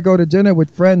when I go to dinner with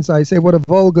friends. I say, "What a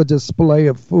vulgar display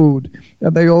of food,"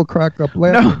 and they all crack up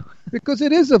laughing because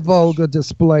it is a vulgar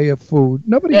display of food.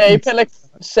 Nobody. Yeah, you pay like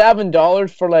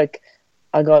 $7 for like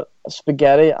I got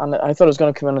spaghetti, and I thought it was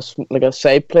going to come in a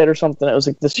side plate or something. It was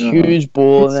like this huge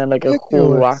bowl, and then like a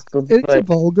whole rack of a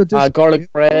vulgar display.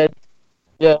 Garlic bread.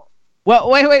 Yeah. Well,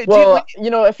 wait. Well,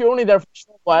 if you're only there for a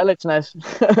short while, it's nice.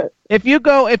 If you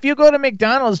go to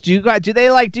McDonald's, do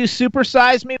they like do Super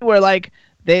Size Me, where like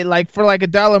they like for like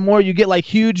 $1 more you get like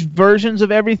huge versions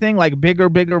of everything, like bigger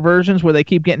versions where they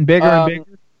keep getting bigger and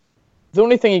bigger? The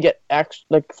only thing you get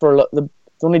the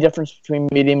only difference between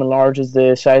medium and large is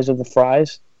the size of the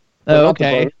fries. Oh,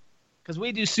 okay. Because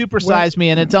we do Super Size Me,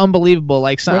 and it's unbelievable.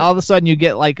 Like all of a sudden, you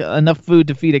get like enough food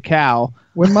to feed a cow.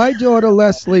 When my daughter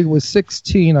Leslie was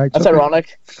 16, that's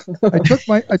ironic.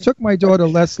 I took my daughter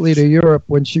Leslie to Europe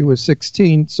when she was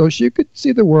 16, so she could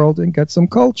see the world and get some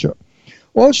culture.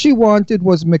 All she wanted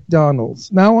was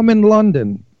McDonald's. Now I'm in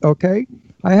London. Okay,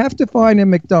 I have to find a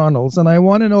McDonald's, and I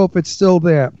want to know if it's still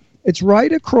there. It's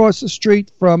right across the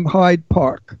street from Hyde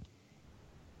Park.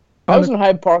 I was in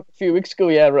Hyde Park a few weeks ago,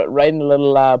 riding a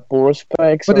little Boris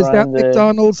bikes. But is that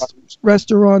McDonald's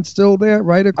restaurant still there,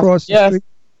 right across the street?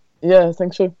 Yeah, I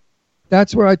think so.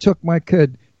 That's where I took my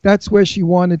kid. That's where she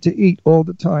wanted to eat all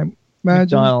the time.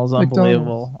 Imagine McDonald's,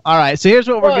 unbelievable. All right, so here's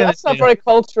what we're going to do. That's not very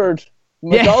cultured.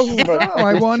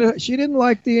 She didn't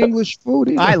like the English food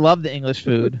either. I love the English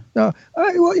food. No,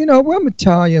 I'm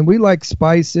Italian. We like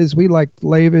spices. We like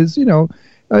flavors. And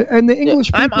the English.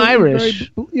 I'm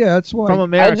Irish. That's why. From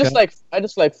America. I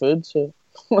just like food. So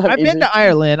I've been to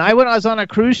Ireland. I was on a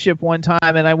cruise ship one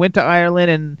time, and I went to Ireland,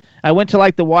 and I went to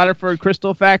like the Waterford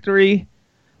Crystal Factory.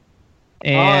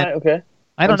 And okay.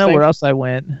 I don't know where else I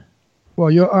went.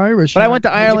 Well, you're Irish. But I went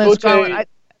to Ireland, Scotland,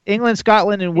 England,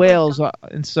 Scotland, and Wales,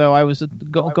 and so I was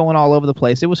going all over the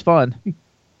place. It was fun.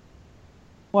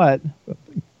 What?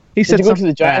 He said Did you go to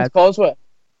the Giant's Causeway?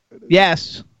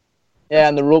 Yes. Yeah,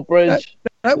 and the rope bridge.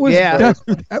 That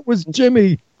was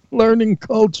Jimmy learning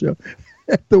culture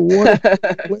at the water.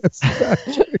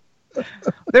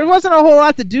 There wasn't a whole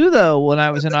lot to do though when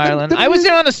I was in Ireland. I was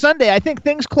there on a Sunday. I think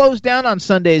things closed down on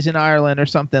Sundays in Ireland or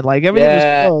something. Like everything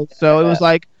was closed, so it was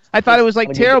like. I thought it was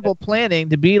like terrible planning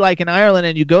to be like in Ireland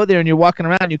and you go there and you're walking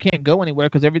around and you can't go anywhere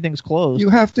because everything's closed. You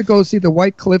have to go see the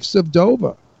White Cliffs of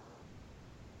Dover.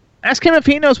 Ask him if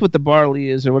he knows what the barley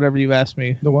is or whatever you asked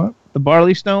me. The what? The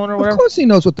barley stone or whatever? Of course he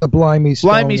knows what the blimey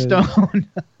stone is. Stone.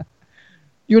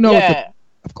 You know.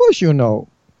 Of course you know.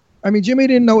 I mean, Jimmy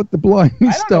didn't know what the blimey stone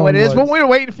was. I don't know what it is. When we were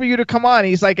waiting for you to come on,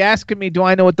 he's like asking me, do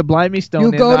I know what the blimey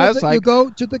stone is? You go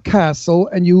to the castle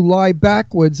and you lie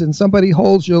backwards and somebody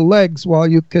holds your legs while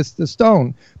you kiss the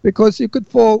stone because you could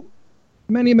fall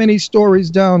many, many stories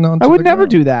down onto I would the never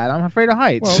ground. do that. I'm afraid of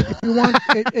heights. Well, if you want,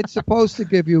 it's supposed to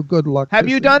give you good luck. Have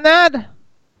you done that?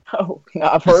 Oh, no,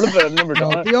 I've heard of it. I've never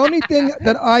done it. The only thing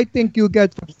that I think you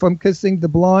get from kissing the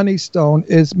blarney stone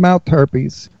is mouth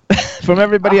herpes. From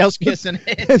everybody else kissing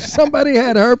it. If somebody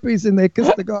had herpes and they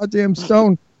kissed the goddamn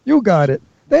stone, you got it.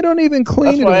 They don't even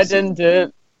clean it. That's why I didn't do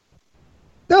it.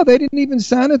 No, they didn't even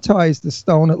sanitize the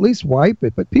stone, at least wipe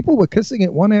it. But people were kissing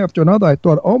it one after another. I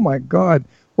thought, oh my God,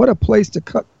 what a place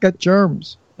to get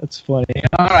germs. That's funny.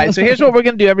 All right, so here's what we're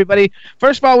going to do, everybody.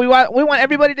 First of all, we want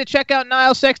everybody to check out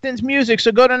Niall Sexton's music.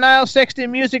 So go to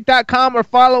niallsextonmusic.com or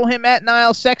follow him at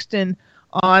Niall Sexton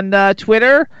on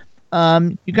Twitter.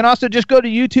 You can also just go to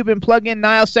YouTube and plug in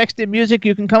Niall Sexton Music.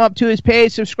 You can come up to his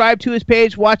page, subscribe to his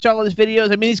page, watch all his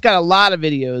videos. I mean, he's got a lot of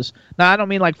videos. Now, I don't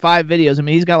mean like 5 videos. I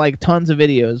mean, he's got like tons of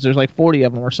videos. There's like 40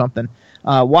 of them or something.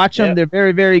 Watch them. They're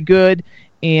very, very good.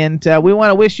 And we want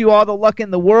to wish you all the luck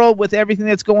in the world with everything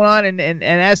that's going on. And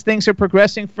as things are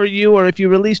progressing for you, or if you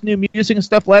release new music and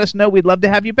stuff, let us know. We'd love to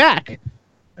have you back.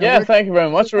 Yeah, thank you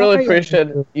very much. I really appreciate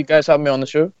you guys having me on the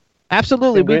show.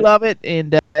 Absolutely. We love it.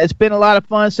 And it's been a lot of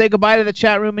fun. Say goodbye to the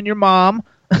chat room and your mom.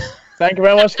 Thank you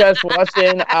very much, guys, for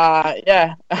watching.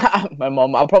 Yeah, my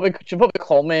mom. She'll probably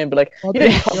call me and be like,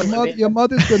 your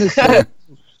mother's going to say,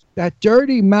 that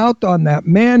dirty mouth on that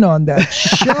man on that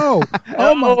show.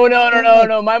 No. My mom.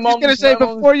 I was going to say,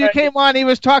 before you came on, he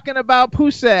was talking about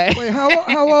pussy. Wait,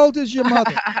 how old is your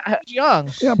mother? Young.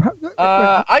 Yeah,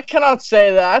 I cannot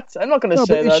say that. I'm not going to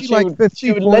say that. She like 50,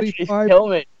 she would 45? literally kill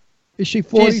me. Is she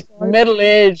 45? She's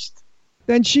middle-aged.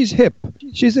 Then she's hip.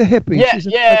 She's a hippie.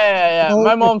 Yeah.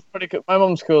 My mom's pretty cool. My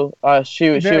mom's cool. She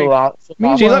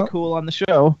looked cool on the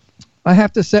show. I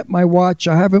have to set my watch.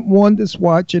 I haven't worn this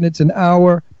watch, and it's an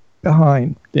hour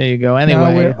behind. There you go. Anyway,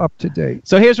 now we're up to date.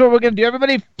 So here's what we're going to do.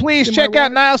 Everybody, please check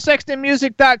out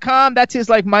NiallSextonMusic.com. That's his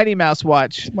like Mighty Mouse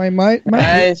watch. My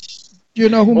nice. Do you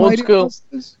know who Mighty Mouse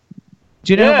is?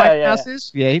 Do you know who Mighty Mouse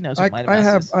is? Yeah, he knows who Mighty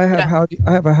Mouse is. I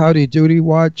have a Howdy Doody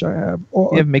watch. I have. You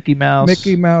have Mickey Mouse.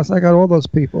 Mickey Mouse. I got all those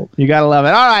people. You gotta love it.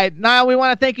 All right, Niall, we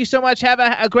want to thank you so much. Have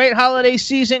a great holiday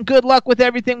season. Good luck with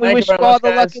everything. We wish you all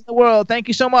the luck in the world. Thank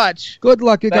you so much. Good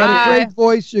luck. You got a great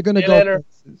voice. You're gonna go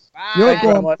places. You're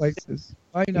going places.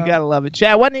 I know. You gotta love it.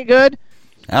 Chad, wasn't he good?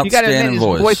 You got to admit, Outstanding his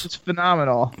voice. voice is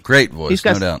phenomenal. Great voice, He's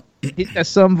got, no doubt. He's got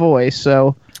some voice.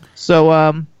 So.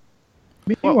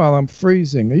 Meanwhile, I'm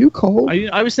freezing. Are you cold?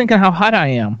 I was thinking how hot I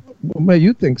am. Well, maybe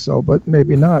you think so, but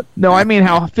maybe not. No, I mean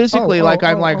how physically,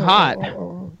 I'm hot.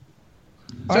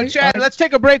 So, Chad, let's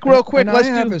take a break real quick. I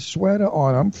have a sweater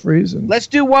on. I'm freezing. Let's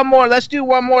do one more. Let's do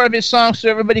one more of his songs so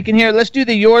everybody can hear. Let's do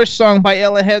the Yours song by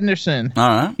Ella Henderson. All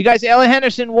right. You guys, Ella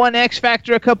Henderson won X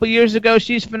Factor a couple years ago.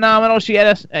 She's phenomenal. She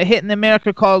had a hit in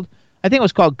America called, I think it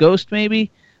was called Ghost,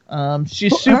 maybe.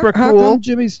 She's super how cool. Come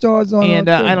Jimmy Star's on? And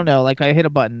I don't know, I hit a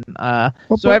button.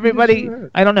 So everybody,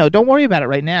 I don't know. Don't worry about it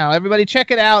right now. Everybody,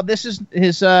 check it out. This is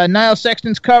his Niall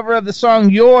Sexton's cover of the song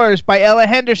 "Yours" by Ella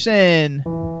Henderson.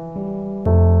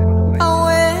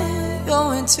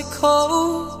 Winter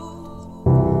coat,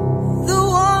 the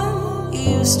one you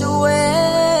used to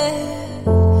wear,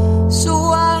 so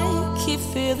I keep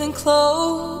feeling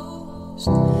close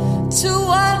to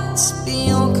what's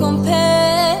beyond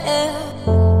compare.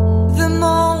 The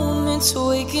moment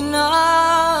waking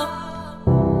up,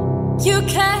 you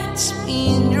catch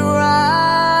me in your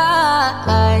eyes,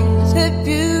 the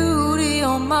beauty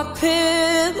on my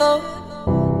pillow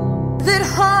that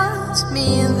haunts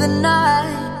me in the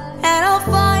night. And I'll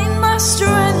find my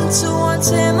strength to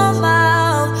untie my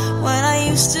mouth when I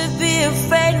used to be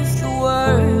afraid of the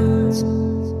words.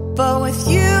 But with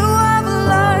you I've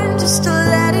learned just to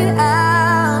let it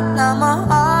out. Now my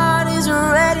heart is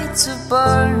ready to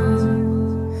burn.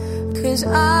 'Cause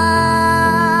I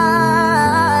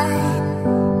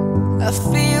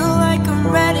feel like I'm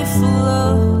ready for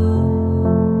love.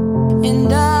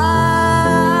 And I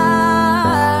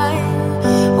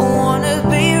wanna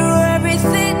be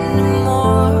everything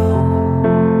more.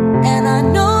 And I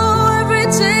know every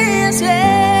day is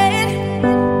late,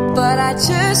 but I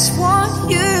just want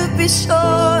you to be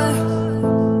sure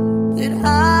that I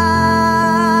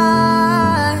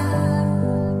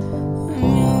am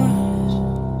yours.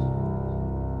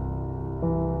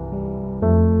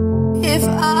 If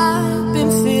I've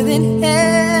been feeling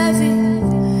heavy,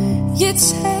 you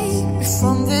take me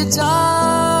from the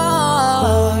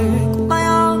dark. My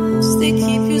arms, they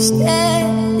keep you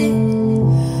steady,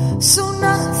 so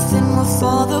nothing will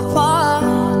fall apart.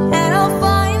 And I'll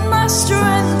find my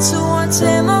strength to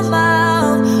untie my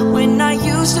mouth when I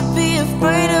used to be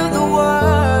afraid of the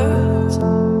words.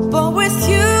 But with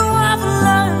you I've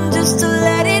learned just to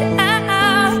let it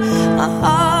out. My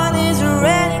heart is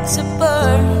ready to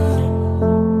burn.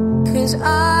 'Cause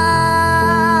I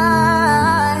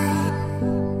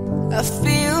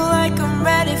feel like I'm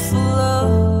ready for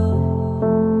love.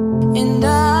 And I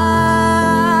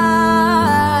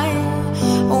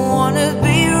wanna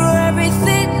be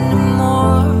everything and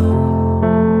more.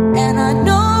 And I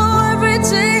know every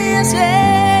day is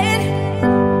late,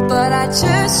 but I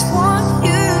just want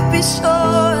you to be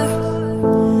sure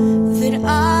that I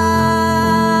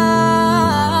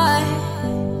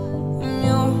am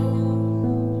yours.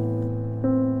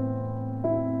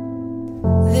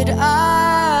 That I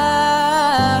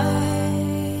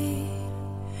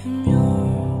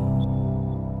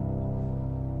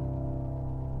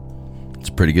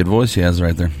Pretty good voice he has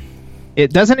right there.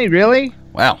 Doesn't he really?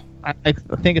 Wow. I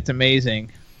think it's amazing.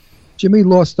 Jimmy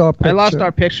lost our picture. I lost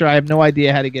our picture. I have no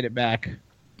idea how to get it back.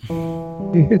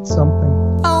 He hit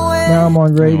something. Now I'm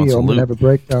on radio. I'm going to have a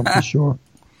breakdown for sure.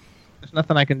 There's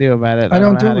nothing I can do about it. I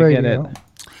don't know how do to radio. Get it.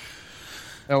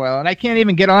 Oh, well, and I can't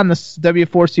even get on the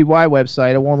W4CY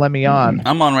website. It won't let me on.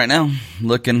 I'm on right now,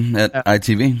 looking at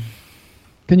ITV.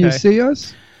 Can you see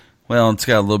us? Well, it's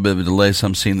got a little bit of a delay, so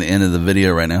I'm seeing the end of the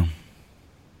video right now.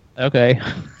 Okay.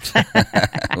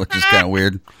 Which is kind of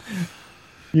weird.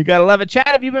 You gotta love it. Chad,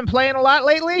 have you been playing a lot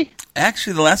lately?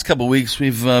 Actually, the last couple of weeks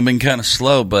we've been kind of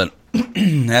slow, but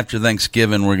after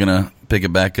Thanksgiving we're going to pick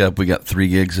it back up. We got 3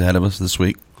 gigs ahead of us this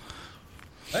week.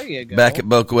 There you go. Back at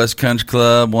Boca West Country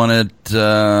Club, one at,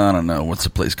 I don't know, what's the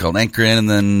place called? Anchor Inn,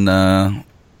 and then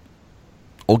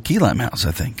Old Key Lime House,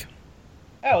 I think.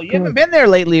 Oh, you haven't been there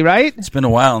lately, right? It's been a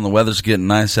while, and the weather's getting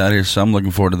nice out here, so I'm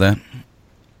looking forward to that.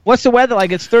 What's the weather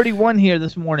like? It's 31 here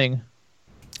this morning.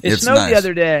 It snowed nice. the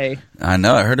other day. I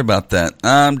know. I heard about that.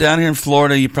 Down here in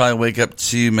Florida, you probably wake up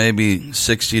to maybe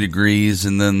 60 degrees,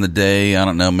 and then the day, I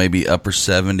don't know, maybe upper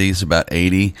 70s, about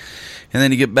 80. And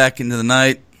then you get back into the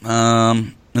night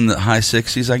in the high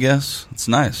 60s, I guess. It's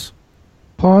nice.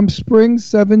 Palm Springs,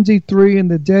 73 in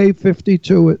the day,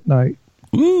 52 at night.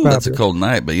 Ooh, that's a cold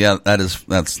night, but yeah,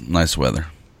 that's nice weather.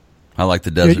 I like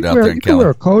the desert out there in California. You can wear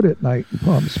a coat at night in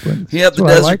Palm Springs. Yeah, the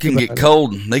desert can get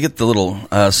cold. They get the little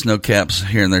snow caps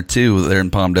here and there, too, there in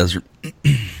Palm Desert.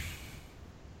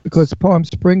 Because Palm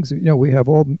Springs, we have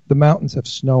all the mountains have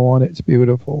snow on it. It's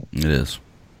beautiful. It is.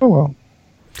 Oh, well.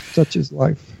 Such is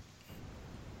life.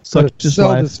 Such to is sell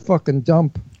life. this fucking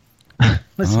dump.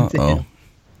 Listen to him.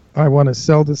 I want to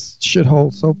sell this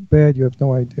shithole so bad you have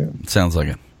no idea. Sounds like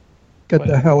it. Get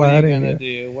the hell out of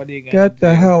here. What are you gonna Get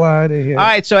the hell out of here. All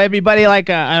right, so everybody,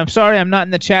 I'm sorry I'm not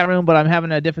in the chat room, but I'm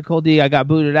having a difficulty. I got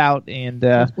booted out, and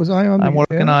was I on the I'm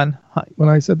working air? on. When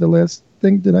I said the last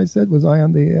thing that I said, was I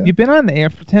on the air? You've been on the air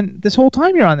for this whole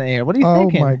time. You're on the air. What are you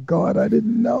thinking? Oh my God, I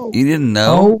didn't know. You didn't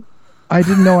know? Oh, I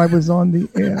didn't know I was on the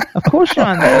air. Of course you're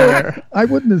on the air. I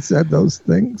wouldn't have said those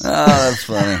things. Oh, that's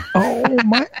funny. Oh,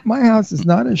 my house is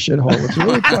not a shithole. It's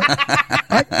really fun.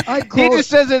 I call He just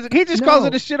says he just calls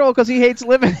it a shithole because he hates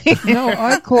living here. No,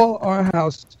 I call our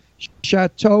house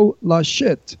Chateau La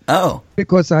Shit. Oh.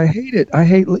 Because I hate it.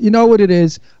 You know what it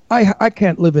is? I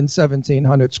can't live in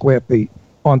 1,700 square feet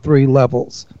on 3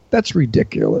 levels. That's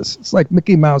ridiculous. It's like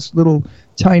Mickey Mouse, little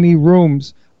tiny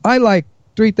rooms. I like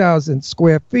 3,000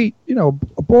 square feet, a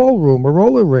ballroom, a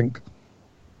roller rink.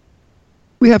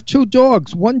 We have 2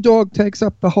 dogs. One dog takes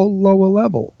up the whole lower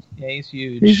level. Yeah, he's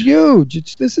huge. He's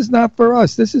huge. This is not for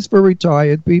us. This is for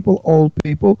retired people, old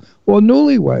people, or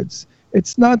newlyweds.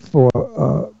 It's not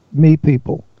for me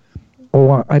people.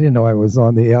 Oh, I didn't know I was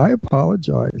on the air. I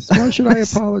apologize. Why should I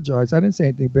apologize? I didn't say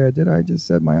anything bad, did I? I just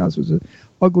said my house was an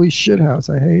ugly shit house.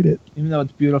 I hate it. Even though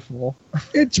it's beautiful.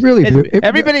 It's really beautiful.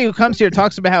 Everybody who comes here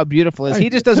talks about how beautiful it is. He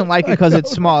just doesn't like it because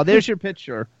it's small. There's your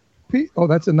picture. Oh,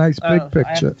 that's a nice big picture. I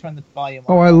have to turn the volume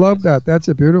Oh, I love that. That's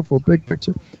a beautiful big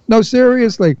picture. No,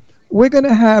 seriously. We're going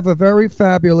to have a very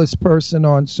fabulous person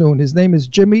on soon. His name is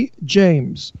Jimmy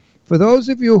James. For those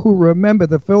of you who remember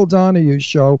the Phil Donahue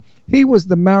show, he was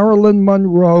the Marilyn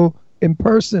Monroe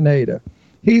impersonator.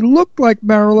 He looked like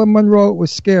Marilyn Monroe. It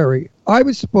was scary. I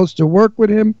was supposed to work with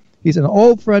him. He's an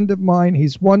old friend of mine.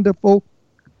 He's wonderful.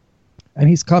 And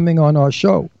he's coming on our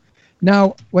show.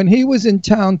 Now, when he was in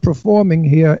town performing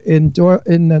here in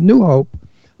New Hope,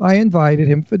 I invited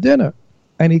him for dinner.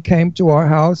 And he came to our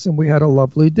house, and we had a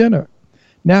lovely dinner.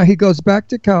 Now he goes back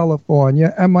to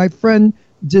California, and my friend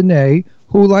Danae,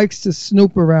 who likes to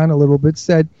snoop around a little bit,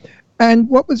 said, and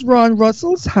what was Ron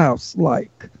Russell's house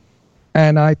like?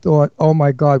 And I thought, oh,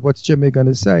 my God, what's Jimmy going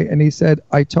to say? And he said,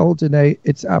 I told Danae,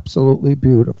 it's absolutely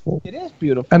beautiful. It is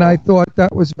beautiful. And I thought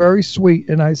that was very sweet.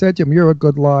 And I said to him, you're a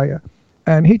good liar.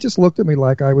 And he just looked at me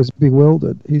like I was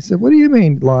bewildered. He said, what do you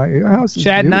mean, liar? Your house is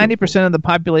Chad, beautiful. 90% of the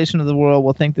population of the world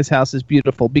will think this house is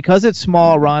beautiful. Because it's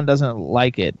small, Ron doesn't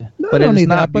like it. But it is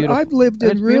not beautiful. But I've lived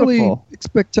in It's really beautiful.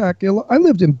 spectacular. I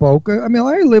lived in Boca. I mean,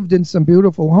 I lived in some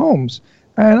beautiful homes.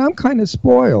 And I'm kind of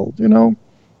spoiled,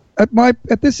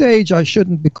 At this age, I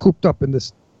shouldn't be cooped up in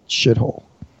this shithole.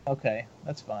 Okay,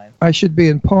 that's fine. I should be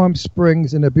in Palm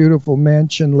Springs in a beautiful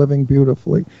mansion living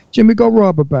beautifully. Jimmy, go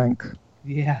rob a bank.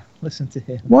 Yeah, listen to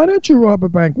him. Why don't you rob a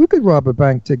bank? We could rob a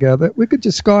bank together. We could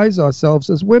disguise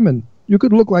ourselves as women. You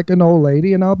could look like an old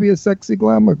lady, and I'll be a sexy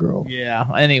glamour girl. Yeah,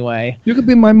 anyway. You could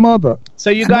be my mother.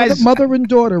 So you guys... Mother and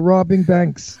daughter robbing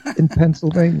banks in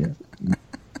Pennsylvania.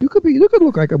 You could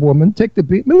look like a woman. Leave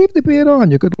the beard on.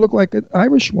 You could look like an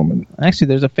Irish woman. Actually,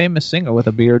 there's a famous singer with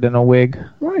a beard and a wig.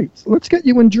 Right. So let's get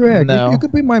you in drag. No. You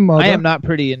could be my mother. I am not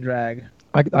pretty in drag.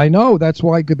 I know. That's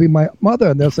why you could be my mother.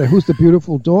 And they'll say, who's the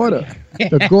beautiful daughter? Yeah.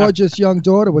 The gorgeous young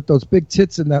daughter with those big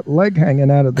tits and that leg hanging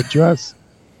out of the dress.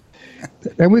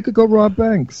 And we could go rob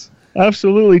banks.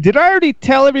 Absolutely. Did I already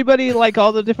tell everybody,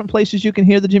 all the different places you can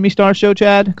hear the Jimmy Star Show,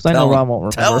 Chad? Because I know Ron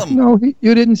won't remember. No,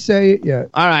 you didn't say it yet.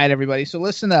 All right, everybody. So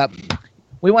listen up.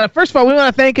 First of all, we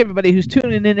want to thank everybody who's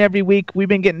tuning in every week. We've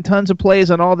been getting tons of plays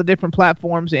on all the different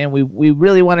platforms, and we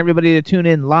really want everybody to tune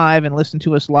in live and listen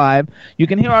to us live. You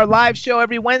can hear our live show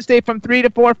every Wednesday from 3 to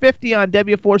 4:50 on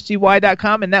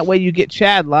W4CY.com, and that way you get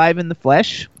Chad live in the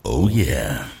flesh. Oh,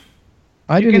 yeah.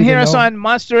 You can hear us on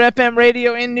Monster FM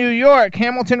Radio in New York,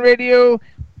 Hamilton Radio,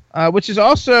 which is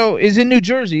in New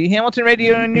Jersey, Hamilton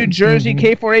Radio in New Jersey,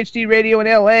 K4HD Radio in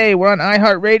LA. We're on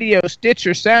iHeartRadio,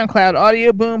 Stitcher, SoundCloud,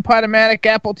 Audio Boom, Podomatic,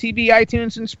 Apple TV,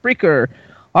 iTunes, and Spreaker.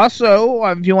 Also,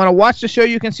 if you want to watch the show,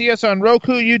 you can see us on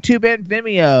Roku, YouTube, and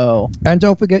Vimeo. And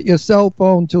don't forget your cell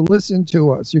phone to listen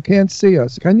to us. You can't see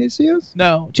us. Can you see us?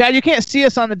 No. Chad, you can't see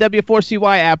us on the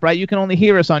W4CY app, right? You can only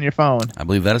hear us on your phone. I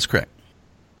believe that is correct.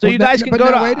 So you guys can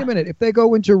go to... Wait a minute. If they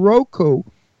go into Roku,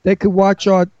 they could watch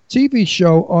our TV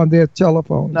show on their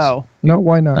telephones. No. No,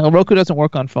 why not? No, Roku doesn't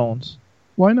work on phones.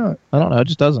 Why not? I don't know. It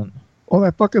just doesn't. All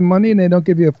that fucking money and they don't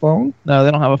give you a phone? No,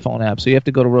 they don't have a phone app, so you have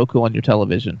to go to Roku on your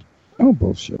television. Oh,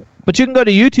 bullshit. But you can go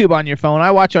to YouTube on your phone.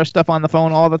 I watch our stuff on the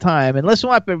phone all the time. And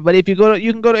listen up, everybody. If you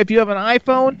have an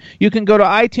iPhone, you can go to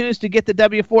iTunes to get the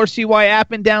W4CY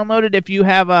app and download it. If you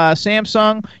have a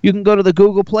Samsung, you can go to the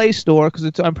Google Play Store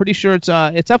because I'm pretty sure it's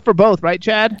up for both, right,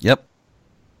 Chad? Yep.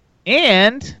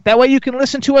 And that way you can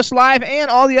listen to us live and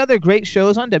all the other great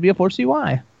shows on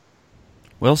W4CY.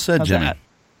 Well said, How's Jimmy. that?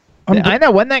 I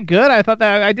know, wasn't that good? I thought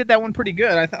that I did that one pretty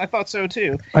good. I thought so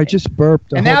too. I just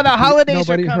burped. And now the holidays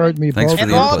nobody are coming. heard me. Thanks for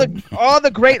And the all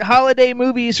the great holiday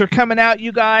movies are coming out,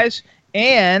 you guys.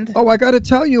 And I got to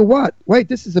tell you what. Wait,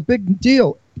 this is a big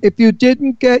deal. If you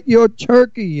didn't get your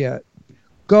turkey yet,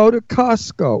 go to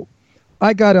Costco.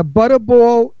 I got a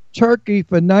butterball turkey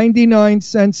for 99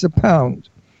 cents a pound.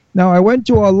 Now, I went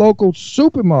to our local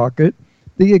supermarket.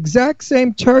 The exact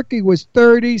same turkey was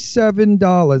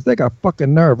 $37. They got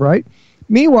fucking nerve, right?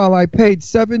 Meanwhile, I paid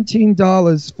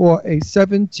 $17 for a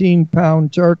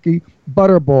 17-pound turkey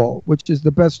butterball, which is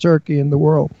the best turkey in the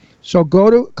world. So go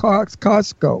to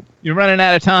Costco. You're running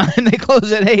out of time. They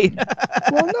close at 8.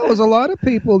 Well, no, there's a lot of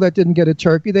people that didn't get a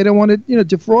turkey. They don't want it,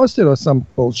 defrosted or some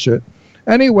bullshit.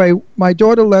 Anyway, my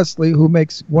daughter Leslie, who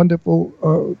makes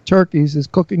wonderful turkeys, is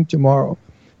cooking tomorrow.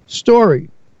 Story.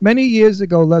 Many years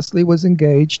ago, Leslie was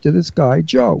engaged to this guy,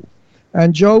 Joe.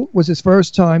 And Joe was his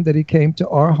first time that he came to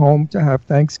our home to have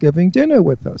Thanksgiving dinner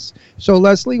with us. So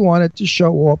Leslie wanted to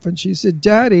show off, and she said,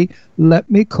 Daddy, let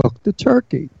me cook the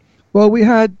turkey. Well, we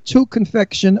had 2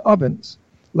 convection ovens.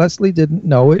 Leslie didn't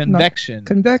know it. Convection.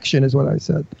 Convection is what I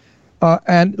said.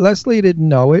 And Leslie didn't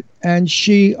know it, and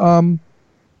she,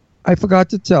 I forgot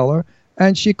to tell her,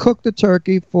 and she cooked the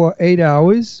turkey for 8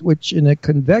 hours, which in a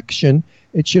convection,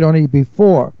 it should only be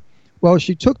 4. Well,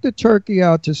 she took the turkey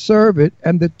out to serve it,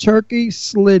 and the turkey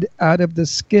slid out of the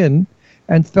skin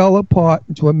and fell apart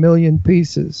into a million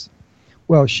pieces.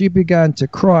 Well, she began to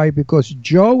cry because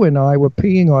Joe and I were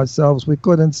peeing ourselves. We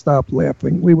couldn't stop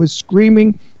laughing. We were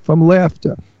screaming from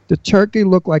laughter. The turkey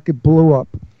looked like it blew up.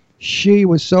 She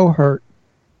was so hurt.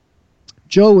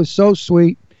 Joe was so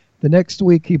sweet. The next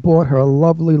week, he bought her a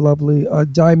lovely, lovely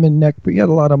diamond neck piece. He had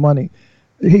a lot of money.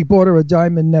 He bought her a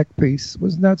diamond neck piece.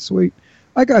 Wasn't that sweet?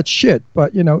 I got shit,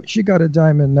 but, she got a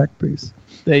diamond neck piece.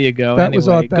 There you go. That was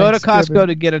our go to Thanksgiving. Costco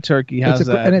to get a turkey. How's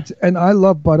that? And I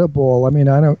love Butterball. I mean,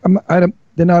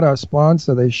 they're not our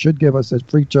sponsor. They should give us a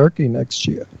free turkey next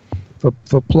year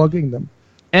for plugging them.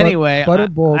 Anyway,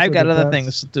 Butterballs I've got other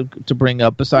things to bring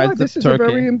up besides the this is turkey. a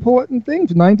very important thing.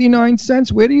 99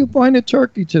 cents. Where do you find a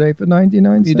turkey today for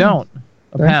 99 cents? You don't.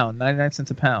 A pound. 99 cents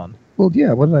a pound. Well,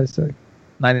 yeah. What did I say?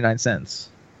 99 cents.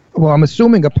 Well, I'm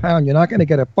assuming a pound. You're not going to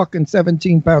get a fucking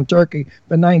 17-pound turkey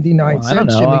for 99 cents, I don't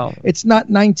know. Jimmy. It's not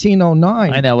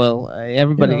 1909. I know. Well,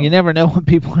 everybody, you never know what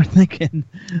people are thinking.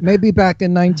 Maybe back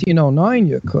in 1909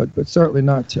 you could, but certainly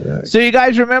not today. So you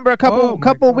guys remember a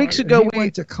couple weeks ago we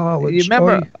went to college. You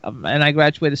remember? And I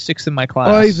graduated 6th in my class.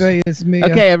 Oy vey is me.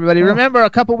 Okay, everybody. Remember a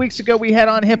couple weeks ago we had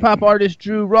on hip hop artist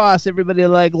Drew Ross. Everybody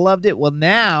loved it. Well,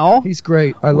 now he's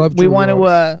great. I love. Drew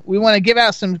Ross. We want to give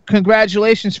out some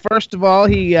congratulations. First of all,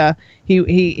 his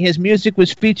music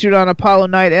was featured on Apollo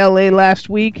Night LA last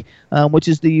week, which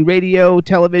is the radio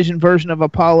television version of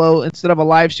Apollo. Instead of a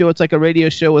live show, it's like a radio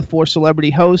show with 4 celebrity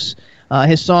hosts.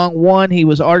 His song won. He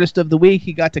was Artist of the Week.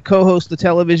 He got to co-host the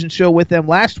television show with them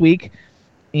last week.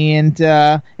 And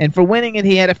for winning it,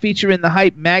 he had a feature in the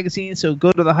Hype magazine. So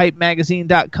go to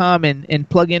thehypemagazine.com and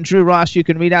plug in Drew Ross. You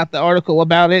can read out the article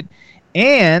about it.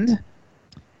 And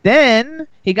then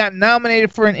he got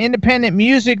nominated for an Independent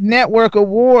Music Network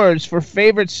Awards for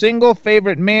favorite single,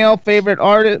 favorite male, favorite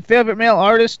male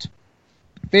artist,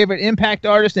 favorite impact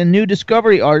artist, and new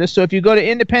discovery artist. So if you go to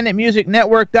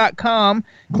independentmusicnetwork.com,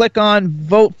 click on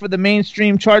vote for the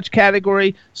mainstream charts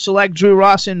category, select Drew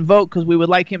Ross and vote, because we would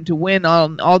like him to win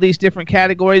on all these different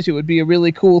categories. It would be a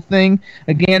really cool thing.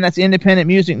 Again, that's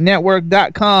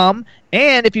independentmusicnetwork.com.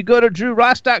 And if you go to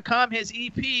drewross.com, his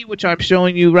EP, which I'm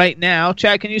showing you right now,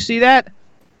 Chad, can you see that?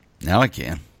 Now I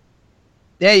can.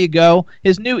 There you go.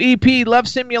 His new EP, Love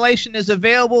Simulation, is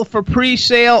available for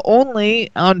pre-sale only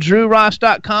on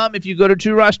drewross.com. If you go to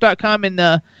drewross.com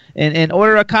and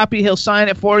order a copy, he'll sign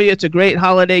it for you. It's a great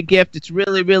holiday gift. It's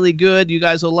really, really good. You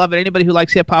guys will love it. Anybody who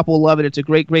likes hip-hop will love it. It's a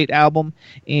great, great album,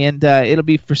 and it'll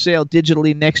be for sale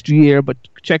digitally next year. But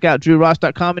check out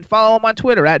drewross.com and follow him on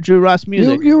Twitter at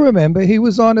drewrossmusic. You remember, he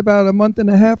was on about a month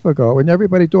and a half ago, and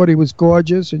everybody thought he was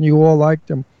gorgeous, and you all liked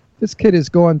him. This kid is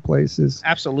going places.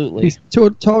 Absolutely. He's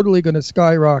totally going to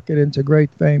skyrocket into great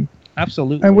fame.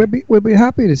 Absolutely. And we'll be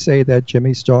happy to say that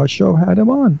Jimmy Star Show had him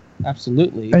on.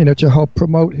 Absolutely. To help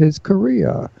promote his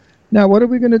career. Now, what are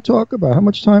we going to talk about? How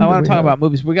much time I do want we to talk have? about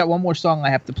movies. We got one more song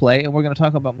I have to play, and we're going to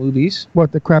talk about movies.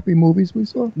 What, the crappy movies we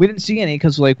saw? We didn't see any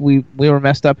because we were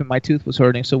messed up and my tooth was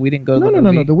hurting, so we didn't go to the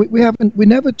movie. No. We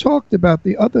never talked about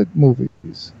the other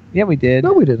movies. Yeah, we did.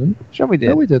 No, we didn't. Sure we did.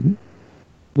 No, we didn't.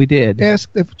 We did.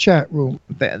 Ask the chat room.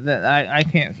 I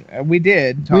can't. We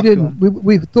did. We didn't.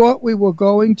 We thought we were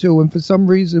going to, and for some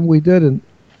reason we didn't.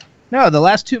 No, the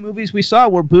last 2 movies we saw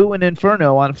were Boo and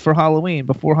Inferno for Halloween,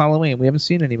 before Halloween. We haven't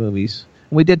seen any movies.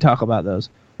 We did talk about those.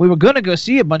 We were going to go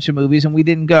see a bunch of movies, and we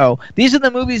didn't go. These are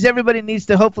the movies everybody needs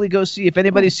to hopefully go see. If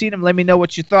anybody's seen them, let me know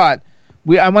what you thought.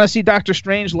 I want to see Dr.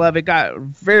 Strangelove. It got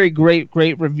very great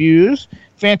reviews.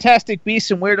 Fantastic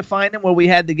Beasts and Where to Find Them, where we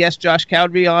had the guest Josh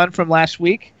Cowdery on from last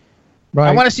week. Right.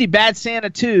 I want to see Bad Santa,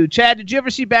 too. Chad, did you ever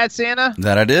see Bad Santa?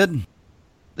 That I did.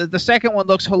 The second one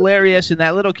looks hilarious, and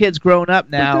that little kid's grown up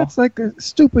now. But that's like a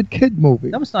stupid kid movie.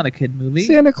 No, it's not a kid movie.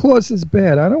 Santa Claus is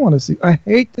bad. I don't want to see. I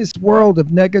hate this world of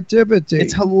negativity.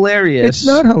 It's hilarious. It's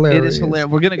not hilarious. It is hilarious.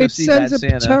 We're going to go see Bad Santa. It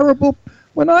sends a terrible...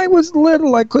 When I was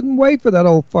little, I couldn't wait for that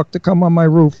old fuck to come on my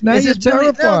roof. Now you're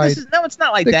terrified. No, it's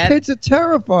not like the that. The kids are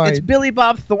terrified. It's Billy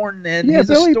Bob Thornton and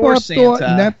Billy store Bob Santa.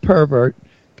 Thornton, that pervert.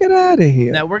 Get out of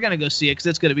here. Now, we're going to go see it because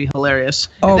it's going to be hilarious.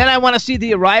 Oh. And then I want to see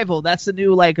The Arrival. That's the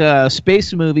new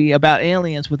space movie about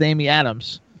aliens with Amy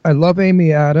Adams. I love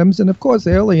Amy Adams. And, of course,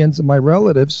 aliens are my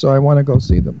relatives, so I want to go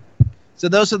see them. So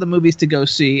those are the movies to go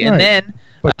see. And then...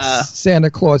 But Santa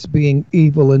Claus being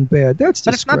evil and bad, that's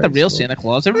But it's not the real Santa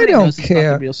Claus. Everybody I don't knows care. It's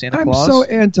not the real Santa Claus. I'm so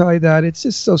anti that. It's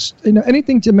just so...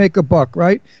 anything to make a buck,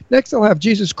 right? Next, I'll have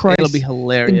Jesus Christ. It'll be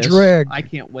hilarious. In drag. I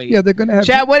can't wait. Yeah, they're going to have...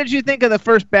 Chad, what did you think of the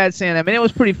first Bad Santa? I mean, it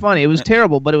was pretty funny. It was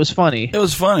terrible, but it was funny. It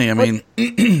was funny. I mean,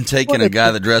 taking a guy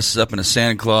that dresses up in a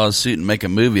Santa Claus suit and make a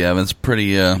movie of it's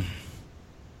pretty...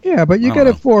 Yeah, but you get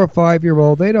a 4 or 5 year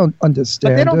old, they don't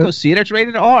understand. But they don't go see it. It's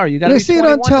rated R. You got to see it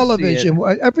on television.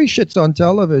 Every shit's on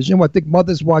television. What, think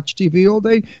mothers watch TV all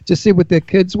day to see what their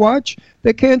kids watch?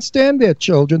 They can't stand their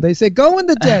children. They say, go in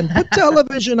the den, put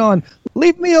television on,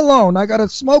 leave me alone. I got to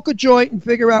smoke a joint and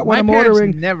figure out what I'm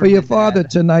ordering for your father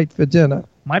tonight for dinner.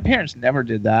 My parents never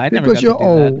did that. Because you're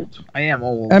old. I am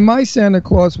old. And my Santa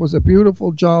Claus was a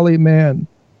beautiful, jolly man.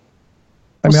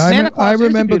 I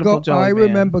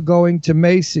remember going to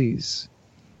Macy's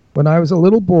when I was a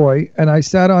little boy, and I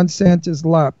sat on Santa's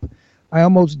lap. I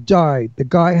almost died. The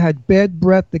guy had bad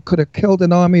breath that could have killed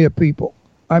an army of people.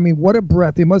 I mean, what a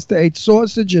breath. He must have ate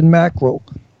sausage and mackerel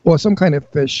or some kind of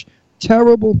fish.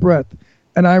 Terrible breath.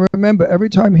 And I remember every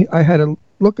time I had to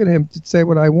look at him to say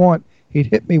what I want, he'd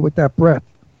hit me with that breath.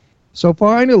 So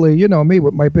finally, you know me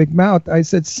with my big mouth, I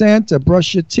said, Santa,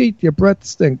 brush your teeth, your breath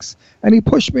stinks. And he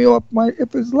pushed me off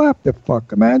his lap, the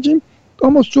fuck. Imagine.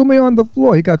 Almost threw me on the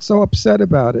floor. He got so upset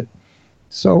about it.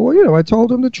 So, I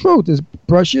told him the truth is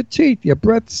brush your teeth, your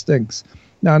breath stinks.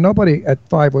 Now, nobody at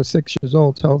 5 or 6 years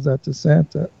old tells that to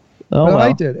Santa. But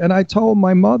I did. And I told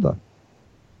my mother.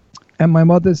 And my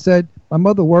mother said, my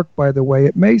mother worked, by the way,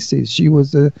 at Macy's. She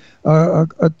was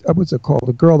what's it called?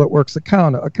 A girl that works a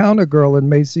counter girl in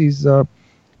Macy's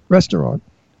restaurant.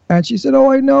 And she said,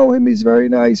 oh, I know him. He's very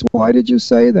nice. Why did you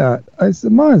say that? I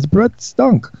said, Ma, his breath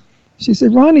stunk. She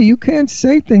said, Ronnie, you can't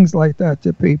say things like that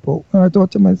to people. And I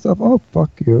thought to myself, oh,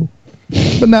 fuck you.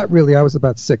 But not really. I was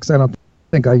about 6. I don't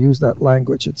think I used that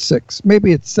language at 6.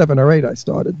 Maybe at 7 or 8 I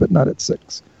started, but not at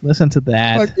 6. Listen to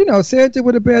that. But, Santa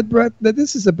with a bad breath.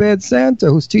 This is a bad Santa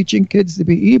who's teaching kids to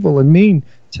be evil and mean.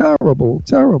 Terrible,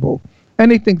 terrible.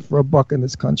 Anything for a buck in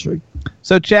this country.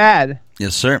 So, Chad.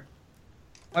 Yes, sir.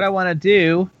 What I want to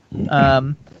do...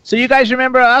 So you guys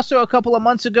remember also a couple of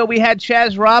months ago we had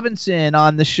Chaz Robinson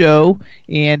on the show,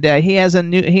 and he had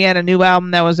a new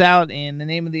album that was out, and the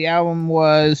name of the album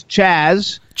was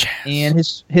Chaz. And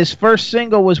his first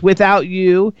single was Without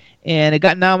You, and it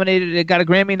got nominated. It got a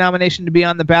Grammy nomination to be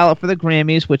on the ballot for the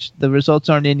Grammys, which the results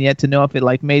aren't in yet to know if it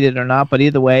made it or not. But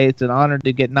either way, it's an honor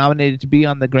to get nominated to be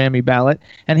on the Grammy ballot.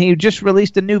 And he just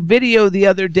released a new video the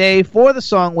other day for the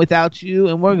song Without You,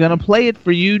 and we're gonna play it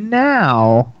for you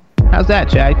now. How's that,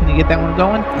 Chad? Can you get that one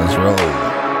going? Let's roll.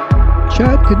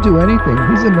 Chad can do anything.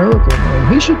 He's a miracle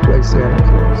man. He should play Santa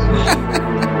Claus.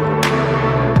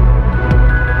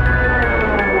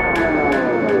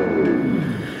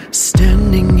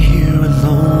 Standing here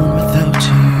alone without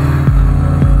you.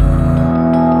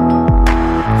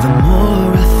 The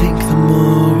more I think, the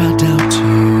more I doubt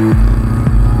you.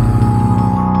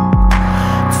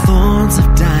 Thorns of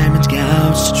diamond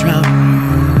gouge to drown you.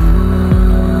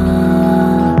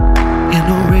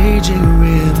 Raging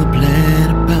river bled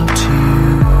about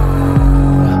you,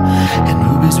 and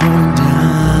rubies rolling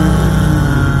down.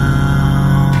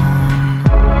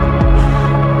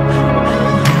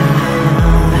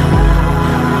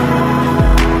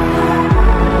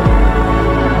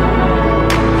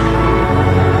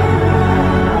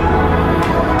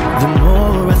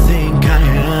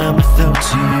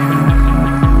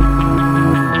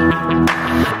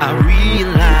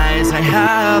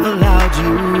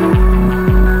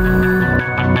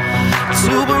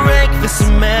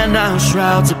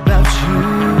 crowds about you.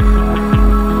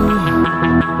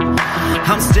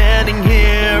 I'm standing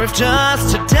here if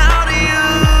just to doubt you,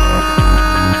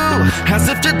 as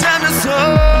if to damn your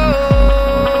soul.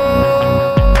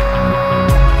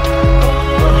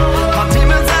 Our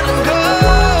demons let them go.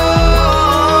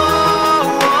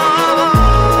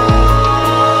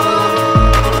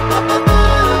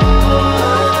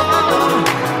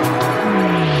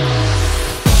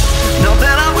 Now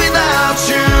that I'm without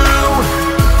you,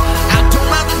 I don't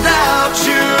have to doubt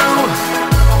you,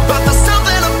 but there's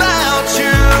something about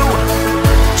you,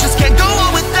 just can't go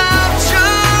on without you.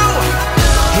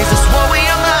 Is this what we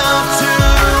amount to?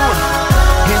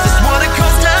 Is this what it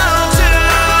comes down to?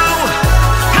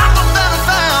 I thought that I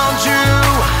found you,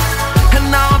 and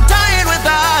now I'm dying without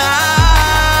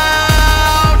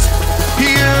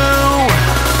you.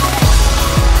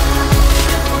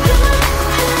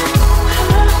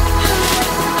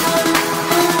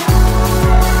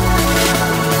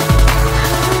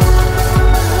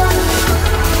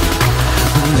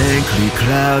 Blankly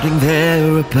clouding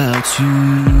there about you.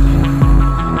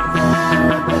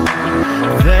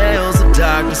 Veils of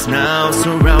darkness now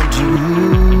surround you.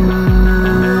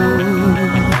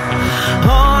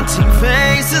 Haunting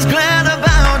faces glad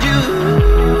about you.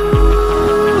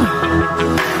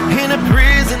 In a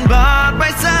prison barred by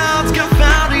sounds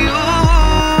confound you.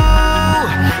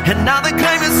 And now they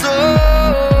claim your soul.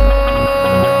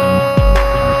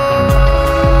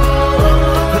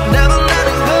 But never let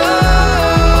it go.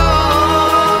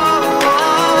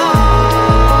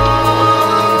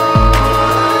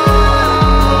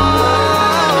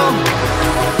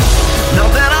 Now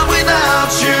that I'm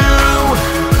without you,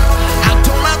 I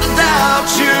don't have to doubt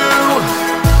you,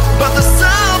 but there's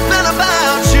something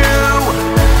about you,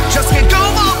 just can't go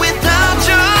on without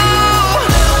you.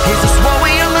 Is this what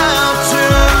we amount to?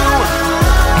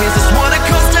 Is this what it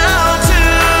comes down to?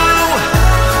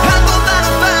 I thought that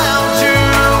I found you,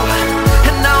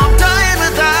 and now I'm dying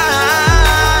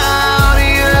without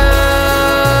you.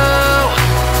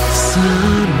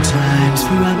 Sometimes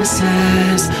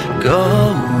promises go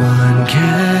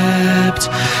unkept,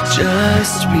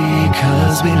 just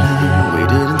because we learned we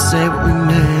didn't say what we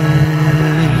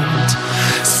meant.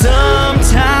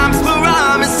 Sometimes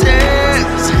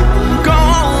promises go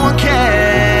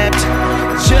unkept,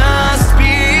 just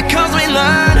because we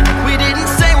learned we didn't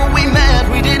say what we meant.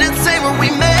 We didn't say what we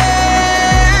meant.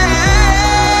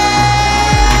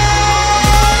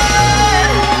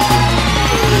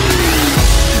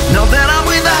 Now that I'm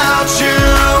without you,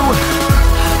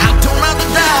 I don't have to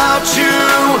doubt you,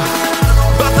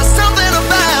 but there's something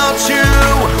about you,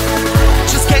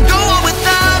 just can't go on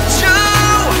without you.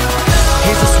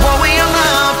 Is this what we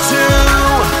amount to?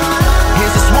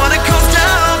 Is this what it comes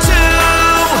down to?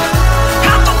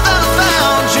 I thought that I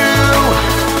found you,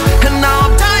 and now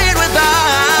I'm dying without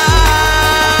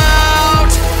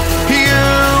you.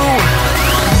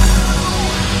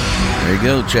 There you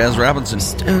go, Chaz Robinson.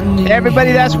 Hey,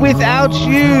 everybody, that's Without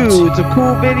You. It's a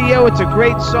cool video. It's a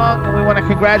great song, and we want to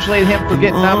congratulate him for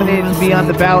getting nominated to be on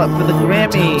the ballot for the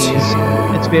Grammys.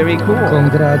 It's very cool.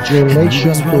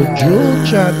 Congratulations to you,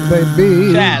 Chad,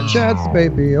 baby. Chaz. Chaz,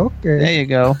 baby. Okay. There you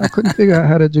go. I couldn't figure out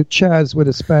how to do Chaz with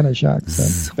a Spanish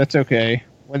accent. That's okay.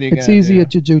 What are you It's gonna easier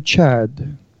do? to do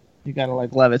Chad. You gotta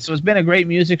love it. So it's been a great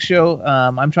music show.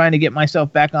 I'm trying to get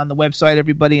myself back on the website.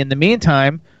 Everybody, in the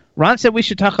meantime, Ron said we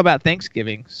should talk about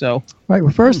Thanksgiving. So Right.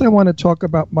 Well, first I want to talk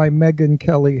about my Megyn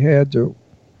Kelly hairdo.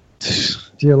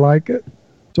 Do you like it?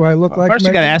 Do I look like first,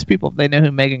 you Megyn? gotta ask people if they know who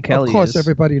Megyn Kelly is. Of course,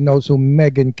 everybody knows who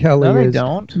Megyn Kelly No, they is.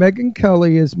 don't. Megyn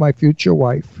Kelly is my future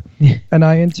wife, and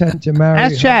I intend to marry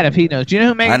Ask her. Chad if he knows. Do you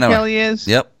know who I Megyn know her. Kelly is?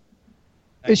 Yep.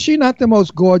 Is she not the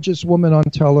most gorgeous woman on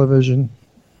television?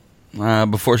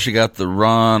 Before she got the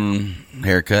Ron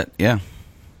haircut, yeah.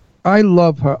 I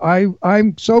love her.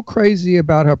 I'm so crazy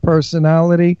about her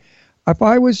personality. If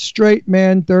I was straight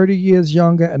man, 30 years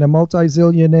younger, and a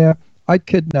multi-zillionaire, I'd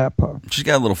kidnap her. She's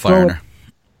got a little fire in her.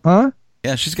 Huh?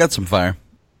 Yeah, she's got some fire.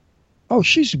 Oh,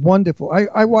 she's wonderful.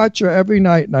 I watch her every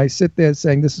night, and I sit there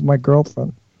saying, this is my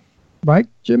girlfriend. Right,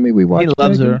 Jimmy? We watch He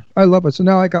loves Megyn. her. I love her. So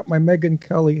now I got my Megyn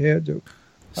Kelly hairdo.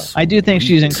 I do think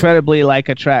she's incredibly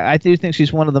I do think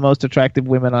she's one of the most attractive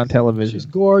women on television. She's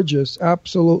gorgeous.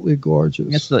 Absolutely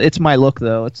gorgeous. It's my look,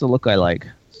 though. It's the look I like.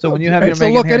 So when you have your It's a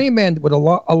Megyn look hair- any man with a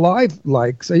live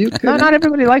likes. Are you kidding? No, not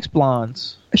everybody likes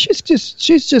blondes. She's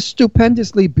just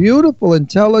stupendously beautiful,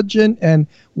 intelligent, and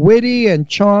witty and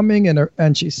charming,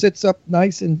 and she sits up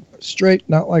nice and straight,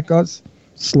 not like us,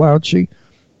 slouchy.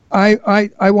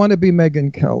 I want to be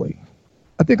Megyn Kelly.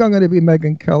 I think I'm going to be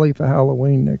Megyn Kelly for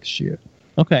Halloween next year.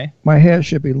 Okay. My hair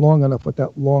should be long enough with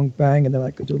that long bang, and then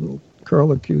I could do a little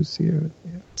curlicues here.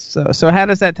 Yeah. So how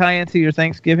does that tie into your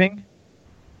Thanksgiving?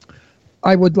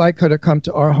 I would like her to come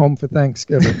to our home for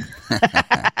Thanksgiving.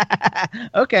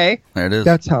 Okay. There it is.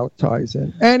 That's how it ties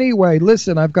in. Anyway,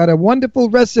 listen, I've got a wonderful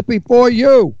recipe for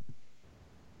you.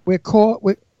 I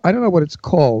don't know what it's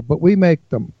called, but we make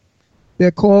them.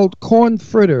 They're called corn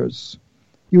fritters.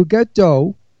 You get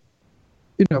dough,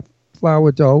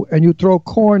 flour dough, and you throw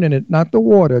corn in it, not the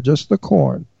water, just the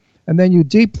corn. And then you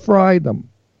deep fry them.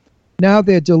 Now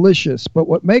they're delicious, but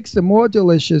what makes them more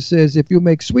delicious is if you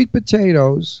make sweet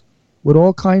potatoes with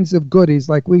all kinds of goodies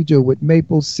like we do with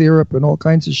maple syrup and all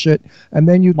kinds of shit, and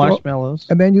then you marshmallows.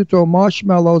 And then you throw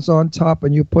marshmallows on top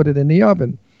and you put it in the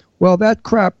oven. Well, that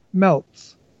crap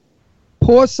melts.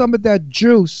 Pour some of that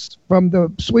juice from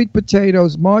the sweet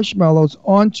potatoes, marshmallows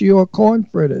onto your corn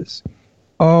fritters.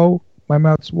 Oh, my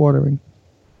mouth's watering.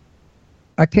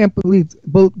 I can't believe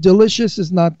delicious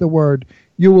is not the word.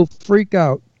 You will freak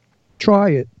out. Try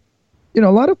it. A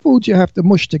lot of foods you have to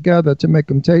mush together to make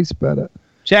them taste better.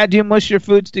 Chad, do you mush your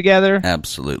foods together?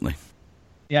 Absolutely.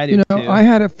 Yeah, I do too. I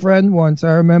had a friend once,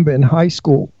 I remember in high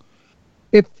school.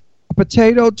 If a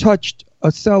potato touched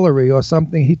a celery or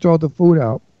something, he'd throw the food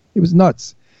out. He was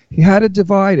nuts. He had to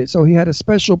divide it. So he had a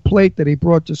special plate that he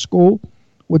brought to school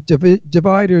with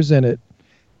dividers in it.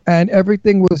 And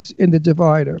everything was in the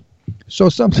divider. So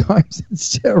sometimes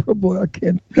it's terrible. I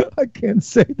can't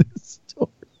say this story.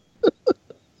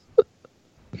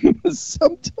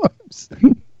 Sometimes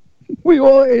we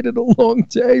all ate at a long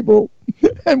table.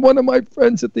 And one of my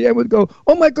friends at the end would go,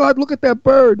 "Oh my God, look at that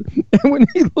bird." And when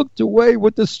he looked away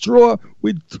with the straw,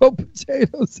 we'd throw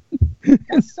potatoes.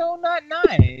 That's so not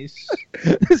nice.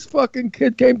 This fucking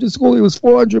kid came to school. He was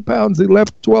 400 pounds. He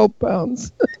left 12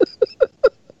 pounds.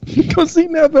 Because he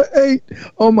never ate.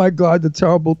 Oh my God, the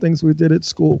terrible things we did at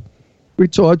school. We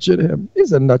tortured him.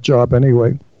 He's a nut job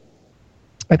anyway.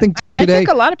 I think today. I think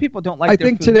a lot of people don't like their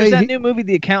food. There's that new movie,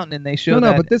 The Accountant, and they show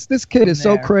that. No, but this kid is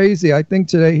so crazy. I think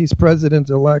today he's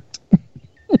president-elect.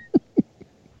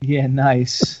 Yeah,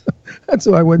 nice. That's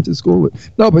who I went to school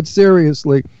with. No, but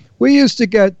seriously, we used to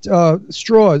get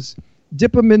straws,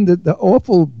 dip them in the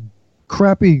awful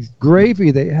crappy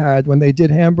gravy they had when they did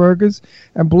hamburgers,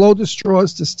 and blow the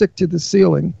straws to stick to the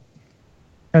ceiling.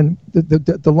 And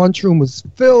the lunchroom was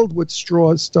filled with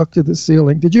straws stuck to the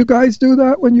ceiling. Did you guys do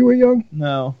that when you were young?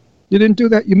 No. You didn't do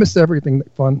that? You missed everything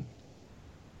fun.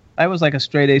 I was like a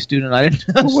straight A student. I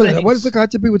didn't know what does it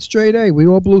got to be with straight A? We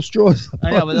all blew straws.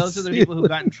 I know, but those are the people who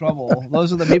got in trouble.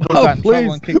 Those are the people who got in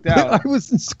trouble and kicked out. I was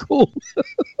in school.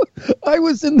 I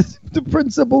was in the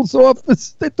principal's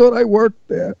office. They thought I worked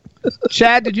there.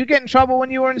 Chad, did you get in trouble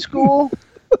when you were in school?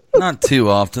 Not too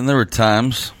often. There were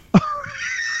times.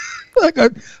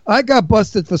 I got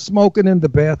busted for smoking in the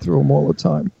bathroom all the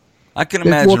time. I can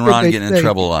imagine Ron getting in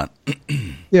trouble a lot.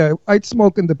 Yeah, I'd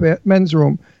smoke in the men's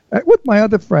room with my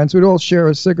other friends. We'd all share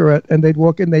a cigarette, and they'd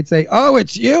walk in. They'd say, "Oh,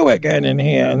 it's you again in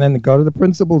here," and then go to the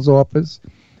principal's office.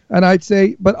 And I'd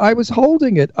say, "But I was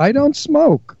holding it. I don't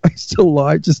smoke." I still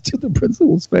lie just to the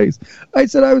principal's face. I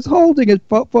said I was holding it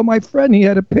for my friend. He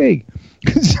had to pee.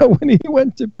 So when he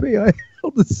went to pee, I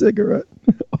held the cigarette.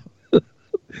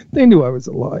 They knew I was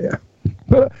a liar.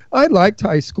 But I liked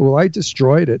high school. I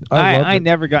destroyed it. I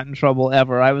never got in trouble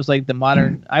ever. I was like the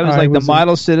modern. I was like the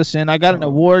model citizen. I got an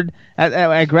award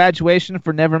at graduation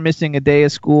for never missing a day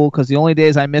of school, because the only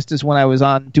days I missed is when I was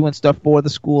on doing stuff for the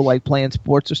school, like playing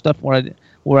sports or stuff where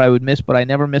I would miss. But I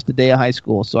never missed a day of high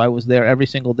school, so I was there every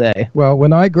single day. Well,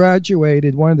 when I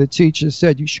graduated, one of the teachers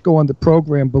said you should go on the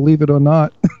program, believe it or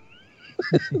not,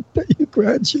 that you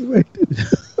graduated.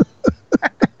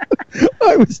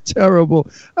 I was terrible.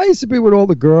 I used to be with all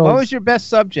the girls. What was your best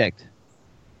subject?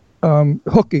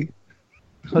 Hooky.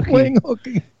 Playing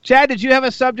hooky. Chad, did you have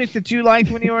a subject that you liked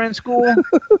when you were in school?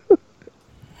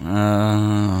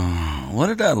 What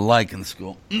did I like in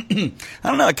school? I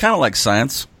don't know. I kind of like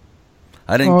science.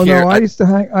 I didn't care. No, I used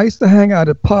to hang out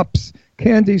at Pups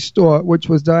Candy Store, which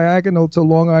was diagonal to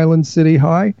Long Island City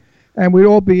High, and we'd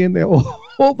all be in there.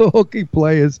 All the hooky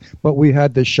players, but we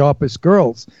had the sharpest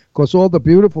girls, because all the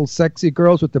beautiful, sexy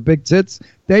girls with the big tits,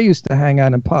 they used to hang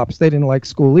out in Pops. They didn't like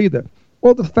school either.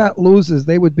 All the fat losers,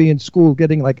 they would be in school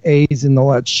getting like A's and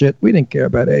all that shit. We didn't care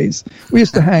about A's. We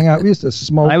used to hang out. We used to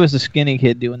smoke. I was the skinny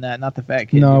kid doing that, not the fat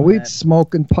kid. No, we'd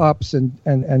smoke in Pops, and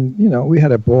we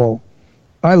had a ball.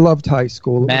 I loved high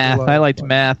school. Math. I liked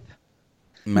math.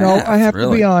 No, I have to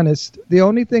be honest. The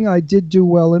only thing I did do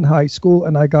well in high school,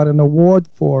 and I got an award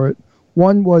for it,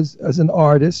 one was as an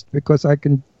artist, because I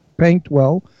can paint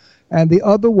well, and the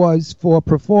other was for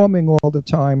performing all the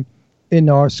time in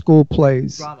our school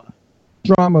plays. Drama.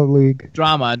 Drama League.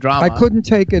 Drama. I couldn't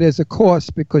take it as a course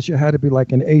because you had to be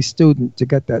like an A student to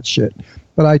get that shit.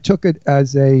 But I took it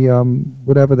as a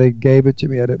whatever they gave it to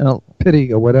me at a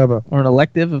pity or whatever. Or an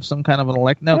elective of some kind of an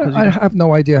elect. No, I have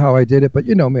no idea how I did it, but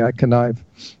you know me, I connive.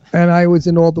 And I was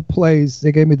in all the plays.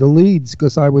 They gave me the leads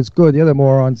because I was good. The other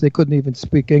morons, they couldn't even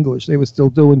speak English. They were still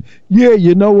doing,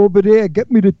 over there,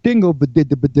 get me the tingle.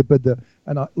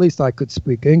 And at least I could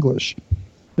speak English.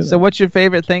 So what's your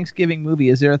favorite Thanksgiving movie?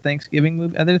 Is there a Thanksgiving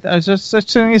movie? Is there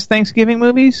such thing as Thanksgiving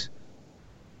movies?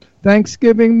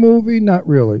 Thanksgiving movie? Not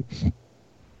really.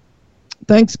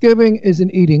 Thanksgiving is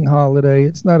an eating holiday.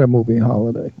 It's not a movie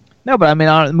holiday. No, but I mean,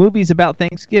 are movies about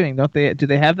Thanksgiving? Don't they? Do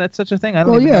they have that such a thing? I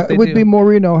don't even know if they it would do. be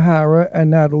Maureen O'Hara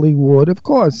and Natalie Wood, of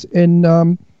course, in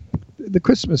the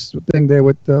Christmas thing there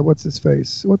with what's his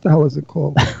face? What the hell is it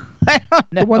called? I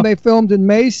don't know. The one they filmed in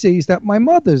Macy's that my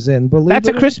mother's in. That's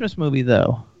a Christmas movie,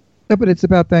 though. Yeah, but it's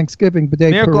about Thanksgiving.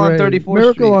 Miracle on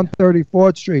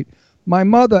 34th Street. My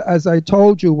mother, as I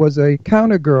told you, was a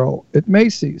counter girl at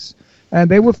Macy's. And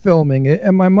they were filming it,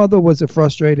 and my mother was a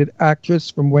frustrated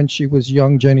actress from when she was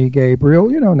young Jenny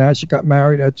Gabriel. You know, now she got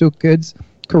married, had 2 kids,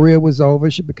 career was over.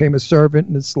 She became a servant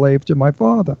and a slave to my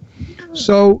father.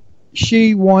 So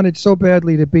she wanted so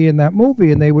badly to be in that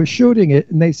movie, and they were shooting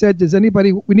it, and they said,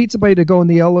 we need somebody to go in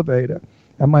the elevator.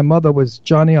 And my mother was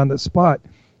Johnny on the spot.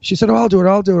 She said, I'll do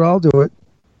it.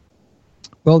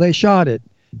 Well, they shot it.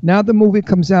 Now the movie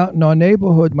comes out in our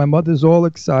neighborhood. My mother's all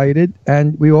excited,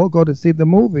 and we all go to see the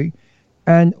movie.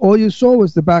 And all you saw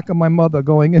was the back of my mother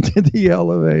going into the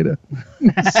elevator.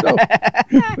 So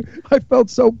I felt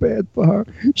so bad for her.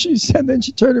 She said, then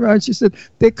she turned around and she said,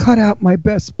 they cut out my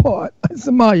best part. I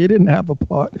said, Ma, you didn't have a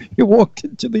part. You walked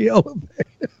into the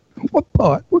elevator. What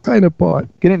part? What kind of part?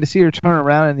 Getting to see her turn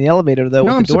around in the elevator, though.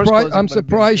 No, I'm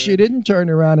surprised she didn't turn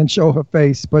around and show her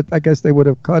face, but I guess they would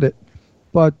have cut it.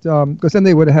 But because then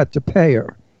they would have had to pay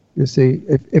her. You see,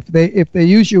 if they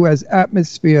use you as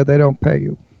atmosphere, they don't pay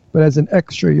you. But as an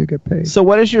extra, you get paid. So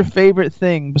what is your favorite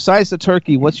thing? Besides the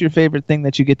turkey, what's your favorite thing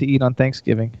that you get to eat on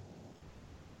Thanksgiving?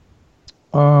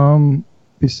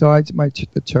 Besides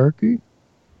the turkey?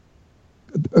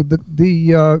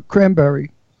 The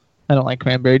cranberry. I don't like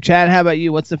cranberry. Chad, how about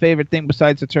you? What's the favorite thing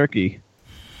besides the turkey?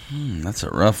 That's a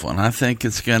rough one. I think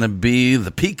it's going to be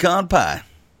the pecan pie.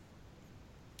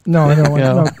 No.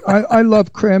 I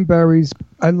love cranberries.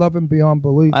 I love them beyond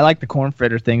belief. I like the corn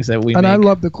fritter things that we make. And I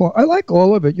love the corn. I like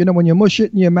all of it. You know, when you mush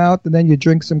it in your mouth and then you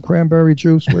drink some cranberry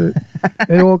juice with it,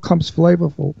 it all comes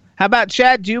flavorful. How about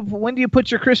Chad? When do you put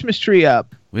your Christmas tree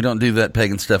up? We don't do that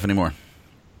pagan stuff anymore.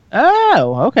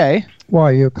 Oh, okay.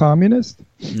 Why, you a communist?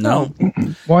 No.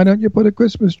 Why don't you put a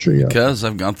Christmas tree up? Because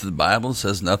I've gone through the Bible. It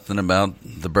says nothing about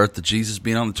the birth of Jesus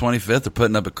being on the 25th or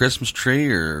putting up a Christmas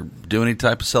tree or doing any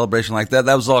type of celebration like that.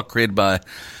 That was all created by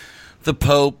the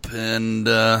Pope and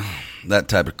that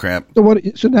type of crap.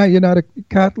 So now you're not a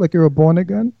Catholic, you're a born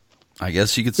again? I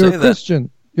guess you could say you're that. Christian.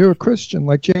 You're a Christian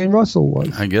like Jane Russell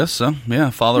was. I guess so.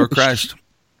 Yeah, follower of Christ.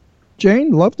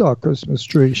 Jane loved our Christmas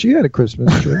tree. She had a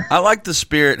Christmas tree. I like the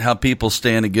spirit, how people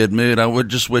stay in a good mood. I would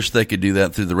just wish they could do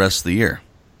that through the rest of the year.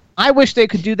 I wish they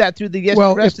could do that through the rest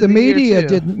Well, if the media year,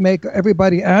 didn't make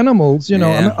everybody animals, you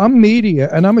know, Yeah. I'm media,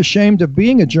 and I'm ashamed of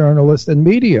being a journalist and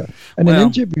media and an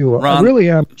interviewer. Ron, I really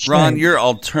am ashamed. Ron, you're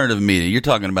alternative media. You're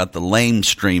talking about the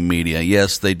lamestream media.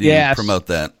 Yes, they do promote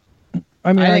that.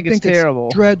 I mean, I think it's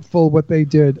terrible. dreadful what they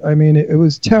did. I mean, it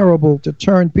was terrible to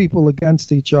turn people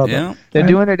against each other. Yeah. They're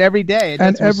doing it every day.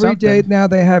 And every day now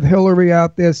they have Hillary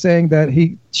out there saying that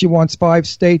she wants 5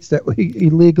 states that he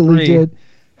illegally did.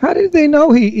 How did they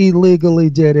know he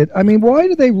illegally did it? I mean, why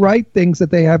do they write things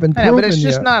that they haven't proven but it's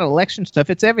just yet? not election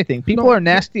stuff. It's everything. People are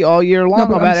nasty all year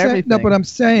long about everything. No, but I'm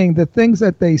saying the things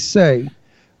that they say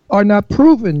are not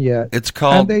proven yet. It's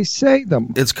called. And they say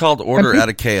them. It's called order out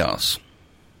of chaos.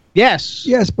 Yes.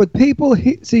 Yes, but people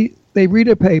see they read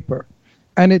a paper,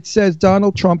 and it says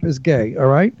Donald Trump is gay. All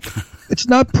right, it's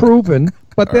not proven,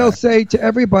 but they'll say to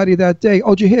everybody that day,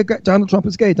 "Oh, did you hear Donald Trump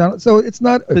is gay?" So it's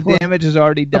not. The damage is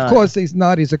already done. Of course, he's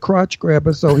not. He's a crotch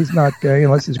grabber, so he's not gay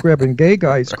unless he's grabbing gay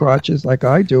guys' crotches like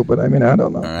I do. But I mean, I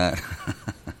don't know. All right.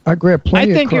 I grab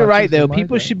plenty. I think of you're right, though. in my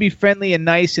People day. should be friendly and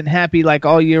nice and happy like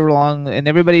all year long, and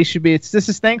everybody should be. This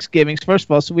is Thanksgiving, first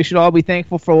of all, so we should all be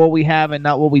thankful for what we have and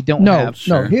not what we don't have.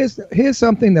 No. Here's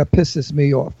something that pisses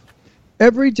me off.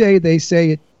 Every day they say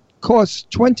it costs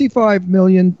 $25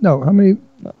 million. No, how many?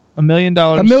 $1 million.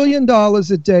 $1 million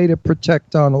a day to protect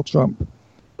Donald Trump.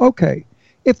 Okay,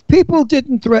 if people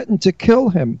didn't threaten to kill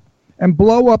him and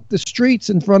blow up the streets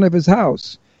in front of his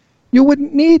house, you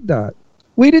wouldn't need that.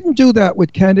 We didn't do that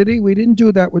with Kennedy. We didn't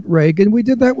do that with Reagan. We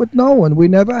did that with no one. We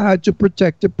never had to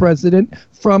protect a president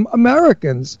from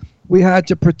Americans. We had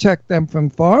to protect them from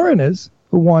foreigners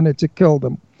who wanted to kill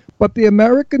them. But the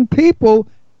American people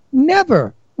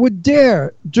never would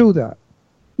dare do that.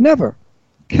 Never.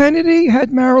 Kennedy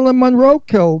had Marilyn Monroe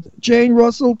killed. Jane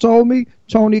Russell told me,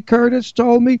 Tony Curtis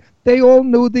told me, they all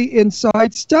knew the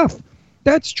inside stuff.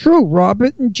 That's true.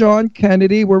 Robert and John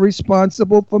Kennedy were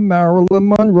responsible for Marilyn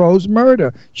Monroe's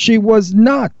murder. She was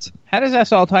not. How does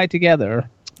that all tie together?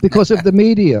 Because of the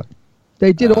media.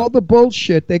 They did all the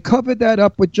bullshit. They covered that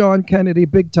up with John Kennedy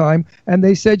big time, and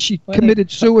they said she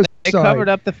committed suicide. They covered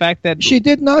up the fact that... She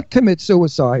did not commit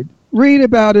suicide. Read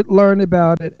about it, learn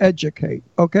about it, educate,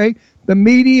 okay? The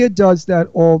media does that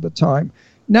all the time.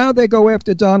 Now they go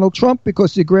after Donald Trump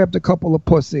because he grabbed a couple of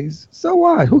pussies. So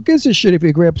what? Who gives a shit if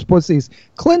he grabs pussies?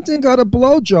 Clinton got a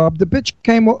blowjob. The bitch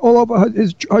came all over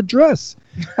her dress.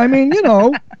 I mean, you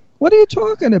know, what are you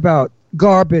talking about?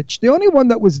 Garbage. The only one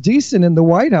that was decent in the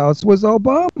White House was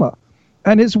Obama.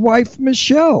 And his wife,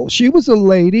 Michelle. She was a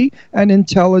lady and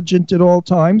intelligent at all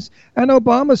times. And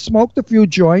Obama smoked a few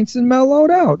joints and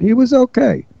mellowed out. He was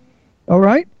okay. All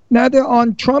right? Now they're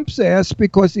on Trump's ass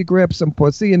because he grabbed some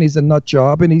pussy and he's a nut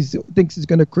job and he thinks he's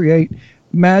going to create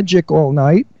magic all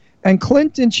night. And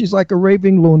Clinton, she's like a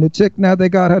raving lunatic. Now they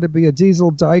got her to be a diesel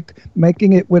dyke,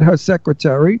 making it with her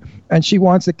secretary, and she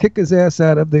wants to kick his ass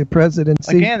out of the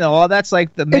presidency. Again, all that's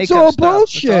like the makeup It's all stuff.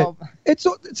 bullshit.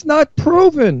 It's not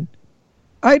proven.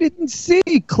 I didn't see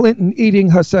Clinton eating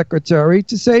her secretary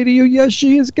to say to you, yes,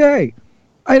 she is gay.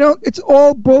 It's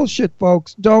all bullshit,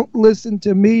 folks. Don't listen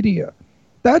to media.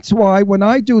 That's why when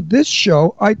I do this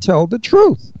show, I tell the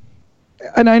truth.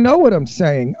 And I know what I'm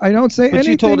saying. I don't say anything. But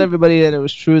you told everybody that it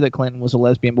was true that Clinton was a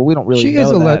lesbian, but we don't really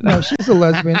know that. No, she's a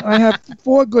lesbian. I have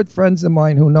 4 good friends of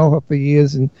mine who know her for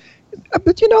years.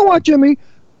 But you know what, Jimmy?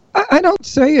 I don't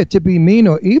say it to be mean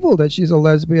or evil that she's a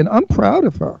lesbian. I'm proud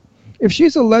of her. If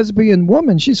she's a lesbian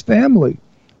woman, she's family.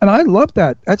 And I love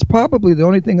that. That's probably the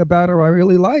only thing about her I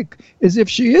really like, is if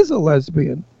she is a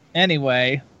lesbian.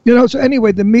 Anyway. You know, so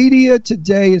anyway, the media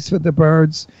today is for the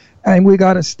birds, and we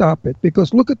got to stop it.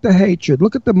 Because look at the hatred.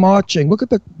 Look at the marching. Look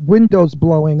at the windows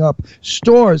blowing up.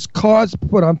 Stores, cars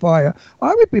put on fire.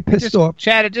 I would be pissed off.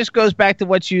 Chad, it just goes back to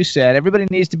what you said. Everybody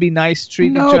needs to be nice,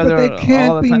 treat each other No, but they can't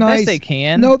all the be time. nice. Yes, they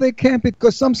can. No, they can't,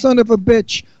 because some son of a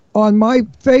bitch on my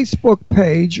Facebook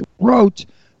page wrote,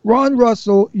 Ron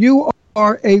Russell, you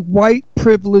are a white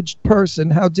privileged person.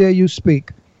 How dare you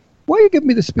speak? Why are you giving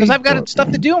me the speech? Because I've got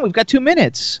stuff to do and we've got 2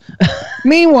 minutes.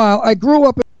 Meanwhile, I grew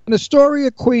up in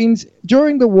Astoria, Queens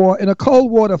during the war in a cold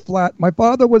water flat. My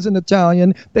father was an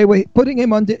Italian. They were putting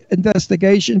him under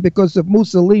investigation because of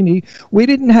Mussolini. We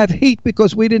didn't have heat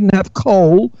because we didn't have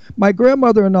coal. My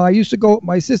grandmother and I used to go with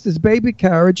my sister's baby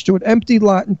carriage to an empty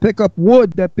lot and pick up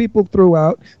wood that people threw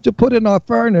out to put in our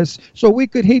furnace so we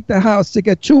could heat the house to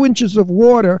get 2 inches of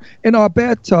water in our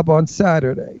bathtub on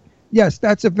Saturday. Yes,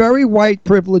 that's a very white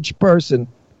privileged person.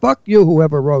 Fuck you,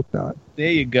 whoever wrote that.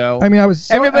 There you go. I mean, I was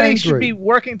so Everybody angry. should be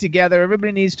working together.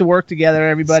 Everybody needs to work together,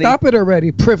 everybody. Stop it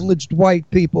already, privileged white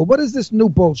people. What is this new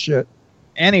bullshit?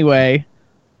 Anyway,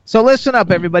 so listen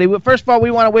up, everybody. Well, first of all, we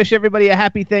want to wish everybody a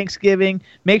happy Thanksgiving.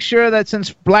 Make sure that since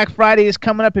Black Friday is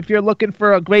coming up, if you're looking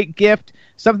for a great gift,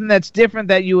 something that's different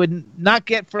that you would not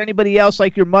get for anybody else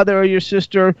like your mother or your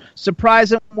sister, surprise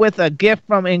them with a gift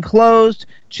from Enclosed.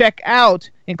 Check out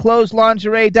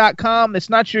enclosedlingerie.com. It's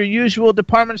not your usual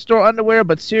department store underwear,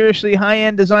 but seriously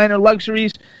high-end designer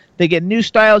luxuries. They get new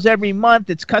styles every month.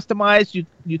 It's customized.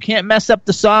 You can't mess up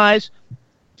the size.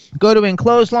 Go to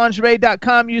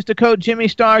enclosedlingerie.com. Use the code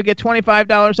JimmyStar. Get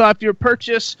 $25 off your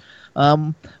purchase.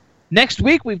 Next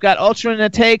week, we've got Ultra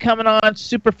Nate coming on.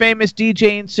 Super famous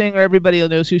DJ and singer. Everybody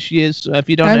knows who she is. If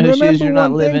you don't know who she is, you're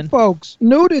not living. Thing, folks,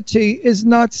 nudity is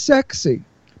not sexy.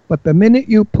 But the minute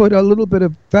you put a little bit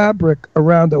of fabric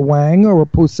around a wang or a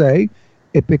poussée,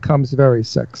 it becomes very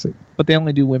sexy. But they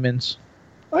only do women's.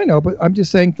 I know, but I'm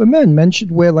just saying for men. Men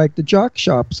should wear like the jock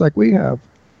shops like we have.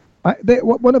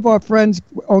 One of our friends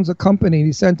owns a company.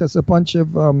 He sent us a bunch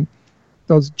of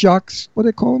those jocks. What do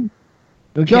they call them?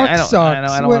 Jock socks.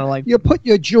 I don't want to like. You put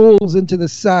your jewels into the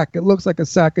sack. It looks like a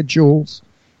sack of jewels,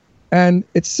 and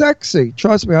it's sexy.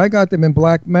 Trust me, I got them in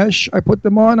black mesh. I put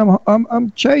them on.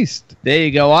 I'm chaste. There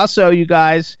you go. Also, you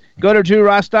guys go to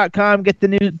DrewRoss.com. Get the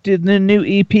new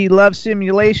EP, Love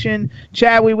Simulation.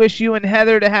 Chad, we wish you and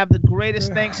Heather to have the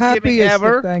greatest Thanksgiving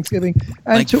ever. Thanksgiving,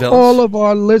 and to all of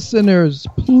our listeners,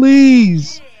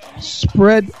 please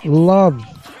spread love,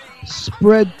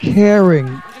 spread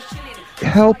caring.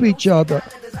 Help each other.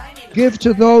 Give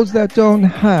to those that don't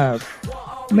have.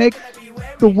 Make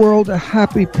the world a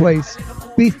happy place.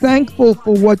 Be thankful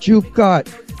for what you've got.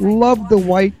 Love the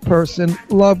white person,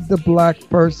 love the black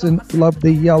person, love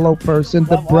the yellow person,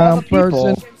 the brown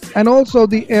person, and also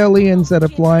the aliens that are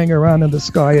flying around in the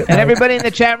sky at night. And everybody in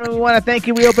the chat room, we want to thank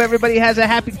you. We hope everybody has a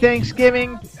happy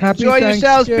Thanksgiving. Enjoy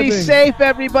yourselves. Be safe,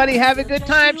 everybody. Have a good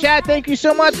time, chat. Thank you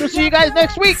so much. We'll see you guys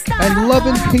next week. And love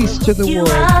and peace to the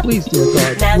world. Please, dear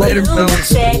God. Love and peace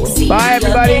to the world. Bye,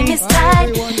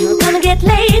 everybody. Gonna get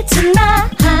laid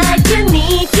tonight. You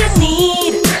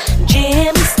need